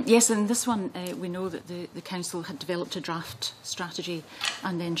 Yes, in this one we know that the council had developed a draft strategy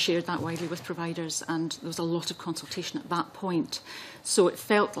and then shared that widely with providers, and there was a lot of consultation at that point. So it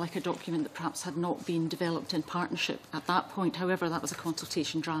felt like a document that perhaps had not been developed in partnership at that point. However, that was a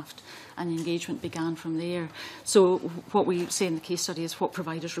consultation draft and the engagement began from there. So what we say in the case study is what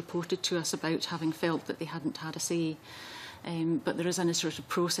providers reported to us about having felt that they hadn't had a say. But there is an iterative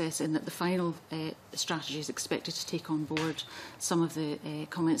process in that the final strategy is expected to take on board some of the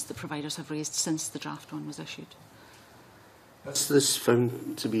comments that providers have raised since the draft one was issued. Is this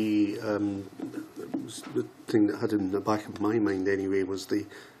found to be the thing that had in the back of my mind anyway was the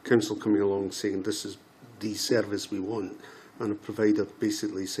council coming along saying this is the service we want, and a provider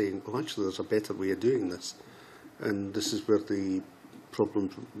basically saying, well, actually there's a better way of doing this, and this is where the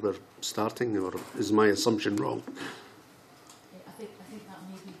problems were starting, or is my assumption wrong?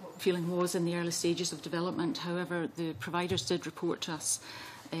 Feeling was in the early stages of development. However, the providers did report to us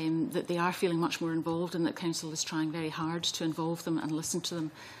that they are feeling much more involved, and that council is trying very hard to involve them and listen to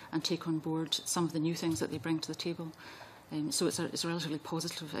them and take on board some of the new things that they bring to the table. So it's a relatively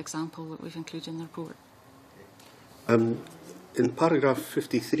positive example that we've included in the report. In paragraph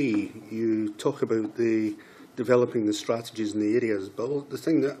 53, you talk about developing the strategies in the areas, but the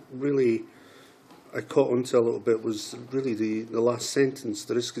thing that really I caught onto a little bit was really the last sentence.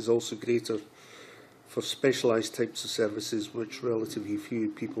 The risk is also greater for specialised types of services which relatively few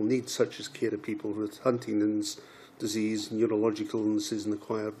people need, such as care of people with Huntington's disease, neurological illnesses and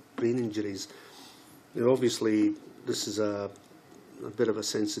acquired brain injuries. Now, obviously, this is a bit of a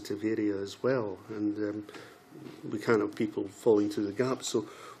sensitive area as well, and we can't have people falling through the gaps. So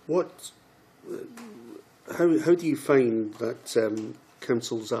how do you find that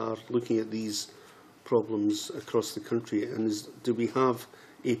councils are looking at these problems across the country, and do we have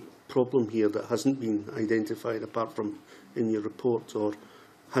a problem here that hasn't been identified apart from in your report, or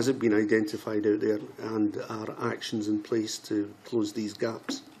has it been identified out there, and are actions in place to close these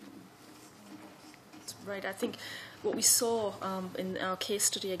gaps? Right, I think what we saw in our case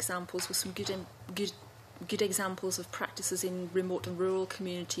study examples was some good examples of practices in remote and rural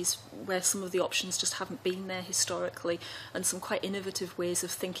communities where some of the options just haven't been there historically, and some quite innovative ways of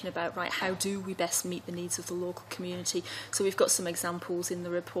thinking about, right, how do we best meet the needs of the local community. So we've got some examples in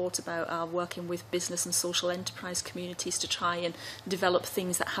the report about working with business and social enterprise communities to try and develop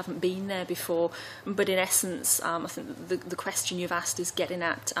things that haven't been there before. But in essence, I think the question you've asked is getting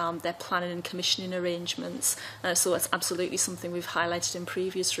at their planning and commissioning arrangements. So that's absolutely something we've highlighted in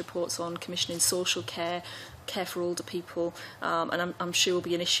previous reports on commissioning social care, care for older people, and I'm sure will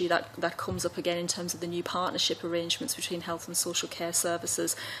be an issue that comes up again in terms of the new partnership arrangements between health and social care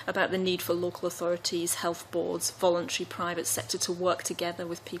services, about the need for local authorities, health boards, voluntary private sector to work together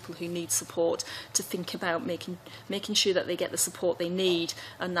with people who need support to think about making sure that they get the support they need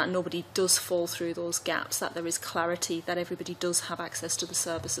and that nobody does fall through those gaps, that there is clarity, that everybody does have access to the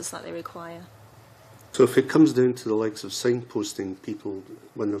services that they require. So if it comes down to the likes of signposting people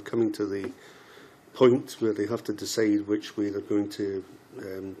when they're coming to the point where they have to decide which way they're going to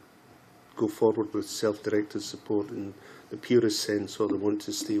go forward with self-directed support in the purest sense, or they want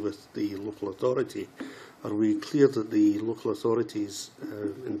to stay with the local authority, are we clear that the local authorities,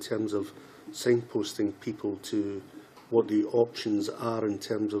 in terms of signposting people to what the options are in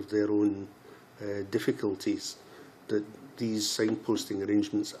terms of their own difficulties, that these signposting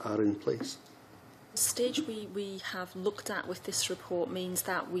arrangements are in place? The stage we have looked at with this report means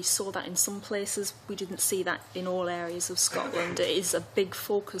that we saw that in some places. We didn't see that in all areas of Scotland. It is a big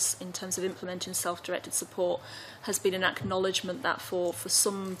focus in terms of implementing self-directed support, has been an acknowledgement that for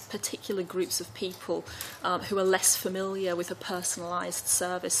some particular groups of people who are less familiar with a personalised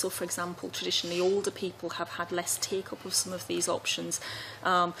service, so for example traditionally older people have had less take-up of some of these options,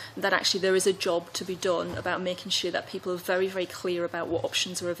 that actually there is a job to be done about making sure that people are very, very clear about what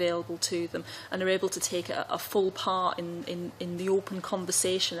options are available to them and are able to take a full part in the open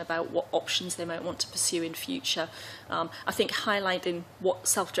conversation about what options they might want to pursue in future. I think highlighting what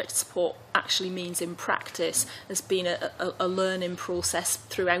self-directed support actually means in practice has been a learning process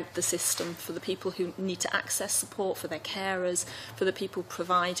throughout the system for the people who need to access support, for their carers, for the people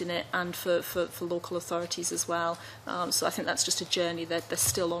providing it, and for local authorities as well. So I think that's just a journey that they're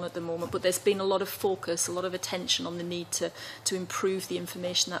still on at the moment. But there's been a lot of focus, a lot of attention on the need to improve the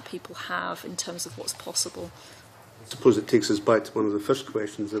information that people have in terms of what's possible. I suppose it takes us back to one of the first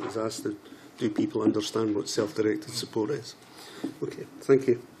questions that was asked, do people understand what self-directed support is? Okay, thank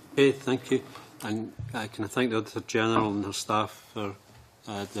you. Okay, thank you. And can I thank the Auditor General and her staff for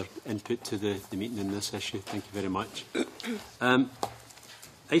their input to the meeting in this issue. Thank you very much.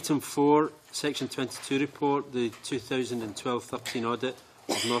 Item 4, Section 22 report, the 2012-13 audit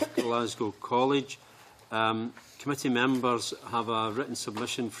of North Glasgow College. Committee members have a written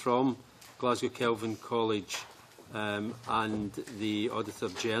submission from Glasgow Kelvin College and the Auditor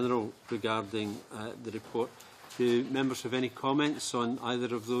General regarding the report. Do members have any comments on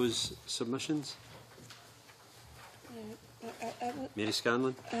either of those submissions? Mary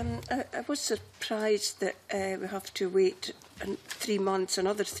Scanlon. I was surprised that we have to wait 3 months,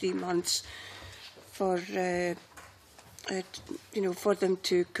 another 3 months, for for them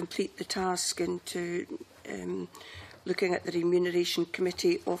to complete the task and to looking at the remuneration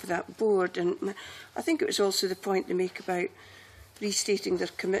committee of that board. And I think it was also the point they make about restating their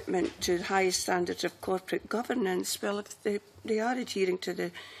commitment to the highest standards of corporate governance. Well, if they are adhering to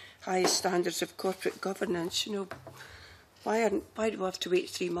the highest standards of corporate governance, why do we have to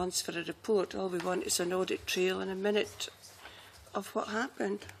wait 3 months for a report? All we want is an audit trail and a minute of what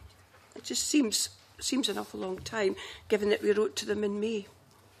happened. It just seems an awful long time, given that we wrote to them in May.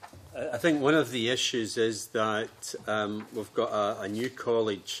 I think one of the issues is that we've got a new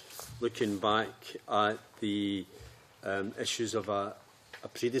college looking back at the issues of a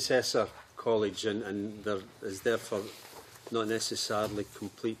predecessor college, and there is therefore not necessarily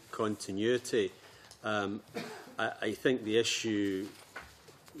complete continuity. I think the issue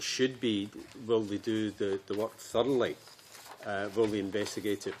should be, will they do the work thoroughly? Will they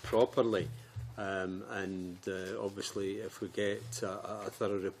investigate it properly? Obviously, if we get a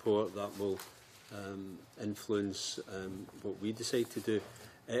thorough report, that will influence what we decide to do.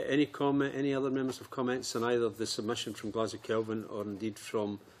 Any other members have comments on either the submission from Glasgow Kelvin or indeed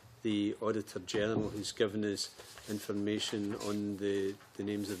from the Auditor General, who's given us information on the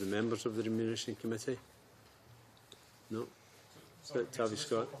names of the members of the Remuneration Committee? No? So, Tavi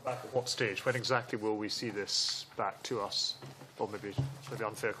Scott. Back at what stage? When exactly will we see this back to us? Well, maybe an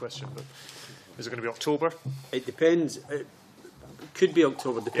unfair question, but is it going to be October? It depends. It could be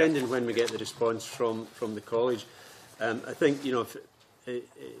October, depending when we get the response from the college. I think, you know,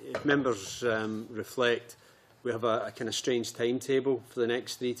 if members reflect, we have a kind of strange timetable for the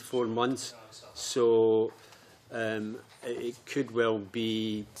next 3 to 4 months. So it could well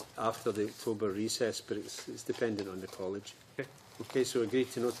be after the October recess, but it's dependent on the college. Okay, so agree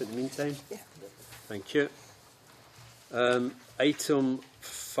to note in the meantime? Yeah. Thank you. Item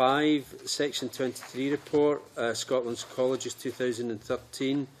 5, Section 23 report, Scotland's Colleges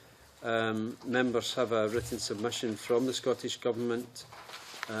 2013. Members have a written submission from the Scottish Government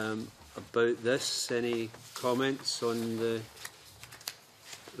about this. Any comments on the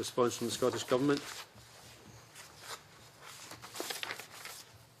response from the Scottish Government?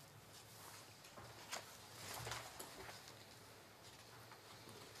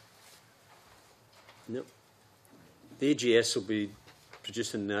 No. The AGS will be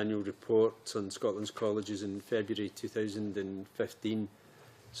producing the annual report on Scotland's colleges in February 2015.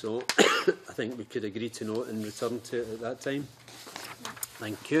 So I think we could agree to note and return to it at that time.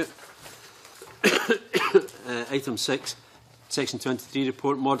 Thank you. Item 6, Section 23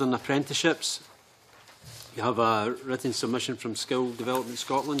 report, modern apprenticeships. You have a written submission from Skill Development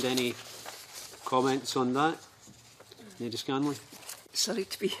Scotland. Any comments on that? Lady Scanlon? Sorry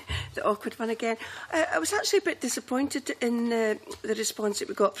to be the awkward one again. I was actually a bit disappointed in the response that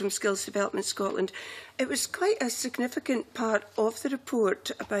we got from Skills Development Scotland. It was quite a significant part of the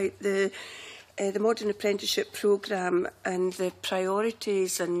report about the modern apprenticeship programme and the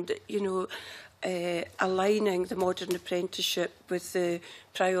priorities and, you know, aligning the modern apprenticeship with the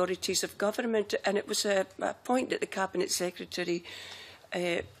priorities of government. And it was a point that the Cabinet Secretary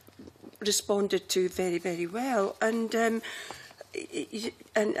responded to very, very well. And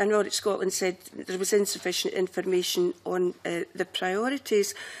Audit Scotland said there was insufficient information on the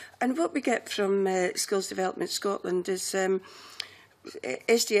priorities. And what we get from Skills Development Scotland is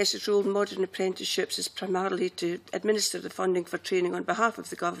SDS's role in modern apprenticeships is primarily to administer the funding for training on behalf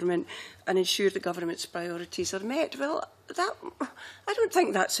of the government and ensure the government's priorities are met. Well, I don't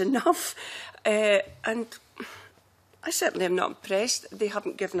think that's enough. And I certainly am not impressed. They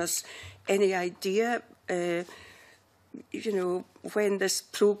haven't given us any idea you know, when this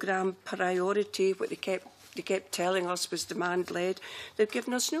programme priority, what they kept telling us was demand-led, they've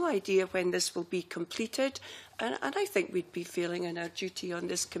given us no idea when this will be completed. And I think we'd be failing in our duty on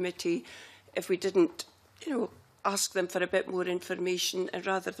this committee if we didn't, you know, ask them for a bit more information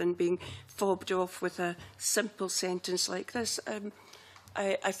rather than being fobbed off with a simple sentence like this.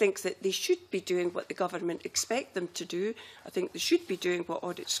 I think that they should be doing what the government expect them to do. I think they should be doing what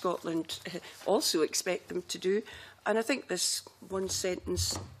Audit Scotland also expect them to do. And I think this one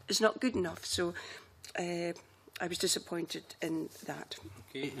sentence is not good enough. So I was disappointed in that.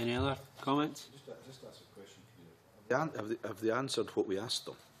 Okay, any other comments? Just ask a question. Have they answered what we asked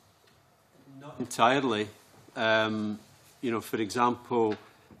them? Not entirely. You know, for example,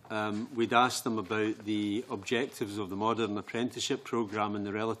 we'd asked them about the objectives of the modern apprenticeship programme and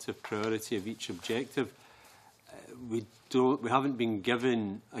the relative priority of each objective. We haven't been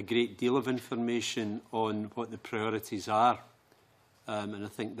given a great deal of information on what the priorities are, and I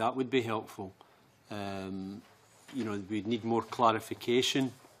think that would be helpful. You know, we'd need more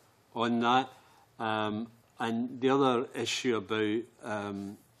clarification on that. And the other issue about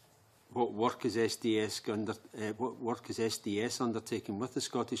what work is SDS undertaking with the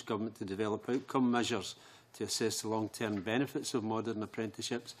Scottish Government to develop outcome measures to assess the long-term benefits of modern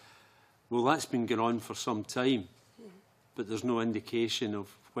apprenticeships. Well, that's been going on for some time, but there's no indication of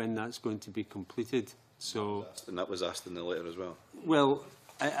when that's going to be completed. So, and that was asked in the letter as well. Well,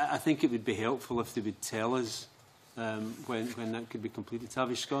 I think it would be helpful if they would tell us when that could be completed.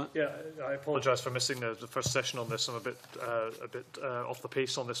 Tavish Scott? Yeah, I apologise for missing the first session on this. I'm a bit off the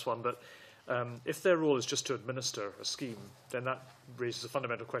pace on this one, but if their role is just to administer a scheme, then that raises a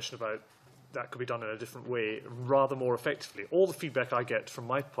fundamental question about that could be done in a different way, rather more effectively. All the feedback I get from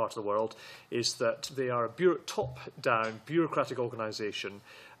my part of the world is that they are a top-down bureaucratic organisation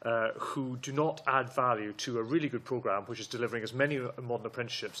who do not add value to a really good programme which is delivering as many modern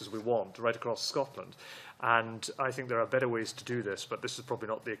apprenticeships as we want right across Scotland. And I think there are better ways to do this, but this is probably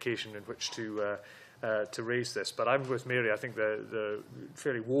not the occasion in which to raise this. But I'm with Mary. I think the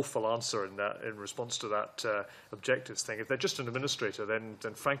fairly woeful answer in response to that objectives thing, if they're just an administrator, then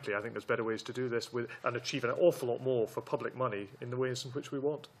frankly, I think there's better ways to do this and achieve an awful lot more for public money in the ways in which we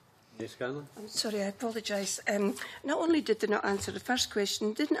want. Yes, Gardner? I'm sorry, I apologise. Not only did they not answer the first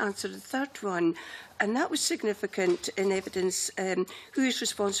question, didn't answer the third one, and that was significant in evidence who is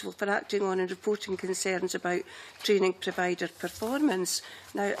responsible for acting on and reporting concerns about training provider performance.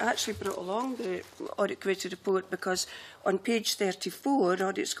 Now, I actually brought along the Audit Committee report because on page 34,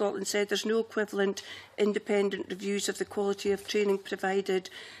 Audit Scotland said there's no equivalent independent reviews of the quality of training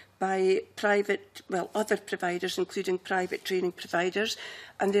provided by other providers, including private training providers,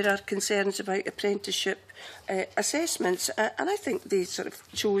 and there are concerns about apprenticeship assessments, and I think they sort of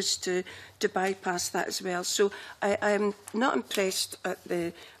chose to bypass that as well. So I'm not impressed at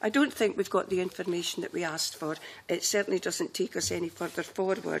I don't think we've got the information that we asked for. It certainly doesn't take us any further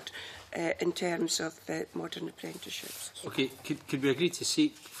forward in terms of modern apprenticeships. Okay, could we agree to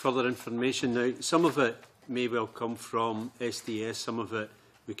seek further information now? Some of it may well come from SDS, some of it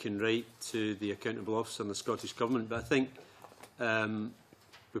we can write to the Accountable Officer and the Scottish Government, but I think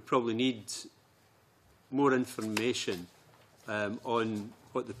we probably need more information on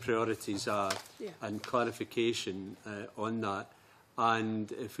what the priorities are and clarification on that.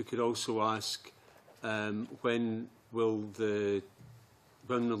 And if we could also ask when will the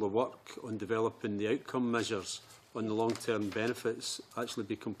work on developing the outcome measures on the long-term benefits actually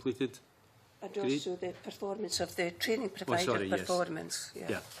be completed? And also the performance of the training provider performance. Yes.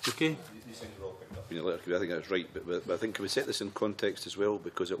 Yeah. Okay. I think that's right, but I think can we set this in context as well,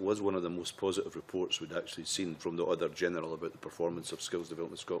 because it was one of the most positive reports we'd actually seen from the Auditor General about the performance of Skills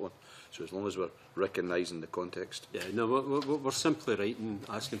Development Scotland. So as long as we're recognising the context. Yeah, no, we're simply writing,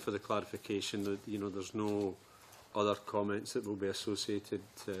 asking for the clarification that there's no other comments that will be associated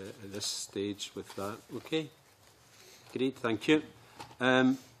at this stage with that. Okay. Great, thank you.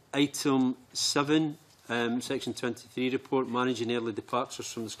 Item 7, Section 23 report, managing early departures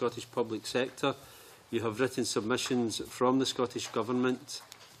from the Scottish public sector. You have written submissions from the Scottish Government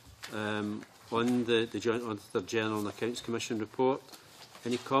on the Joint Auditor General and Accounts Commission report.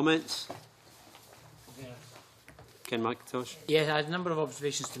 Any comments? Yeah. Ken McIntosh? Yes, I had a number of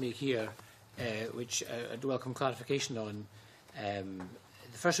observations to make here, which I'd welcome clarification on.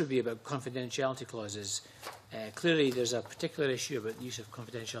 The first would be about confidentiality clauses. Clearly, there's a particular issue about the use of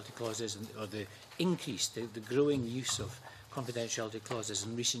confidentiality clauses or the increase, the growing use of confidentiality clauses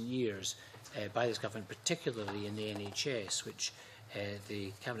in recent years by this government, particularly in the NHS, which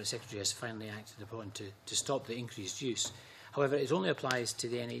the Cabinet Secretary has finally acted upon to stop the increased use. However, it only applies to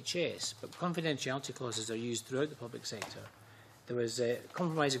the NHS, but confidentiality clauses are used throughout the public sector. There was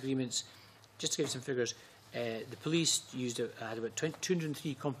compromise agreements, just to give some figures. The police had about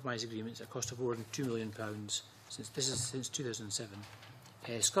 203 compromise agreements at a cost of more than £2 million since 2007.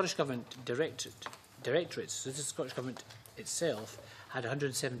 Scottish Government directorates, so this is the Scottish Government itself, had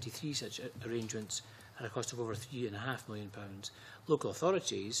 173 such arrangements at a cost of over £3.5 million. Local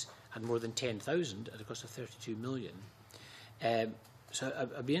authorities had more than 10,000 at a cost of £32 million. So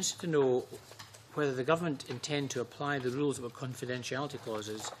I'd be interested to know whether the government intend to apply the rules about confidentiality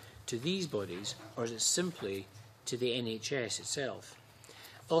clauses to these bodies, or is it simply to the NHS itself?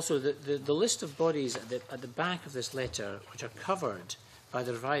 Also, the list of bodies at the back of this letter, which are covered by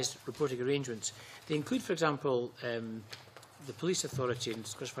the revised reporting arrangements, they include, for example, the Police Authority and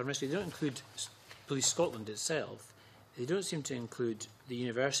Scottish Fire and Rescue. They don't include Police Scotland itself. They don't seem to include the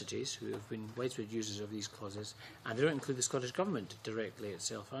universities, who have been widespread users of these clauses, and they don't include the Scottish Government directly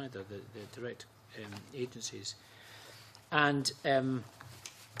itself either, the direct agencies. And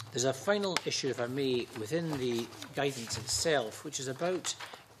there's a final issue, if I may, within the guidance itself, which is about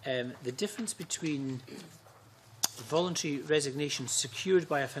the difference between voluntary resignation secured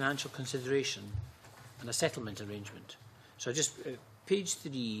by a financial consideration and a settlement arrangement. So just page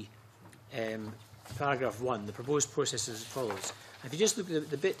 3, paragraph 1, the proposed process is as follows. If you just look at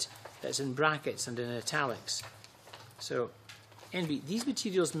the bit that's in brackets and in italics, so NB, these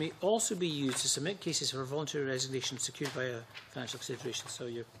materials may also be used to submit cases for voluntary resignation secured by a financial consideration. So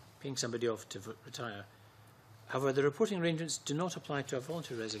you're paying somebody off to retire. However, the reporting arrangements do not apply to a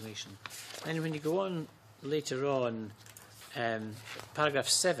voluntary resignation. And when you go on later on, paragraph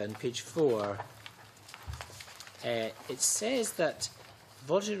 7, page 4, it says that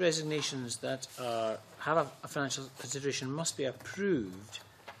voluntary resignations that have a financial consideration must be approved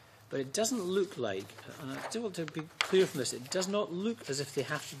But it doesn't look like, and I still want to be clear from this, it does not look as if they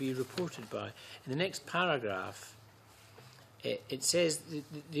have to be reported by. In the next paragraph, it says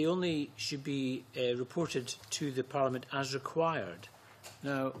they only should be reported to the Parliament as required.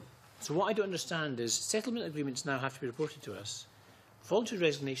 Now, so what I don't understand is settlement agreements now have to be reported to us. Voluntary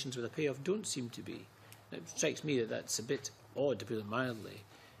resignations with a payoff don't seem to be. It strikes me that that's a bit odd, to put it mildly.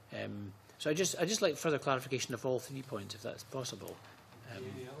 So I just like further clarification of all 3 points, if that's possible.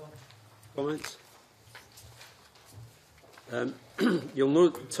 Comments? You'll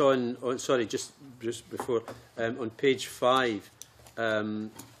note on sorry, just before, on page 5,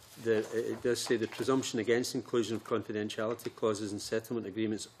 it does say the presumption against inclusion of confidentiality clauses in settlement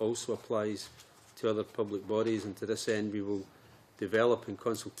agreements also applies to other public bodies, and to this end we will develop in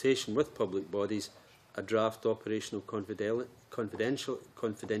consultation with public bodies a draft operational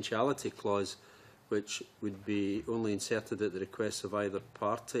confidentiality clause which would be only inserted at the request of either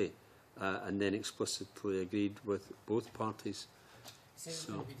party and then explicitly agreed with both parties.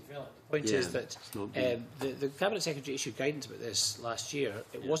 So, the point is that the Cabinet Secretary issued guidance about this last year.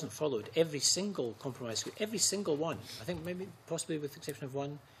 It wasn't followed. Every single compromise, every single one, I think maybe possibly with the exception of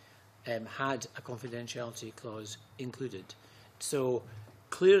one, had a confidentiality clause included. So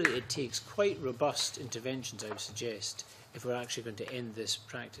clearly it takes quite robust interventions, I would suggest, if we're actually going to end this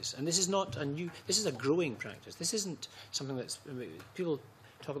practice. And this is not a new, this is a growing practice. This isn't something that's, people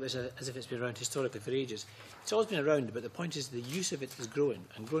talk about this as if it's been around historically for ages. It's always been around, but the point is the use of it is growing,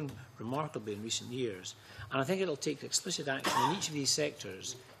 and growing remarkably in recent years. And I think it'll take explicit action in each of these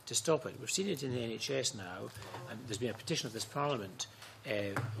sectors to stop it. We've seen it in the NHS now, and there's been a petition of this Parliament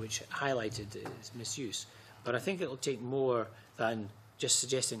which highlighted its misuse. But I think it'll take more than just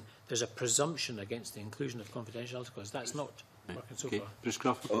suggesting there's a presumption against the inclusion of confidentiality clause. That's not working so far. Bruce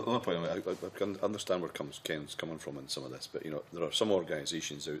Crawford. Another point, I can understand where Ken's coming from in some of this, but there are some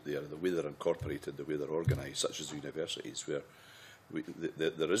organisations out there, the way they're incorporated, the way they're organised, such as universities, where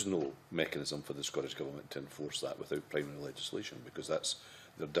there is no mechanism for the Scottish Government to enforce that without primary legislation, because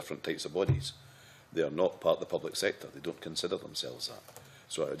they're different types of bodies. They are not part of the public sector. They don't consider themselves that.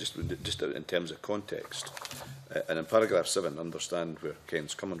 So I just in terms of context, and in paragraph 7, understand where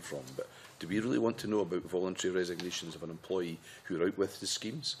Ken's coming from, but do we really want to know about voluntary resignations of an employee who are out with the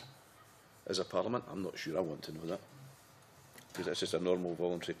schemes as a Parliament? I'm not sure I want to know that, because that's just a normal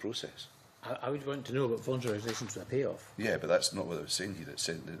voluntary process. I would want to know about voluntary resignations with a payoff. Yeah, but that's not what I was saying here. It's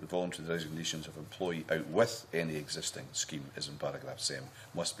saying that the voluntary resignations of employee out with any existing scheme, is in paragraph 7,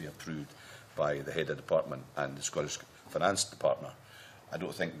 must be approved by the head of department and the Scottish Finance Department. I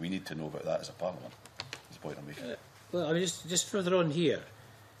don't think we need to know about that as a Parliament. That's the point I'm making. Well, I mean, just further on here,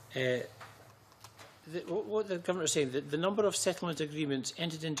 what the Government is saying, the number of settlement agreements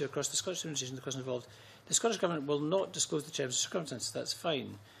entered into across the Scottish administration, the cost involved, the Scottish Government will not disclose the terms and circumstances. That's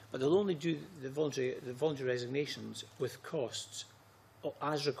fine, but they'll only do the voluntary resignations with costs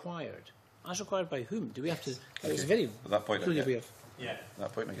as required. As required by whom? Do we have to? Okay. It's very clearly we have. Yeah.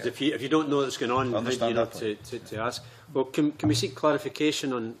 That point if you don't know what's going on, how do you know to ask? Well, can we seek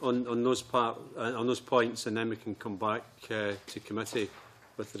clarification on those points, and then we can come back to committee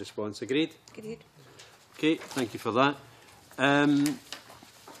with the response. Agreed? Agreed. Okay, thank you for that. And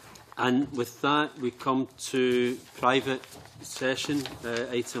with that, we come to private session,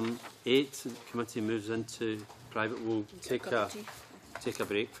 item 8. The committee moves into private. We'll take a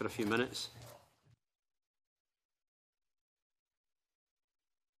break for a few minutes.